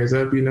neck hairs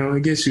up, you know.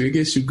 It gets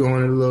you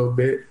going a little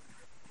bit,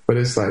 but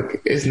it's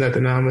like, it's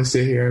nothing. I'm gonna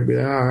sit here and be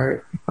like, all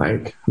right,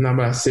 like I'm not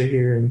about to sit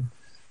here and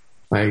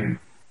like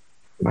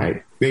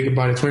think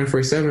about it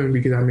 24/7,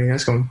 because I mean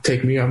that's gonna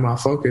take me off my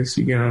focus.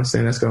 You get what I'm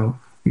saying?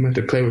 I'm going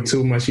to play with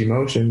too much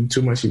emotion.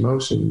 Too much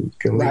emotion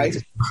can lead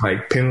to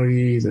like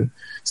penalties and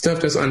stuff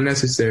that's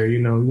unnecessary. You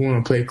know, you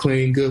want to play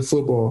clean, good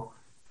football,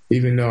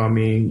 even though, I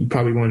mean, you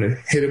probably want to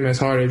hit them as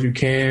hard as you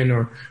can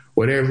or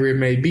whatever it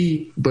may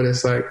be. But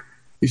it's like,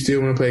 you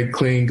still want to play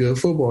clean, good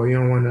football. You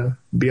don't want to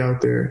be out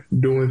there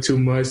doing too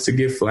much to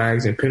get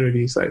flags and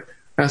penalties. Like,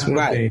 that's one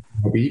thing.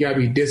 You got to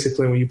be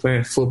disciplined when you're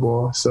playing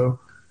football. So,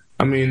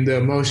 I mean, the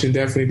emotion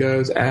definitely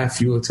does add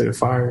fuel to the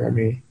fire. I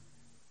mean,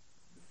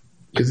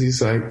 because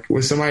it's like,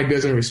 when somebody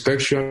doesn't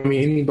respect you, I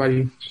mean,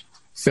 anybody's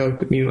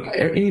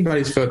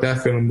felt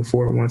that feeling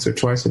before once or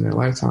twice in their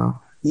lifetime.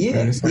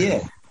 Yeah,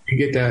 like, you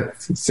get that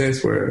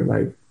sense where,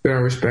 like, they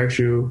don't respect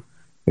you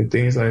and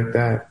things like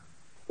that.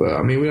 But,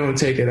 I mean, we don't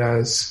take it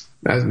as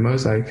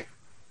much. Like,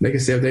 they can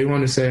say if they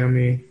want to say, I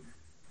mean,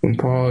 when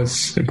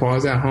Paul's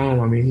at home,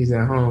 I mean, he's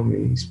at home. I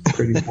mean, he's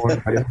pretty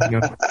boring, you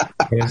know,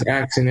 his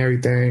acts and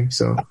everything.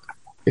 So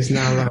it's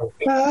not like...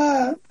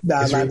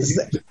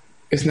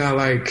 It's not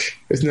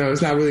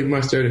really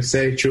much there to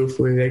say.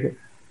 Truthfully, they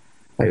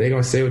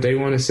gonna say what they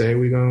want to say.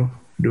 We gonna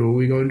do what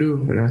we gonna do,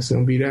 and that's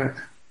gonna be that.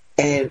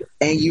 And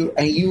you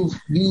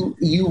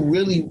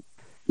really,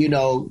 you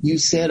know, you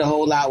said a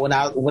whole lot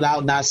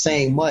without not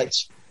saying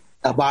much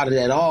about it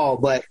at all.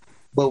 But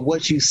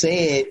what you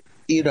said,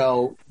 you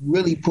know,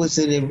 really puts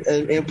it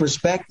in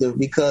perspective,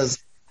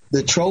 because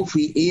the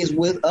trophy is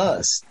with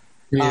us.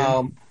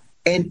 Yeah.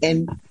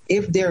 And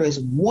if there is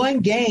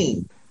one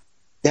game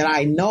that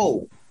I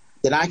know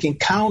that I can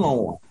count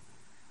on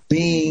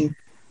being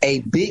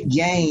a big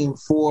game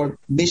for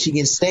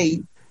Michigan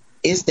State,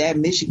 it's that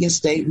Michigan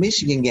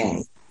State-Michigan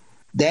game.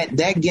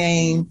 That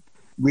game,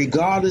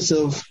 regardless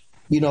of,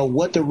 you know,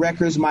 what the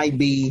records might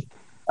be,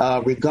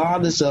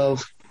 regardless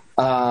of,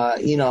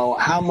 you know,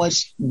 how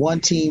much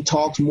one team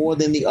talks more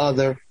than the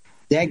other,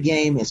 that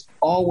game has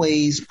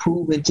always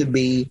proven to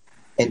be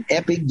an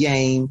epic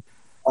game,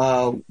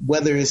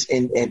 whether it's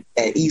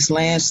at East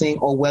Lansing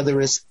or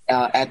whether it's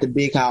at the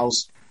Big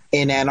House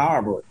in Ann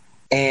Arbor.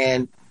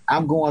 And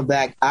I'm going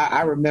back,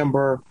 I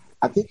remember,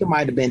 I think it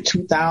might have been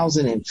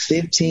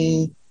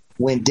 2015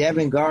 when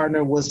Devin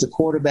Gardner was the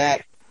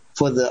quarterback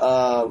for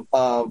the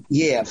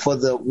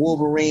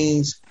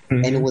Wolverines,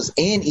 and it was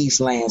in East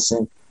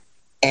Lansing.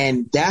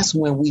 And that's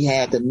when we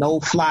had the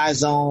no-fly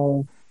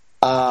zone,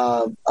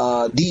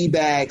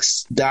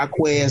 D-backs,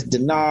 Darquez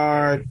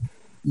Denard.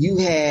 You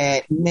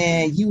had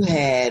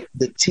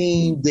the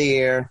team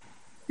there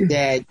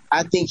that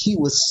I think he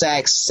was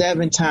sacked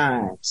 7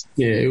 times.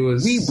 Yeah, it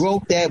was. We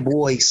broke that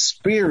boy's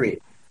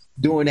spirit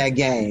during that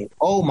game.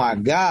 Oh my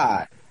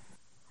God.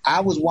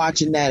 I was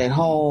watching that at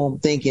home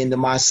thinking to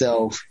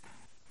myself,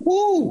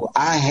 woo,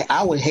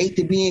 I would hate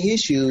to be in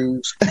his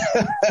shoes.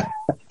 I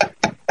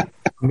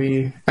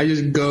mean, I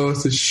just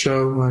goes to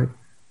show, like,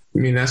 I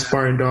mean, that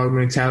Spartan dog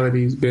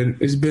mentality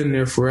it's been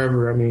there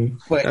forever. I mean,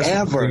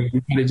 forever.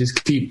 We gotta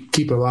just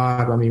keep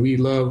alive. I mean, we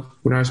love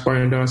when our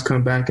Spartan dogs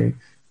come back and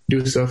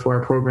do stuff for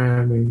our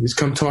program and just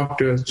come talk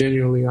to us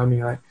genuinely. I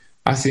mean, like,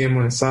 I see him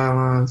on the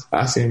sidelines,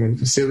 I see him in the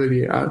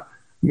facility. I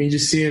mean,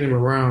 just seeing him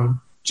around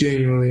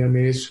genuinely. I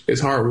mean,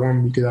 it's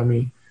heartwarming, because I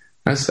mean,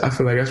 I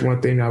feel like that's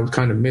one thing that I was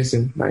kind of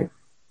missing. Like,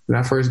 when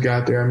I first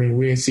got there, I mean,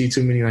 we didn't see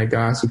too many like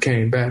guys who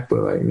came back, but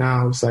like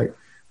now it's like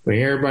when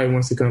everybody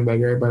wants to come back,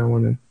 everybody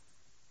want to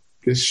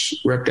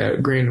just rep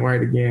that green and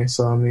white again.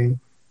 So I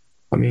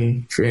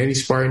mean, for any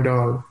Spartan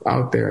dog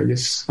out there,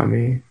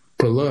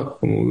 pull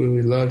up. We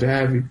would love to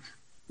have you.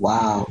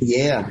 Wow.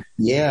 Yeah.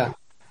 You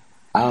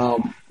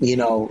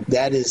know,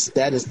 that is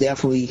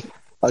definitely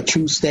a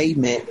true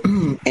statement.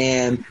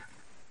 And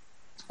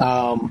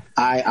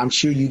I'm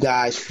sure you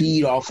guys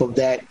feed off of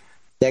that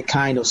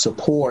kind of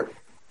support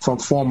from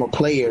former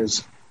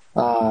players,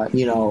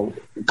 you know,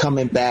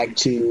 coming back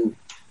to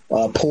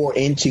pour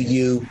into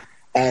you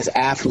as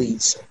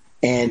athletes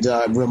and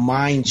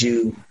remind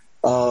you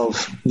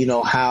of, you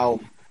know,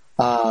 how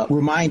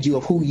remind you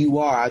of who you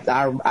are.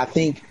 I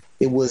think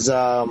it was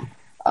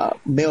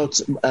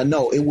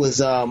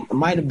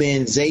might have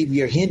been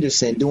Xavier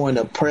Henderson during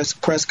a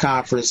press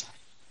conference.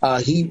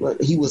 He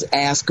was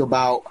asked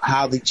about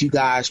how did you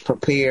guys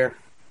prepare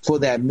for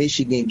that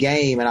Michigan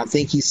game, and I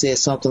think he said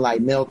something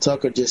like Mel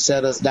Tucker just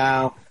set us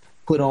down,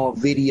 put on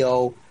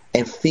video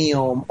and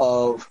film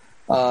of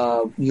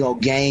you know,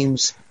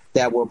 games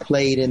that were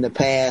played in the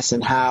past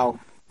and how,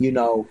 you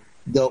know,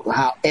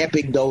 how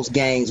epic those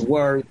games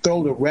were.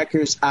 Throw the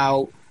records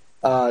out.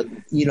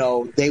 You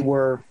know, they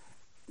were,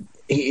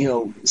 you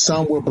know,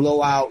 some were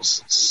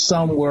blowouts,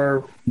 some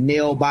were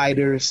nail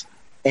biters,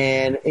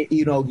 and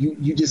you know,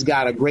 you just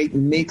got a great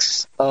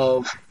mix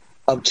of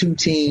two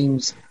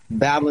teams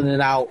battling it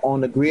out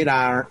on the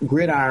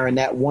gridiron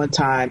at one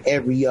time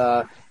every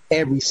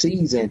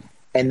season.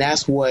 and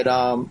that's what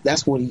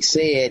he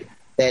said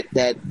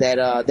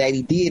that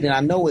he did. And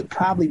I know it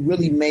probably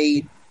really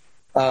made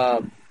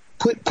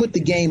put the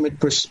game in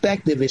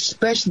perspective,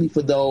 especially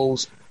for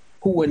those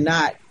who were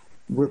not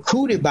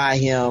recruited by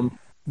him.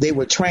 They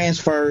were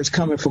transfers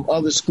coming from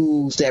other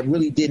schools that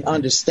really didn't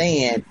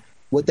understand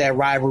what that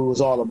rivalry was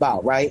all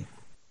about, right?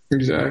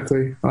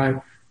 Exactly.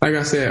 Like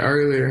I said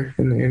earlier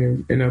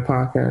in the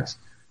podcast,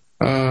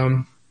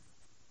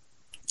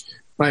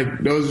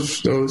 like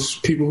those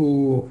people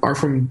who are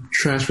from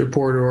transfer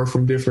portal or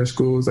from different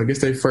schools, I guess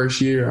their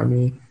first year, I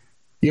mean,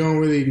 you don't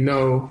really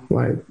know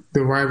like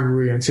the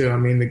rivalry until, I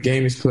mean, the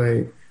game is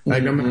played.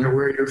 Like no matter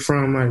where you're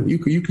from, like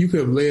you could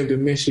have lived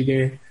in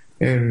Michigan,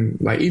 and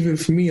like even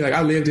for me, like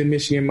I lived in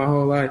Michigan my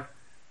whole life.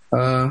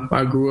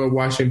 I grew up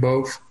watching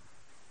both,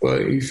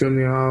 but you feel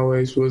me? I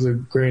always was a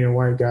green and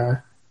white guy.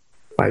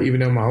 Like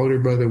even though my older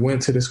brother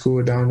went to the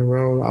school down the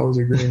road, I was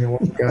a green and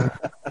white guy.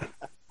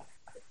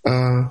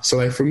 So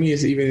like for me,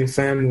 it's even in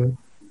family.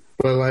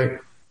 But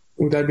like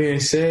with that being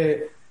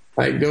said,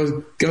 like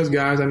those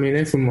guys, I mean,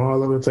 they're from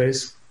all over the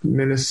place: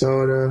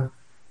 Minnesota,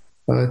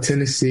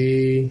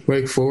 Tennessee,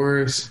 Wake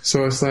Forest.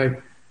 So it's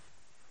like,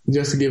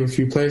 just to give a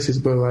few places,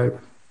 but like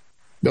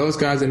those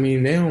guys, I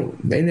mean,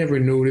 they never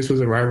knew this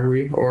was a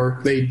rivalry, or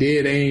they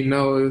did, they didn't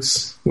know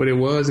what it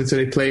was until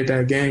they played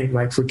that game.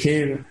 Like for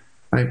Ken,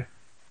 like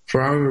I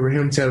remember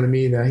him telling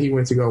me that he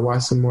went to go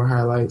watch some more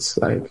highlights,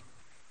 like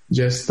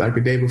just like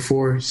the day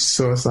before.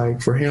 So it's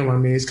like for him, I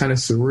mean, it's kind of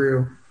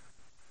surreal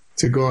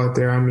to go out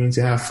there. I mean,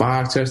 to have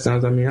 5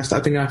 touchdowns. I mean, I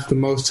think that's the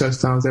most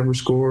touchdowns ever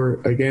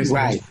scored against.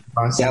 Right.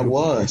 That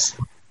was.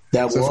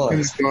 For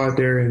him to go out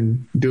there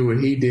and do what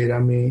he did, I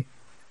mean,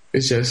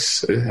 it's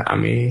just, I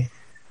mean,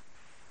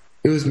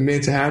 it was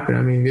meant to happen.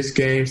 I mean, these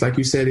games, like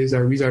you said, these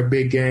are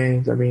big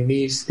games. I mean,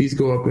 these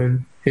go up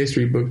in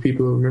history books.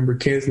 People remember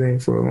Ken's name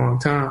for a long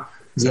time.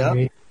 So, I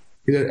mean,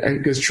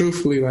 because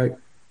truthfully, like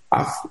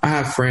I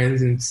have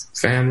friends and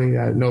family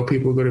that know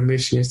people go to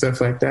Michigan and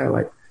stuff like that.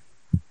 Like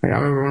I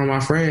remember one of my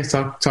friends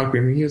talked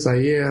to me. He was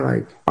like, yeah,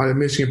 like all the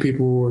Michigan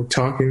people were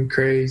talking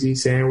crazy,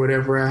 saying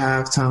whatever at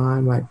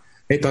halftime. Like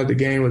they thought the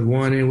game was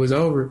won and it was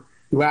over.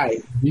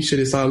 Right. You should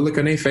have saw the look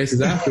on their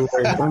faces afterwards.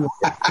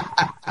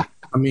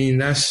 I mean,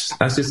 that's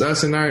just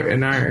us in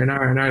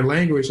our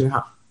language,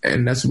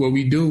 and that's what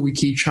we do. We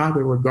keep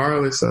chopping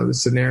regardless of the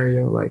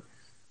scenario. Like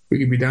we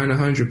could be down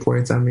 100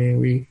 points. I mean,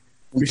 we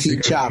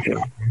keep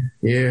chopping.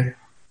 Yeah.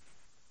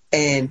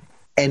 And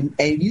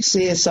you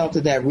said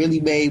something that really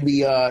made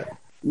me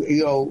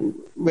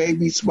made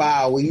me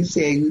smile when you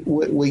said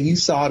when you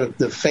saw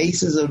the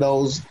faces of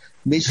those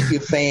Michigan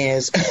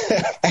fans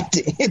at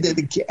the end of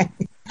the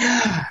game.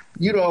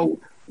 You know,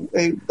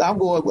 I'm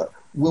going.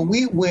 When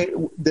we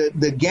went,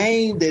 the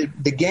game that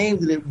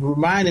it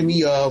reminded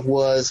me of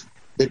was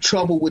the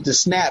trouble with the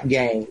snap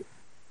game.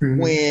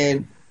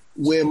 When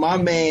my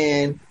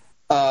man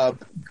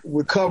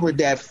recovered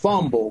that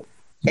fumble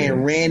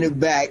and ran it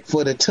back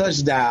for the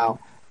touchdown.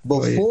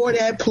 Before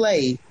that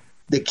play,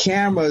 the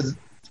cameras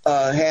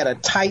had a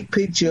tight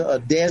picture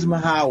of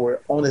Desmond Howard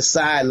on the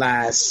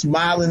sideline,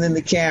 smiling in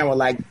the camera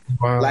like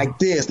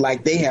this,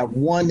 like they have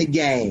won the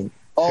game.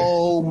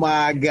 Oh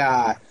my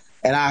God!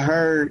 And I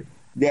heard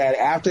that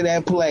after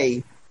that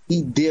play,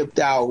 he dipped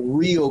out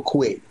real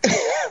quick.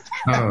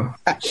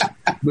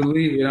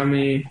 Believe it. I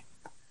mean,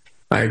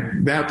 like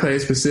that play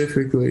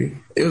specifically,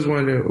 it was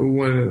one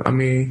of. I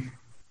mean,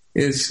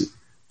 it's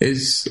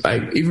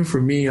like even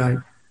for me, like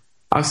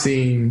I've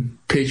seen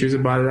pictures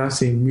about it. I've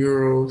seen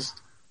murals.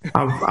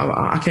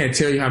 I can't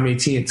tell you how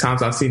many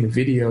times I've seen the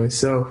video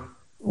itself.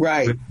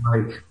 Right.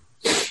 But like,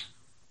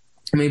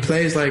 I mean,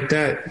 plays like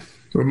that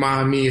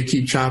remind me of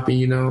keep chopping,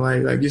 you know,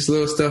 like just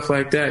little stuff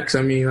like that. Because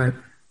I mean, like,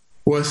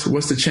 what's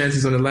the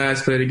chances on the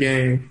last play of the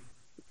game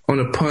on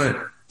a punt?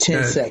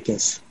 10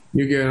 seconds.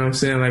 You get what I'm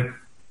saying? Like,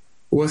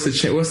 what's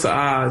the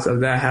odds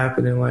of that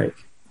happening? Like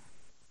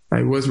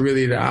what's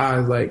really the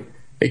odds? Like,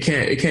 it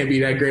can't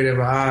be that great of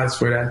an odds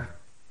for that.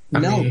 I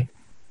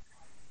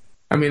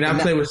mean,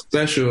 that play was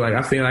special. Like,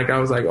 I feel like I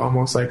was like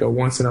almost like a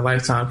once in a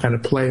lifetime kind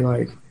of play.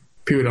 Like,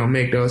 people don't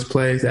make those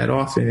plays that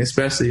often,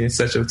 especially in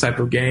such a type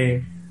of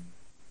game.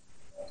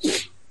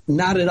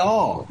 Not at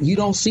all. You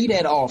don't see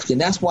that often.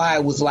 That's why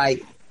it was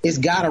like, it's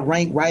got to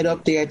rank right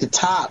up there at the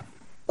top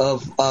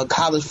of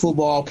college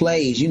football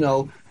plays. You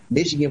know,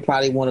 Michigan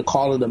probably want to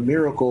call it a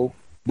miracle,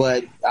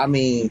 but I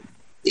mean,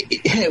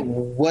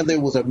 whether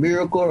it was a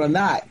miracle or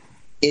not,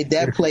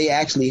 that play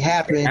actually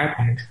happened.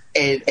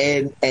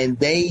 And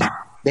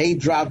they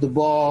dropped the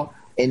ball.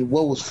 And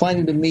what was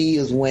funny to me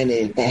is when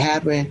it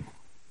happened,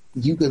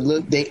 you could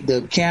look.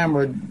 The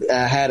camera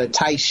had a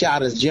tight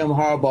shot of Jim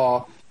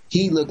Harbaugh.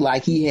 He looked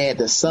like he had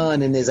the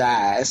sun in his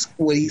eyes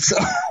when he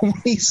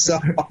saw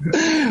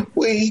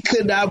when he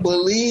could not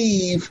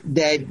believe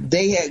that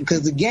they had,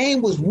 because the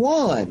game was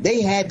won.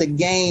 They had the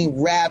game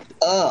wrapped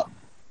up.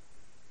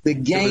 The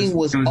game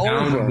was over.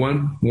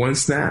 Down one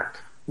snap.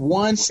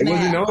 One snap. It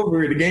wasn't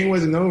over. The game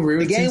wasn't over.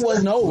 The game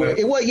wasn't over.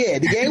 It was, yeah.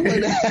 The game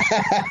was.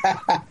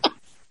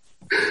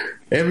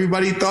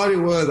 Everybody thought it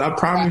was. I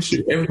promise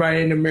you.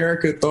 Everybody in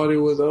America thought it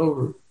was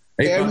over.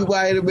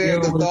 Everybody in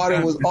America thought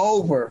it was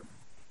over.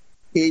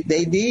 They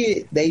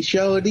did. They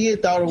sure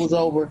did thought it was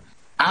over.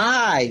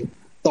 I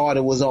thought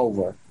it was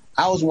over.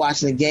 I was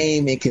watching a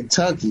game in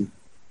Kentucky.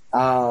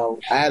 I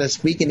had a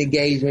speaking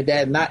engagement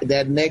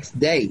that next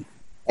day,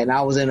 and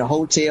I was in a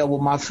hotel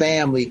with my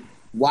family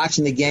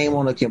watching the game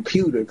on a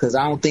computer because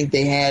I don't think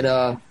they had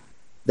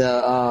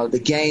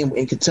the game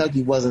in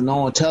Kentucky wasn't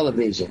on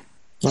television.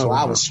 So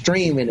I was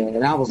streaming it,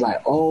 and I was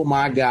like, "Oh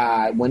my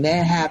God!" When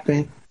that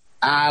happened,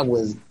 I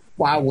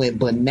went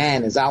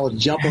bananas. I was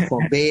jumping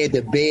from bed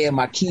to bed.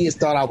 My kids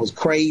thought I was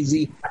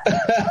crazy.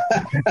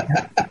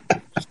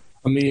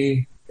 I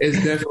mean, it's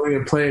definitely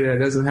a play that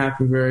doesn't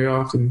happen very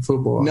often in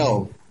football.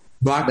 No.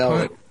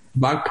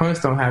 Block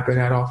punts don't happen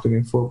that often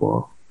in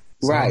football.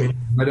 So, right. I mean,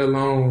 let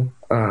alone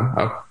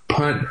a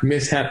punt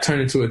mishap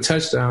turn into a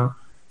touchdown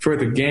for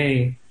the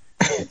game.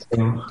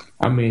 So,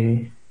 I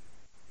mean,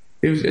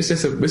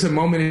 it's a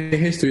moment in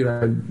history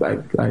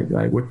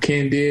like what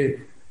Ken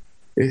did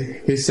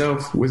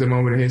himself was a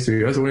moment in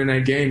history. Us winning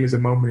that game is a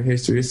moment in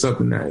history. It's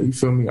something that, you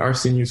feel me, our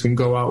seniors can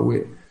go out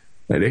with.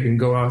 Like, they can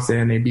go out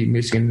saying they beat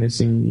Michigan in their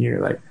senior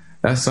year. Like,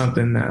 that's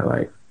something that,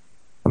 like,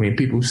 I mean,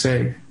 people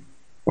say,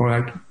 or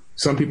like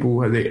some people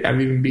have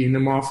even beaten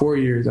them all 4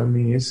 years. I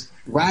mean, it's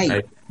right.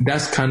 Like,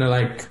 that's kind of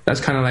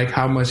like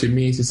how much it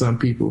means to some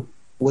people.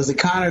 Was it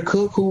Connor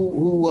Cook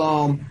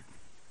who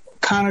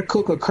Connor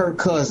Cook or Kirk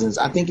Cousins?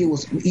 I think it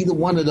was either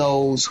one of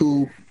those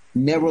who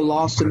never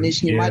lost to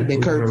Michigan. It might have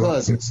been Kirk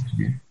Cousins.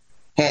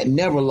 Had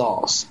never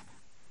lost.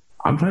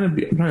 I'm trying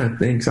to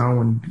think, so I don't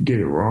want to get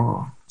it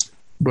wrong.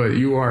 But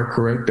you are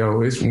correct,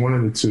 though. It's one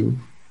of the two.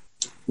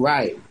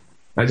 Right.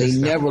 They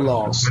never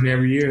lost.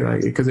 Every year,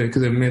 like, because it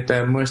meant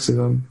that much to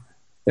them.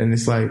 And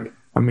it's like,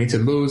 I mean, to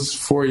lose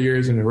 4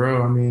 years in a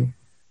row, I mean,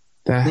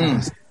 that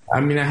has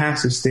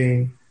to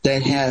sting.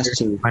 That has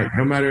to. Like,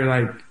 no matter,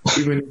 like,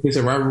 even if it's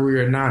a rivalry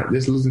or not,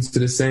 just losing to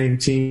the same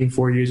team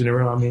 4 years in a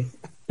row, I mean,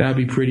 that'd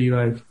be pretty,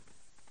 like,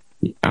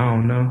 I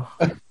don't know.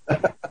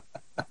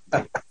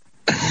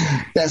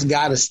 That's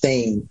gotta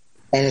sting.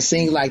 And it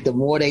seems like the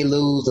more they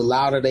lose, the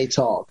louder they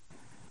talk.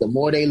 The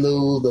more they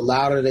lose, the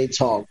louder they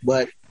talk.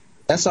 But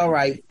that's all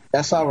right.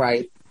 That's all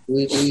right.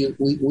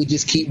 We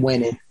just keep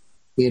winning.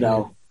 You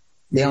know,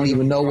 they don't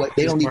even know what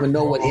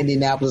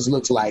Indianapolis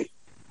looks like.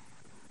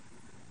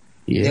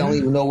 Yeah. They don't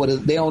even know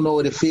they don't know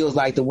what it feels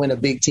like to win a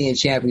Big Ten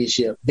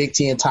championship, Big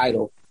Ten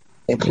title,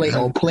 and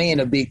playing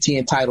a Big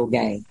Ten title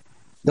game.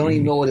 Don't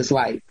even know what it's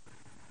like.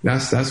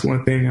 That's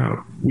one thing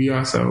we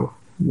also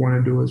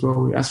want to do as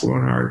well. That's one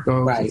of our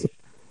goals. Right.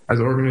 As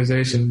an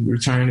organization,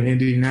 returning to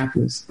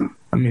Indianapolis.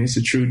 I mean, it's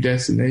a true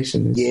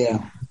destination.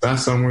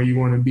 That's somewhere you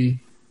want to be.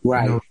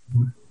 Right. You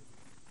know,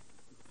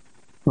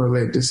 or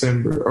late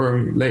December, or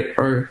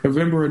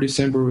November or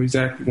December.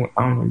 Exactly.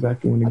 I don't know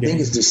exactly when the game. I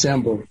think it's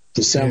December.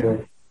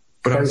 Yeah.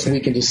 But first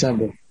week in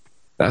December.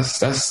 That's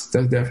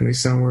definitely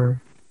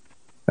somewhere.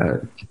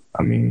 That,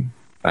 I mean,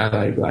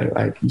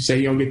 like you say,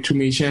 you don't get too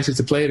many chances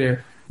to play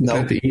there. No.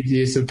 Nope. That's the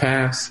easiest to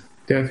pass.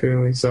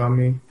 Definitely. So I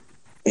mean,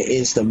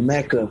 it's the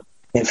Mecca.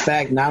 In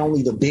fact, not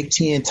only the Big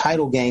Ten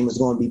title game is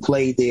going to be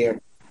played there,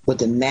 but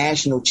the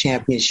national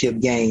championship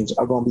games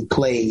are going to be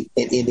played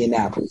in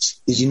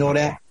Indianapolis. Did you know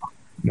that?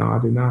 No, I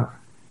did not.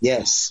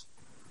 Yes.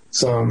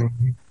 So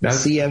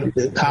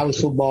the college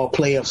football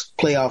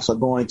playoffs are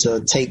going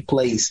to take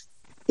place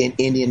in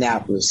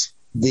Indianapolis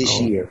this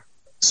year.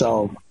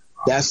 So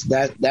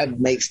that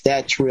makes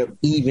that trip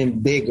even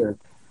bigger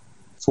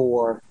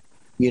for,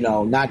 you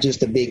know, not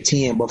just the Big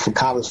Ten, but for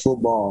college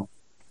football.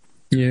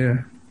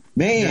 Yeah.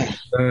 Man.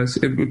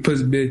 It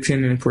puts Big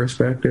Ten in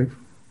perspective.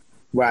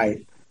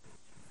 Right.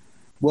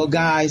 Well,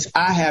 guys,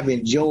 I have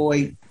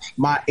enjoyed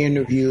my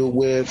interview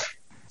with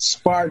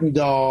Spartan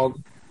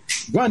Dog,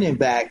 running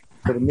back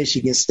for the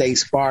Michigan State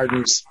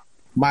Spartans,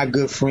 my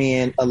good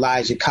friend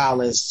Elijah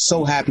Collins.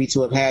 So happy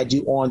to have had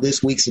you on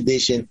this week's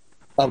edition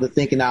of the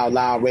Thinking Out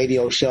Loud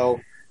radio show.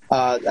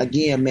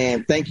 Again,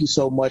 man, thank you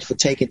so much for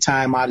taking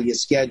time out of your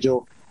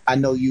schedule. I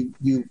know you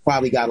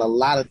probably got a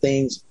lot of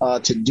things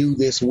to do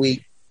this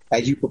week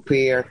as you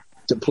prepare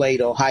to play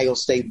the Ohio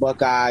State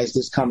Buckeyes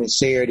this coming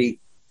Saturday.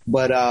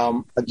 But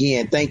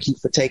again, thank you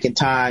for taking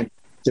time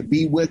to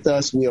be with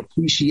us. We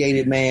appreciate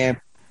it, man.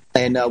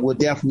 And we'll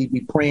definitely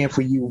be praying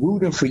for you,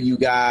 rooting for you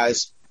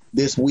guys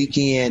this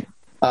weekend.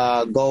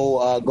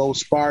 Go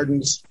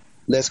Spartans.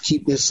 Let's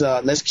keep this.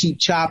 Let's keep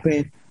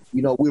chopping.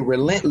 You know, we're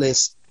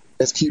relentless.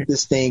 Let's keep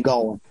this thing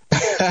going.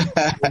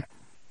 I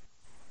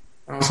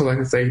also like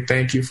to say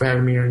thank you for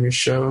having me on your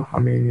show. I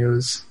mean, it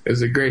was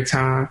a great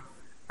time.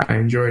 I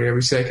enjoyed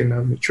every second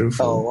of it,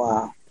 truthfully. Oh,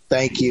 wow.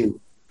 Thank you.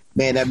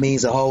 Man, that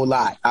means a whole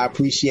lot. I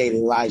appreciate it,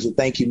 Elijah.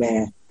 Thank you,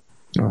 man.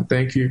 Oh,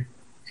 thank you.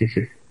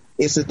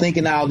 It's the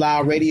Thinking Out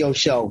Loud radio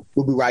show.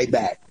 We'll be right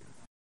back.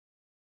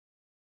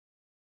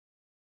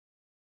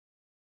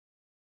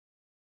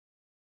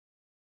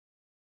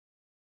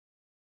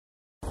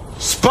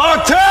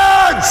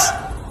 Spartans!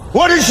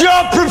 What is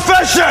your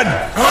profession?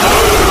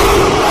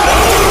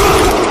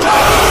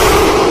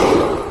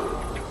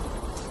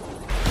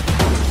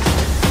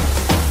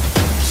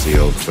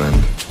 friend.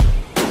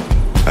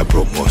 I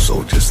broke more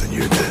soldiers than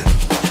you did.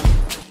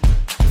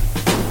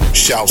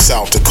 Shouts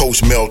out to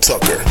Coach Mel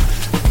Tucker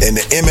and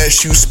the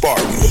MSU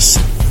Spartans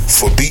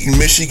for beating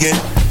Michigan,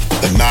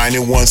 the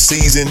 9-1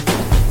 season,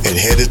 and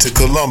headed to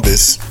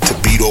Columbus to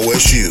beat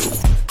OSU.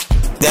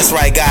 That's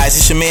right, guys.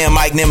 It's your man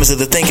Mike Nimmons of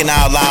the Thinking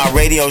Out Loud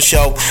radio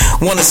show.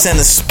 Want to send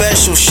a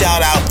special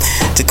shout out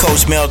to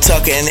Coach Mel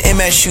Tucker and the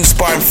MSU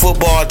Spartan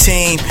football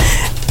team.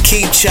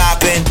 Keep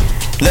chopping.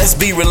 Let's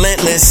be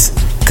relentless,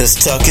 because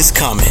Tuck is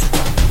coming.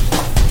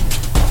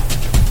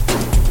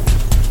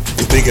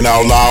 The Thinking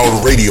Out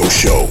Loud radio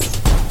show,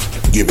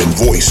 giving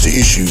voice to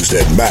issues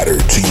that matter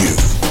to you.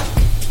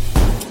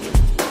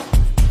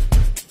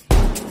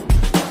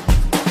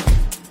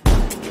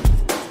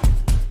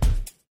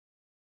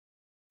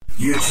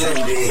 You're tuned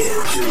in to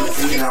the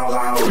Thinking Out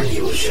Loud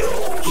radio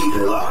show. Keep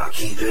it locked,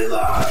 keep it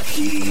locked,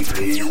 keep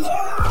it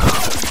locked.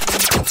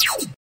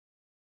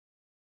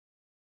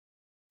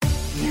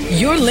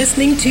 You're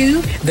listening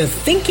to the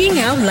Thinking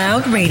Out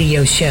Loud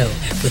radio show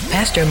with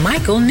Pastor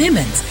Michael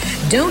Nimmons.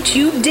 Don't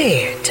you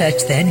dare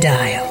touch that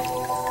dial.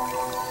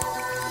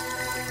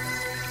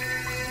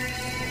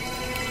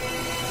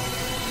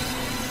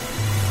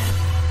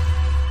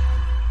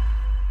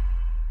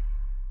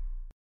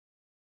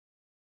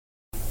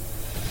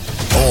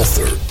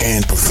 Author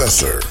and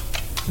professor,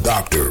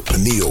 Dr.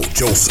 Peniel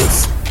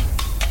Joseph.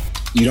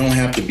 You don't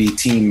have to be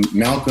Team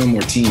Malcolm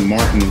or Team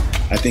Martin.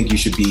 I think you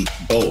should be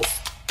both.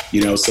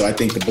 So I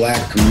think the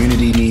black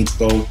community needs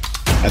both.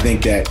 I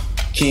think that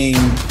King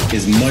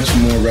is much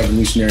more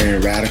revolutionary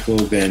and radical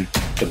than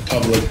the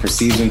public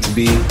perceives him to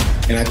be.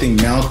 And I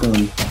think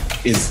Malcolm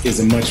is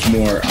a much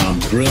more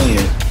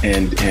brilliant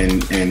and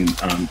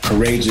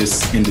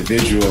courageous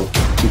individual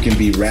who can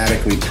be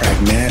radically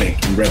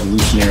pragmatic and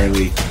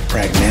revolutionarily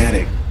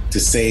pragmatic to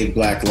save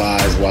black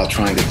lives while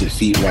trying to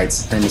defeat white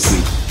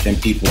supremacy than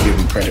people give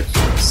him credit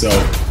for. So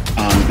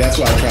that's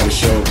why I try to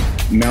show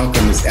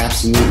Malcolm is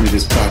absolutely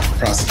this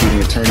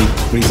prosecuting attorney,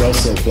 but he's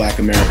also Black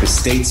America's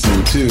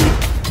statesman too.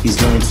 He's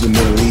going to the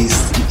Middle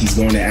East, he's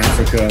going to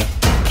Africa,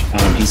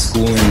 he's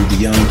schooling the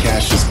young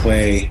Cassius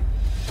Clay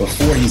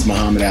before he's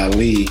Muhammad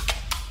Ali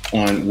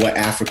on what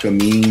Africa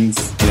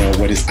means,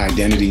 what his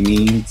identity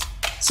means.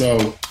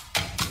 So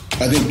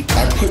I think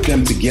I put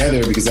them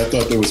together because I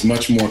thought there was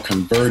much more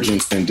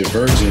convergence than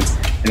divergence.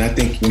 And I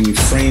think when you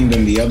frame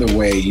them the other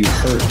way, you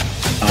hurt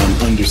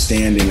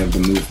understanding of the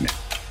movement.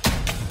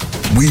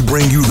 We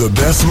bring you the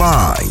best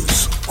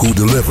minds who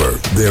deliver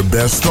their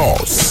best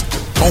thoughts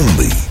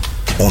only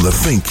on the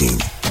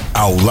Thinking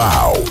Out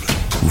Loud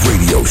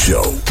radio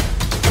show.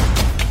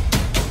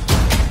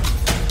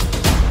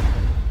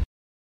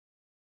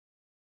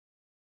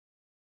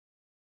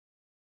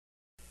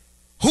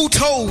 Who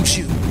told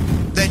you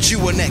that you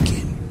were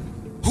naked?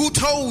 Who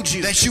told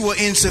you that you were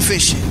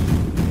insufficient?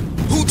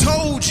 Who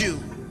told you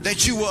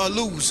that you were a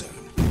loser?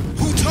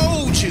 Who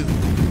told you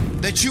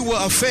that you were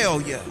a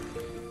failure?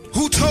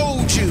 Who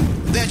told you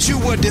that you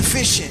were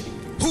deficient?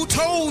 Who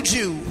told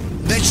you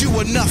that you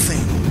were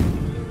nothing?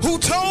 Who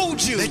told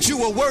you that you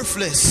were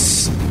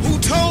worthless? Who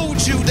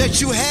told you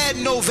that you had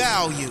no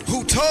value?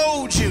 Who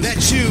told you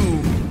that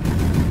you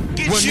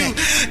get you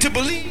to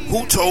believe?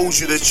 Who Told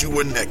You That You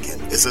Were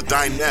Naked is a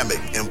dynamic,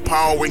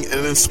 empowering,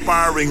 and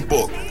inspiring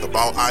book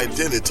about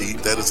identity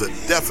that is a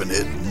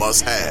definite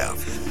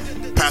must-have.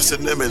 Pastor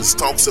Nimmons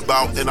talks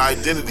about an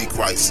identity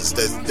crisis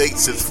that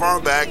dates as far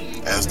back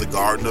as the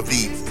Garden of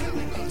Eden.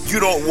 You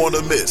don't want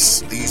to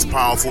miss these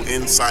powerful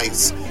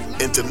insights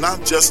into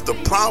not just the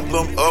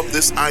problem of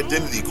this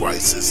identity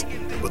crisis,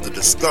 but the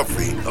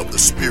discovery of the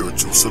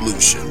spiritual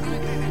solution.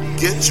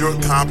 Get your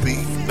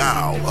copy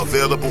now,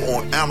 available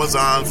on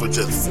Amazon for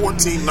just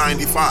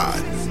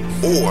 $14.95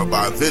 or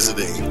by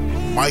visiting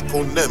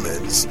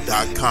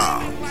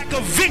michaelnimmons.com. Like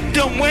a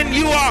victim when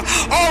you are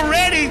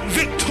already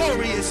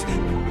victorious.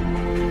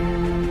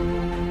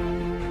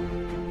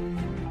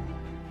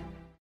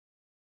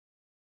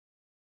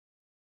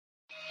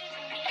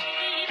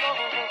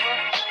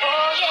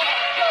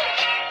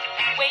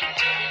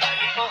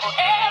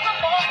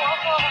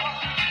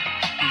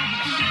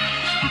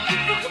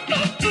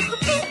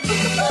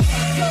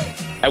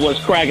 Hey,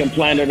 what's cracking,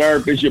 Planet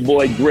Earth? It's your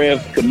boy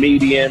Griff,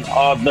 comedian,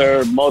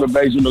 author,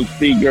 motivational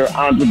speaker,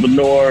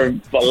 entrepreneur,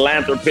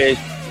 philanthropist,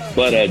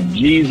 but a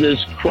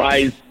Jesus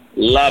Christ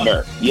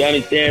lover. You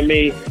understand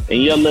me?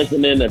 And you're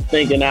listening to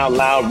Thinking Out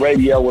Loud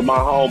Radio with my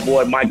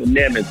homeboy Michael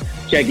Nimmons.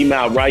 Check him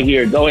out right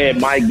here. Go ahead,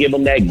 Mike. Give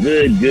him that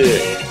good.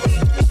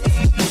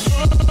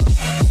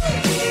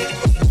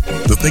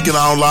 The Thinking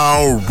Out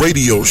Loud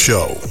radio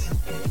show,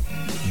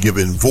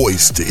 giving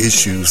voice to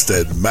issues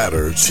that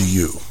matter to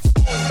you.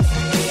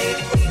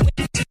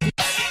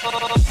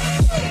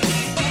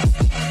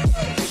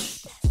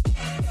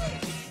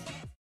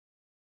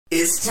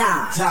 It's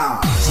time for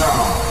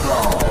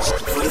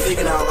the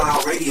Thinking Out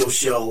Loud radio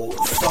show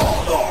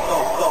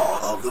thought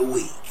of the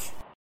week.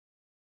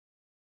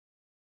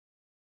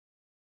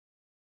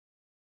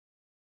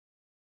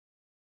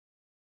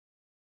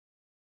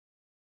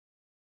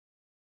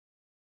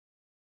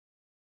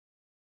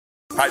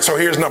 right, so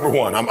here's number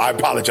one. I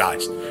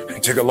apologize.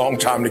 It took a long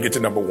time to get to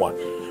number one.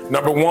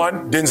 Number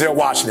one, Denzel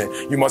Washington.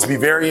 You must be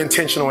very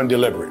intentional and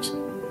deliberate.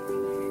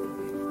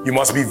 You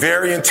must be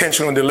very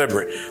intentional and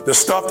deliberate. The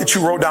stuff that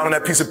you wrote down on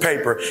that piece of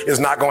paper is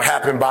not going to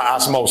happen by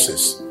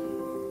osmosis.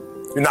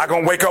 You're not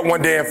going to wake up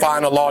one day and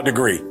find a law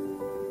degree.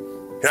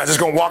 You're not just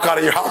going to walk out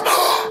of your house.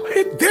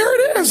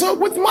 There it is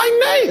with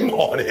my name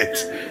on it.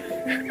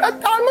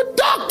 I'm a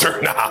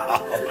doctor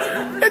now.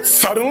 It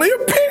suddenly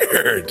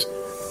appeared.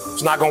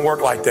 It's not going to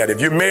work like that.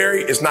 If you're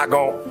married, it's not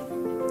going to.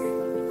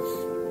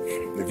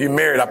 If you're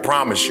married, I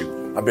promise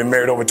you, I've been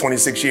married over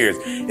 26 years.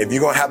 If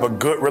you're going to have a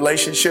good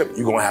relationship,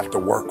 you're going to have to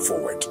work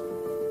for it.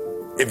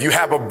 If you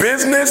have a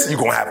business, you're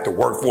going to have to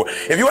work for it.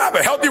 If you have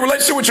a healthy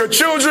relationship with your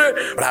children,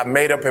 but I've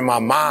made up in my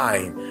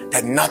mind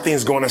that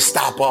nothing's going to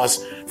stop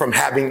us from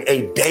having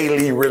a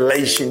daily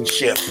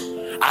relationship.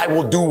 I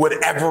will do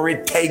whatever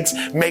it takes,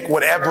 make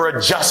whatever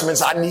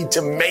adjustments I need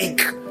to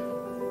make.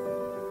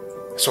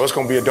 So it's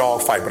going to be a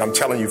dog fight, but I'm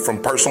telling you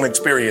from personal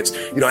experience,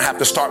 you don't have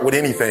to start with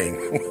anything.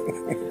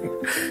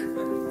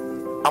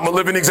 I'm a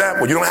living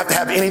example. You don't have to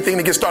have anything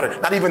to get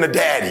started, not even a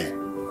daddy.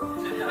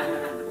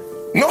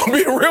 No, I'm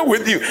being real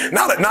with you.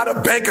 Not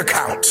a bank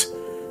account,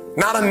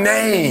 not a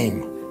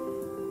name,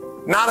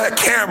 not a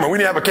camera. We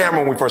didn't have a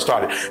camera when we first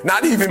started.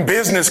 Not even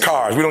business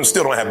cards. We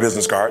still don't have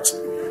business cards.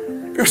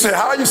 People say,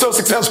 how are you so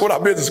successful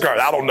without business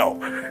cards? I don't know.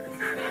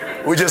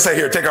 We just say,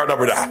 here, take our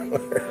number down.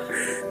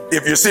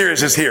 If you're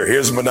serious, just here.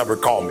 Here's my number.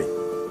 Call me.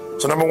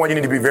 So number one, you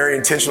need to be very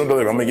intentional and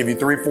deliberate. I'm going to give you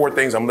 3-4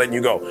 things. I'm letting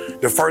you go.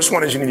 The first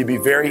one is you need to be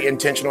very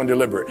intentional and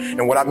deliberate.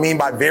 And what I mean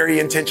by very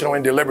intentional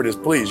and deliberate is,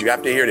 please, you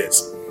have to hear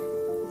this.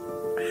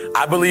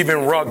 I believe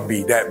in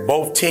rugby that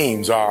both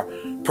teams are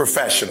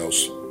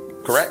professionals,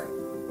 correct?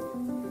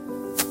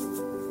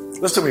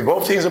 Listen to me.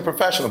 Both teams are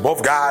professional.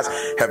 Both guys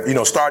have,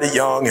 started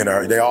young and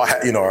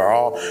are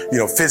all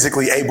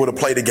physically able to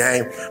play the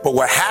game. But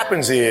what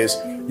happens is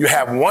you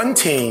have one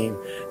team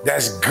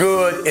that's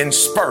good in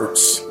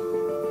spurts.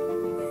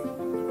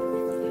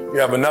 You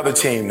have another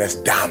team that's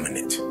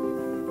dominant.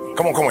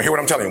 Come on, hear what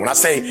I'm telling you. When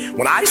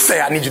I say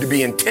I need you to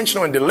be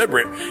intentional and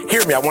deliberate,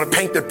 hear me. I want to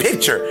paint the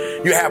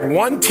picture. You have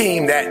one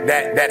team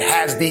that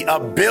has the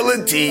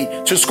ability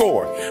to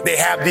score. They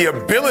have the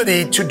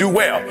ability to do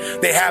well.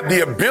 They have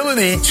the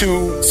ability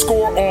to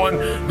score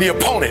on the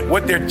opponent.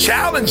 What their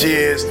challenge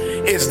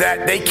is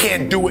that they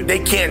can't do it. They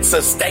can't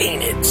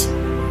sustain it.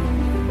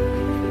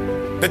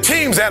 The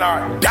teams that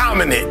are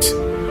dominant,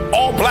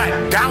 all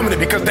black,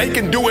 dominant, because they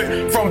can do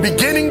it from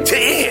beginning to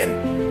end.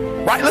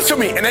 Right? Listen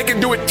to me. And they can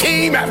do it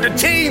team after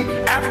team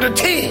after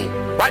team.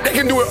 Right? They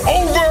can do it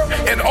over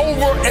and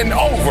over and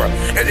over.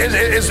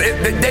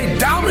 They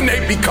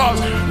dominate because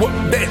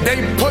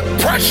they put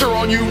pressure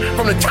on you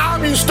from the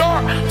time you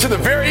start to the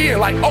very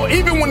end. Like,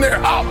 even when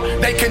they're up,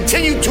 they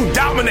continue to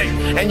dominate.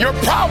 And your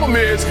problem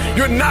is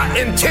you're not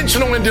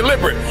intentional and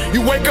deliberate.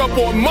 You wake up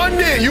on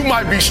Monday and you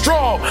might be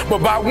strong, but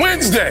by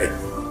Wednesday,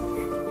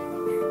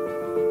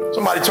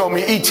 somebody told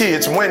me, E.T.,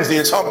 it's Wednesday,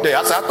 it's hump day.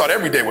 I said, I thought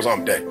every day was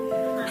hump day.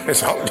 It's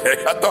hump day.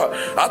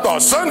 I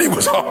thought Sunday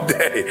was hump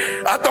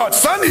day. I thought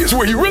Sunday is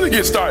where you really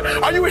get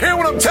started. Are you hearing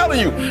what I'm telling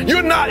you?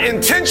 You're not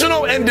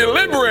intentional and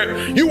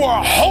deliberate. You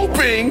are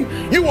hoping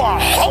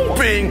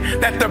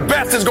that the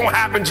best is going to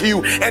happen to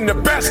you, and the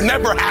best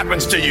never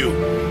happens to you.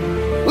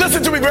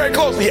 Listen to me very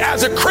closely.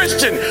 As a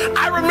Christian,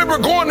 I remember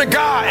going to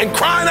God and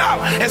crying out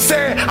and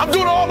saying, I'm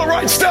doing all the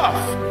right stuff.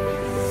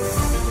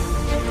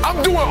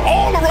 I'm doing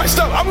all the right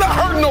stuff. I'm not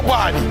hurting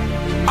nobody.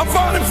 I'm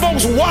finding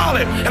folks'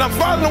 wallet, and I'm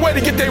finding a way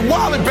to get their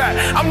wallet back.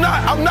 I'm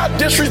not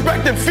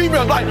disrespecting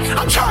females. Like,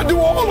 I'm trying to do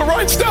all the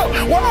right stuff.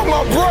 Why am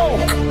I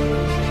broke?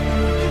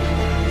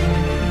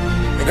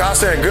 And God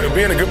said,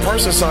 being a good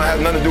person, son, has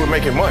nothing to do with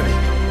making money.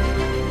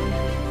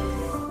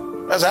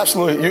 That's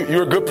absolutely,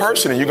 you're a good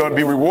person, and you're going to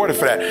be rewarded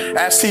for that.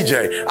 Ask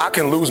CJ, I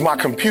can lose my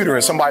computer,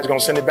 and somebody's going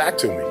to send it back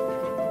to me.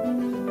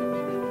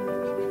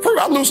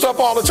 I lose stuff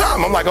all the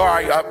time. I'm like, all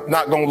right, I'm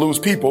not going to lose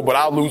people, but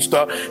I'll lose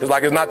stuff. It's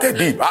like, it's not that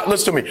deep.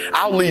 Listen to me.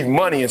 I'll leave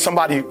money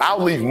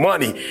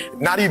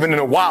not even in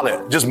a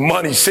wallet, just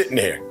money sitting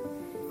there.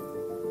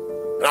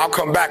 And I'll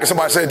come back and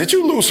somebody say, did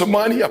you lose some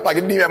money? I'm like,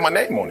 it didn't even have my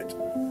name on it.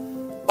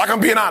 Like, I'm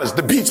being honest.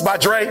 The Beats by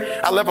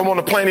Dre, I left them on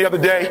the plane the other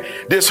day,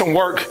 did some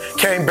work,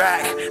 came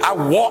back. I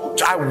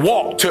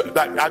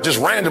just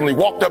randomly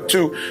walked up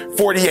to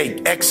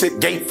 48,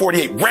 exit gate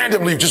 48,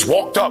 randomly just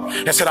walked up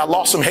and said, I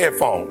lost some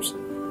headphones.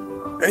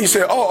 And he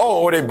said,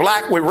 oh, are they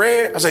black with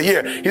red? I said,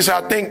 yeah. He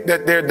said, I think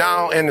that they're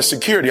down in the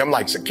security. I'm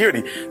like,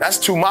 security? That's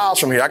 2 miles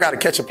from here. I got to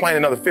catch a plane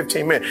in another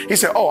 15 minutes. He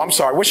said, oh, I'm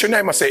sorry. What's your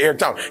name? I said, Eric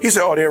Thomas. He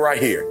said, oh, they're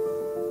right here.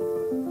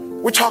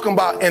 We're talking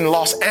about in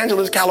Los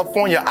Angeles,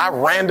 California. I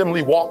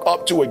randomly walk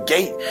up to a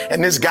gate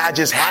and this guy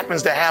just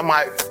happens to have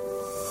my...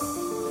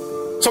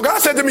 So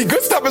God said to me,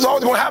 good stuff is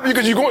always going to happen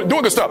because you're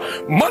doing good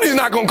stuff. Money's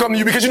not going to come to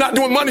you because you're not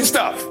doing money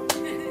stuff.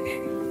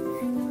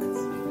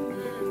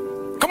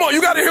 Come on,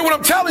 you got to hear what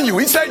I'm telling you.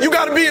 He said you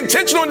got to be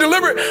intentional and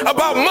deliberate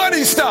about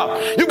money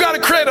stuff. You got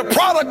to create a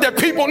product that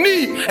people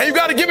need, and you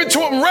got to give it to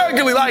them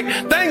regularly. Like,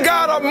 thank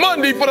God on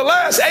Monday for the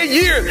last 8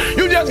 years.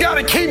 You just got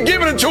to keep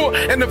giving it to them.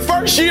 And the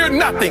first year,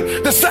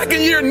 nothing. The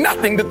second year,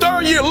 nothing. The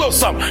third year, a little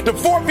something. The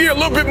fourth year, a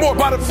little bit more.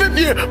 By the fifth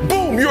year,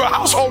 boom, you're a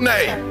household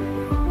name.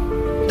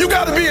 You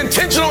got to be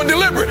intentional and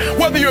deliberate,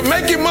 whether you're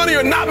making money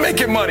or not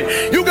making money.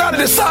 You got to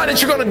decide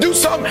that you're going to do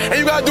something, and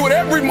you got to do it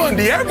every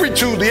Monday, every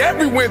Tuesday,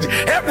 every Wednesday,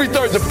 every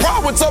Thursday. The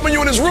problem with some of you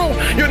in this room,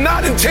 you're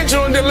not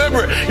intentional and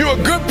deliberate. You're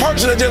a good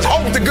person that just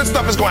hopes the good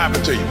stuff is going to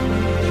happen to you.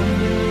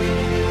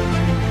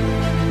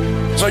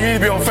 So you need to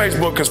be on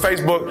Facebook, because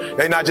Facebook,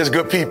 they're not just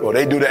good people.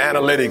 They do the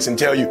analytics and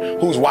tell you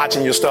who's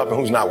watching your stuff and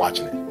who's not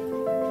watching it.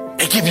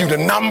 They give you the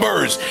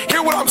numbers.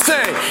 Hear what I'm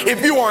saying?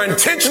 If you are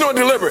intentional and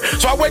deliberate.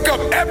 So I wake up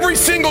every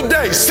single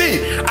day.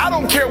 See, I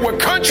don't care what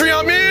country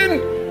I'm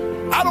in.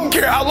 I don't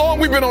care how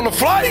long we've been on the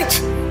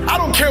flight. I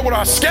don't care what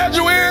our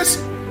schedule is.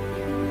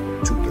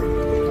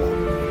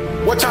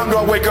 2:30. What time do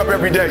I wake up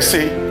every day,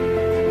 see?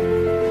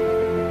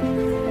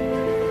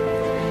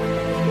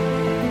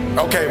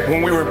 Okay,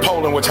 when we were in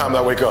Poland, what time did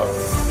I wake up?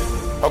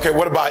 Okay,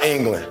 what about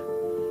England?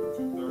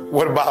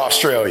 What about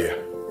Australia?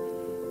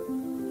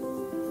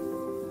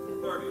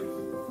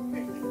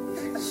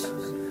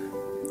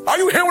 Are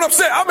you hearing what I'm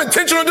saying? I'm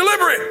intentional and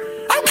deliberate.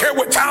 I don't care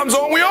what time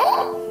zone we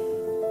on.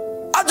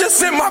 I just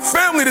sent my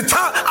family the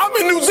time. I'm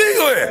in New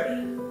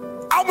Zealand.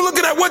 I'm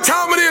looking at what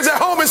time it is at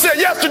home and said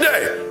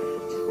yesterday.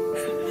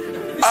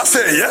 I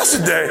said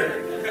yesterday.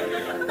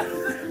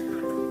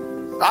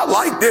 I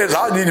like this.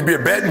 I need to be a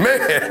bad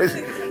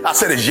man. I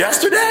said it's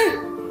yesterday?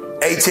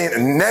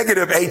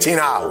 Negative 18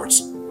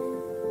 hours.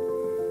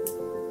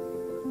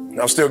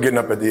 I'm still getting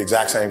up at the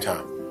exact same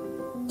time.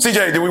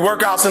 CJ, did we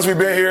work out since we've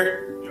been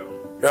here?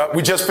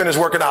 We just finished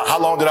working out. How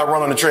long did I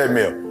run on the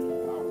treadmill?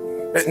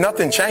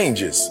 Nothing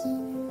changes.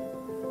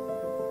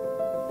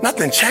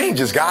 Nothing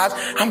changes, guys.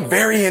 I'm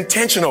very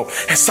intentional.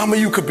 And some of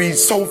you could be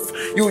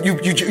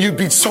you'd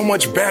be so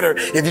much better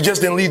if you just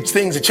didn't leave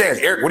things a chance.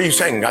 Eric, what are you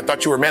saying? I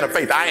thought you were a man of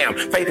faith. I am.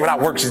 Faith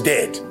without works is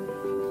dead.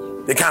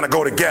 They kind of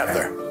go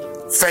together.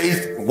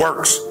 Faith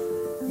works.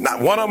 Not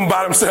one of them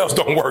by themselves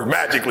don't work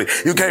magically.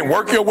 You can't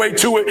work your way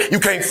to it. You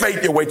can't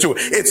faith your way to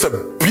it. It's a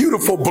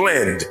beautiful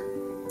blend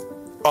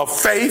of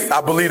faith.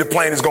 I believe the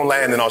plane is going to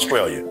land in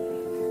Australia,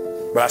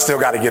 but I still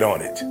got to get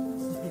on it.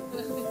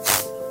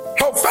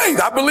 Oh,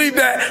 faith. I believe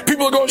that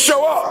people are going to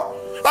show up.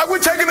 Like, we're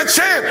taking a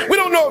chance. We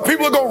don't know if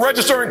people are going to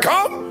register and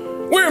come.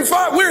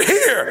 We're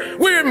here.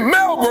 We're in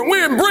Melbourne.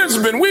 We're in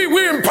Brisbane.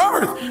 We're in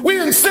Perth.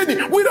 We're in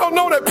Sydney. We don't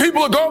know that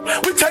people are going.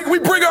 I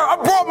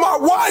brought my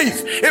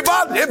wife. If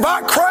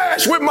I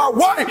crash with my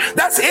wife,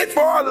 that's it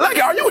for our leg.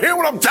 Are you hearing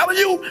what I'm telling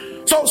you?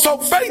 So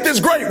faith is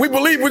great. We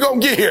believe we're going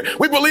to get here.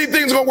 We believe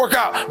things are going to work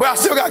out. But I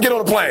still got to get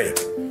on the plane.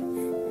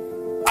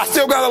 I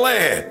still got to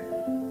land.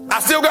 I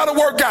still got to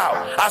work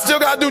out. I still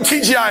got to do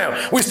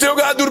TGIM. We still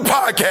got to do the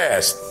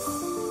podcast.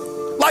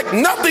 Like,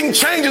 nothing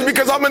changes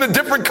because I'm in a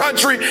different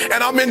country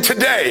and I'm in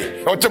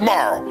today or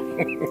tomorrow.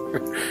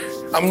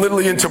 I'm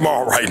literally in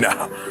tomorrow right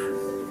now.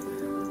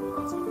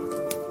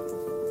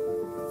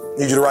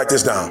 Need you to write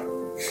this down.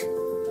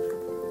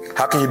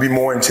 How can you be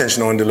more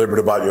intentional and deliberate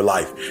about your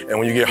life? And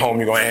when you get home,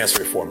 you're going to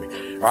answer it for me.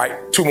 All right?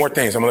 2 more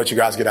things. I'm going to let you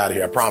guys get out of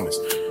here. I promise.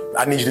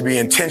 I need you to be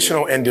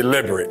intentional and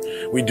deliberate.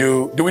 Do we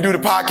do the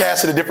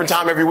podcast at a different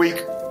time every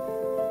week?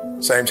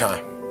 Same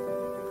time.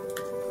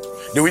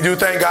 Do we do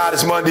Thank God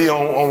It's Monday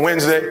on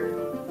Wednesday?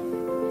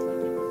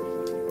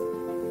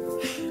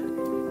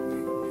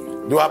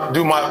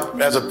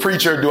 As a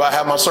preacher, do I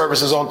have my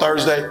services on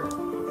Thursday?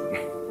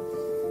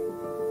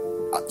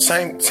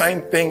 Same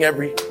thing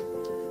every.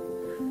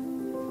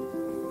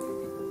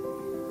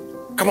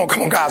 Come on,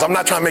 guys. I'm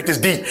not trying to make this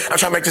deep. I'm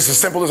trying to make this as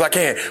simple as I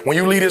can. When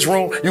you leave this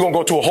room, you're going to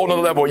go to a whole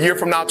nother level. A year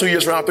from now, 2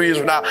 years from now, 3 years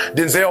from now,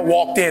 Denzel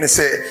walked in and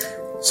said,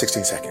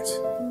 16 seconds.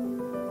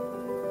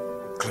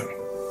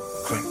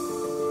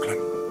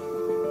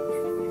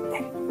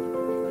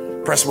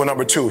 Principle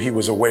number 2, he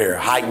was aware,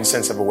 heightened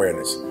sense of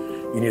awareness.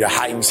 You need a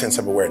heightened sense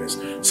of awareness.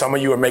 Some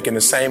of you are making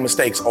the same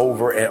mistakes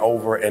over and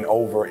over and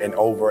over and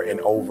over and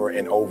over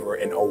and over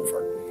and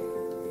over.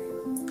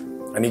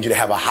 I need you to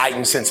have a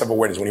heightened sense of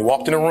awareness. When he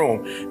walked in the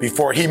room,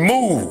 before he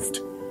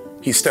moved,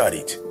 he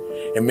studied.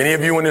 And many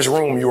of you in this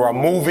room, you are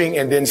moving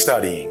and then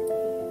studying.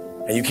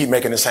 And you keep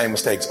making the same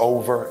mistakes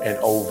over and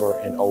over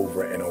and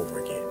over and over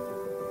again.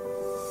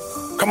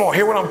 Come on,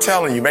 hear what I'm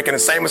telling you, making the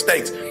same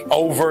mistakes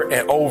over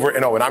and over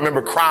and over. And I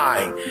remember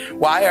crying.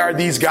 Why are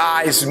these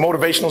guys,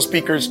 motivational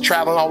speakers,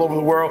 traveling all over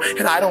the world?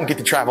 And I don't get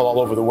to travel all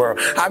over the world.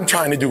 I'm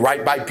trying to do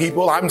right by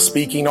people. I'm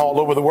speaking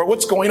all over the world.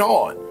 What's going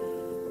on?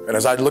 And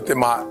as I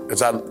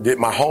did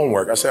my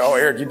homework, I said, oh,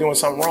 Eric, you're doing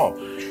something wrong.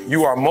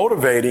 You are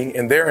motivating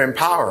and they're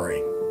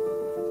empowering.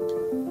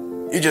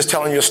 You're just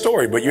telling your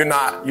story, but you're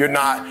not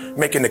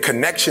making the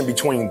connection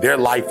between their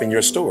life and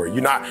your story.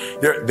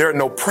 There are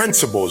no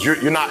principles.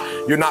 You're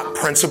not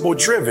principle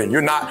driven.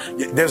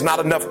 There's not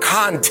enough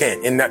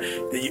content in that.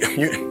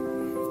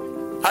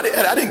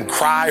 I didn't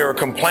cry or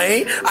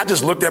complain. I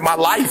just looked at my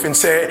life and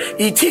said,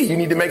 E.T., you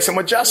need to make some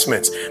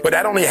adjustments. But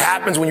that only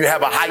happens when you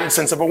have a heightened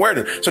sense of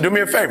awareness. So do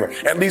me a favor.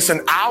 At least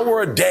an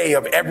hour a day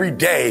of every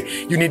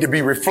day, you need to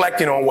be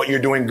reflecting on what you're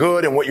doing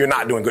good and what you're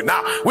not doing good.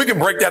 Now, we can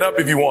break that up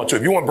if you want to.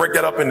 If you want to break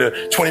that up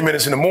into 20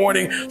 minutes in the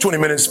morning, 20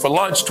 minutes for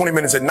lunch, 20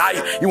 minutes at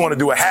night, you want to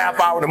do a half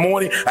hour in the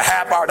morning, a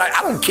half hour at night,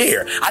 I don't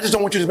care. I just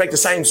don't want you to make the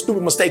same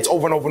stupid mistakes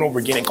over and over and over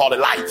again and call it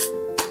life.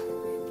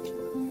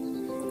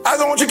 I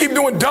don't want you to keep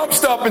doing dumb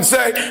stuff and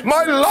say,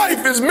 my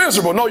life is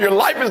miserable. No, your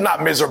life is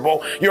not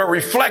miserable. Your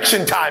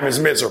reflection time is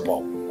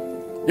miserable.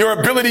 Your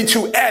ability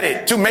to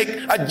edit, to make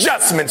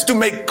adjustments, to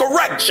make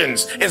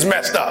corrections is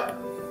messed up.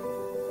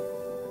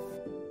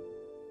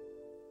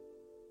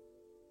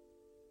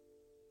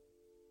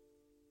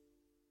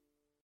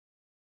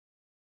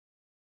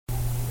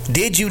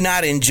 Did you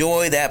not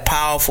enjoy that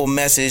powerful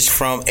message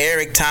from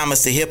Eric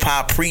Thomas, the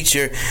hip-hop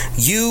preacher?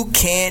 You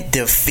can't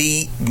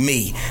defeat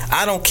me.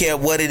 I don't care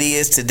what it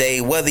is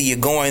today, whether you're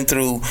going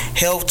through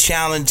health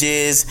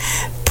challenges,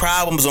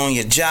 problems on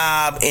your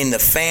job, in the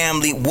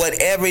family,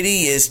 whatever it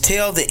is,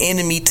 tell the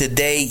enemy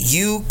today,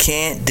 you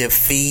can't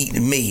defeat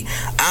me.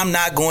 I'm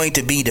not going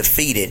to be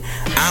defeated.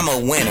 I'm a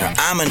winner.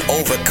 I'm an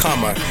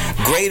overcomer.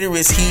 Greater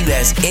is he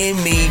that's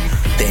in me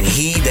than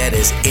he that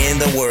is in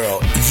the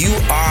world. You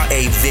are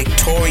a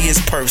victorious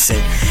person.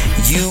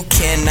 You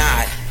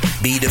cannot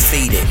be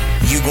defeated.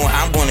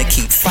 I'm going to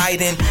keep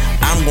fighting.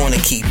 I'm going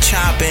to keep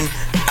chopping.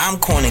 I'm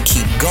going to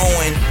keep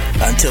going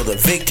until the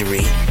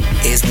victory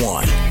is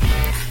won.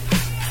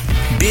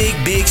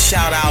 Big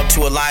shout out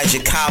to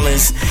Elijah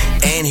Collins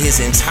and his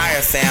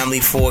entire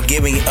family for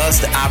giving us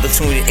the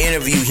opportunity to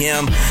interview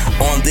him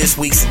on this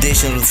week's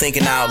edition of the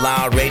Thinking Out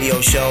Loud radio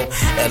show.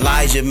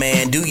 Elijah,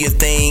 man, do your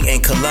thing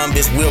in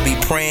Columbus. We'll be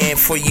praying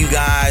for you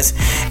guys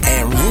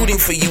and rooting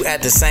for you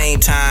at the same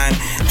time,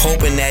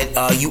 hoping that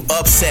you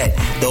upset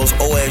those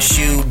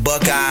OSU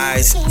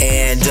Buckeyes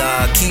and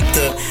keep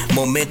the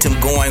momentum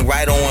going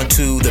right on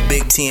to the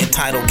Big Ten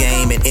title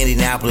game in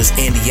Indianapolis,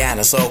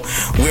 Indiana. So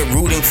we're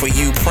rooting for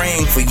you,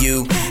 praying for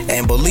you,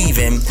 and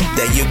believing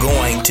that you're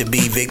going to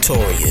be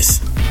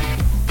victorious.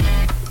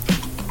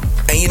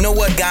 And you know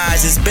what,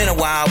 guys? It's been a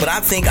while, but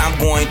I think I'm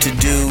going to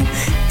do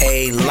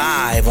a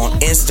live on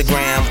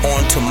Instagram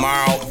on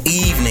tomorrow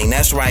evening.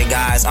 That's right,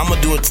 guys. I'm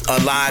going to do a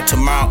live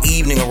tomorrow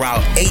evening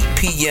around 8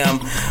 p.m.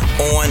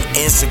 on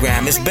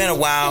Instagram. It's been a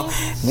while.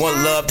 Would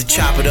love to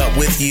chop it up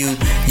with you.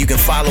 You can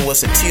follow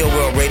us at TL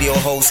World Radio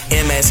Host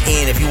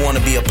MSN if you want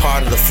to be a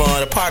part of the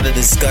fun, a part of the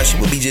discussion.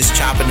 We'll be just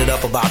chopping it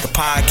up about the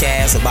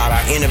podcast, about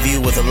our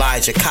interview with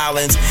Elijah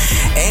Collins,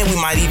 and we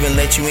might even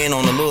let you in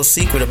on a little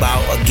secret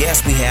about a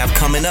guest we have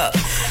coming up.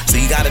 So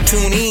you got to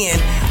tune in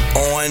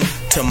on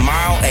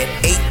tomorrow at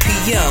 8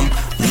 p.m.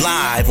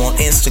 live on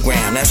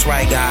Instagram. That's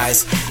right,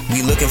 guys.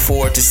 We looking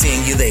forward to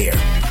seeing you there.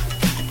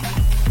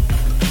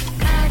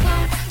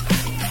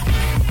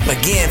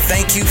 Again,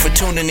 thank you for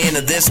tuning in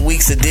to this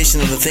week's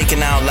edition of the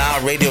Thinking Out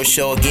Loud radio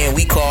show. Again,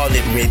 we called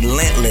it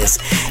Relentless.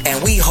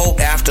 And we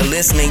hope after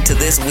listening to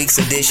this week's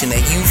edition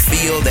that you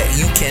feel that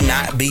you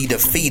cannot be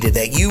defeated,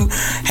 that you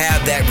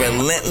have that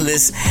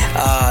relentless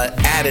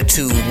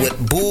attitude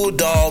with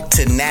bulldog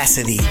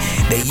tenacity,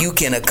 that you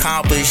can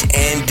accomplish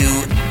and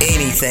do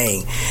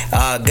anything.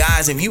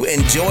 Guys, if you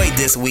enjoyed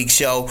this week's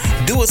show,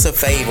 do us a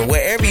favor.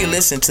 Wherever you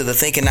listen to the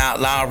Thinking Out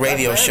Loud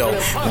radio show,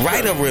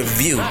 write a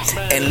review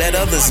and let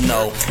others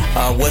know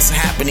what's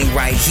happening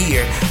right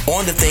here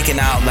on the Thinking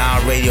Out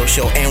Loud radio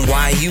show and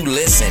why you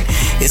listen.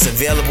 It's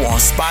available on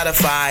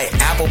Spotify,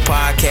 Apple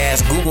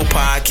Podcasts, Google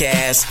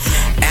Podcasts,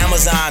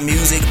 Amazon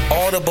Music,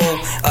 Audible,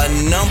 a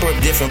number of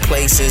different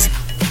places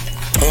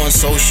on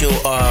social,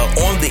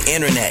 on the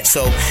internet.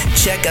 So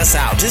check us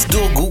out. Just do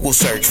a Google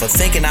search for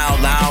Thinking Out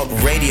Loud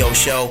radio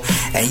show,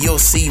 and you'll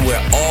see where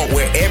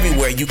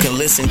everywhere you can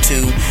listen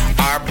to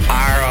our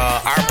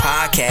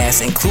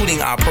podcast,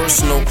 including our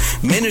personal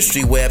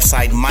ministry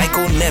website,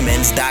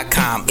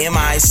 michaelnimmons.com,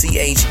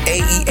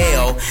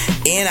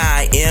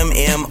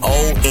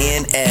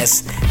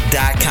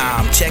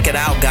 MichaelNimmons.com. Check it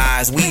out,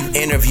 guys. We've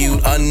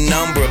interviewed a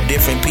number of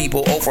different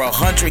people, over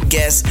 100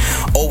 guests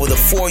over the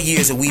 4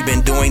 years that we've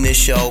been doing this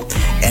show.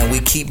 And we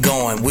keep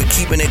going. We're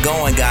keeping it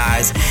going,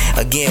 guys.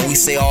 Again, we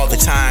say all the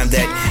time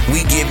that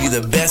we give you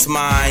the best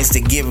minds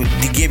to give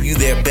you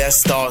their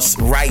best thoughts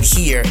right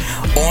here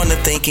on the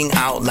Thinking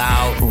Out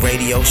Loud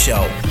radio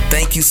show.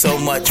 Thank you so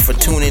much for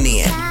tuning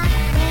in.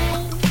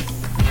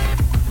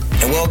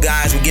 And well,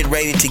 guys, we get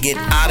ready to get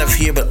out of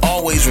here, but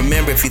always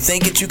remember, if you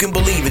think it, you can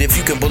believe it. If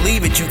you can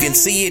believe it, you can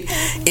see it.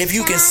 If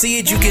you can see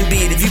it, you can be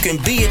it. If you can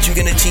be it, you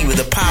can achieve it.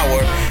 The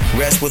power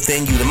rests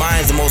within you. The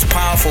mind is the most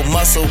powerful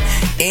muscle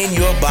in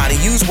your body.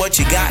 Use what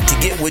you got to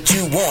get what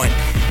you want.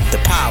 The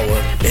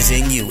power is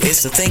in you.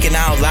 It's the Thinking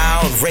Out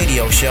Loud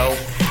radio show.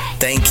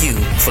 Thank you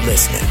for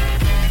listening.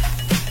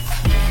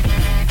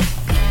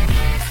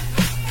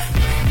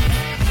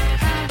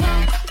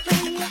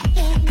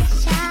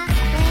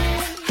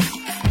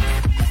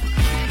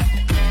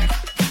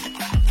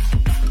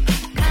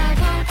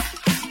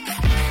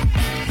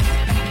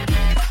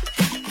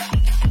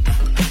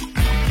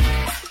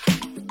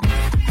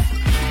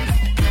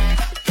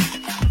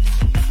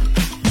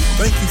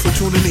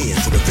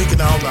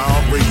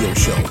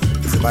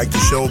 like the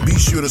show, be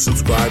sure to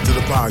subscribe to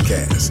the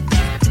podcast.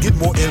 To get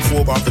more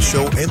info about the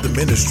show and the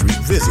ministry,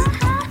 visit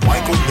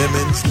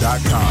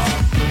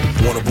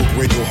michaelnimmons.com. Want to book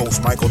radio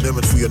host Michael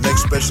Nimmons for your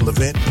next special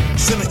event?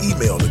 Send an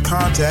email to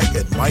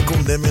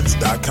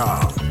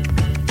contact@michaelnimmons.com.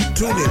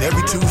 Tune in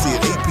every Tuesday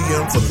at 8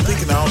 p.m. for the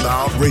Thinking Out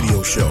Loud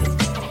radio show,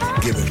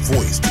 giving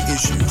voice to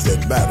issues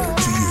that matter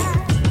to you.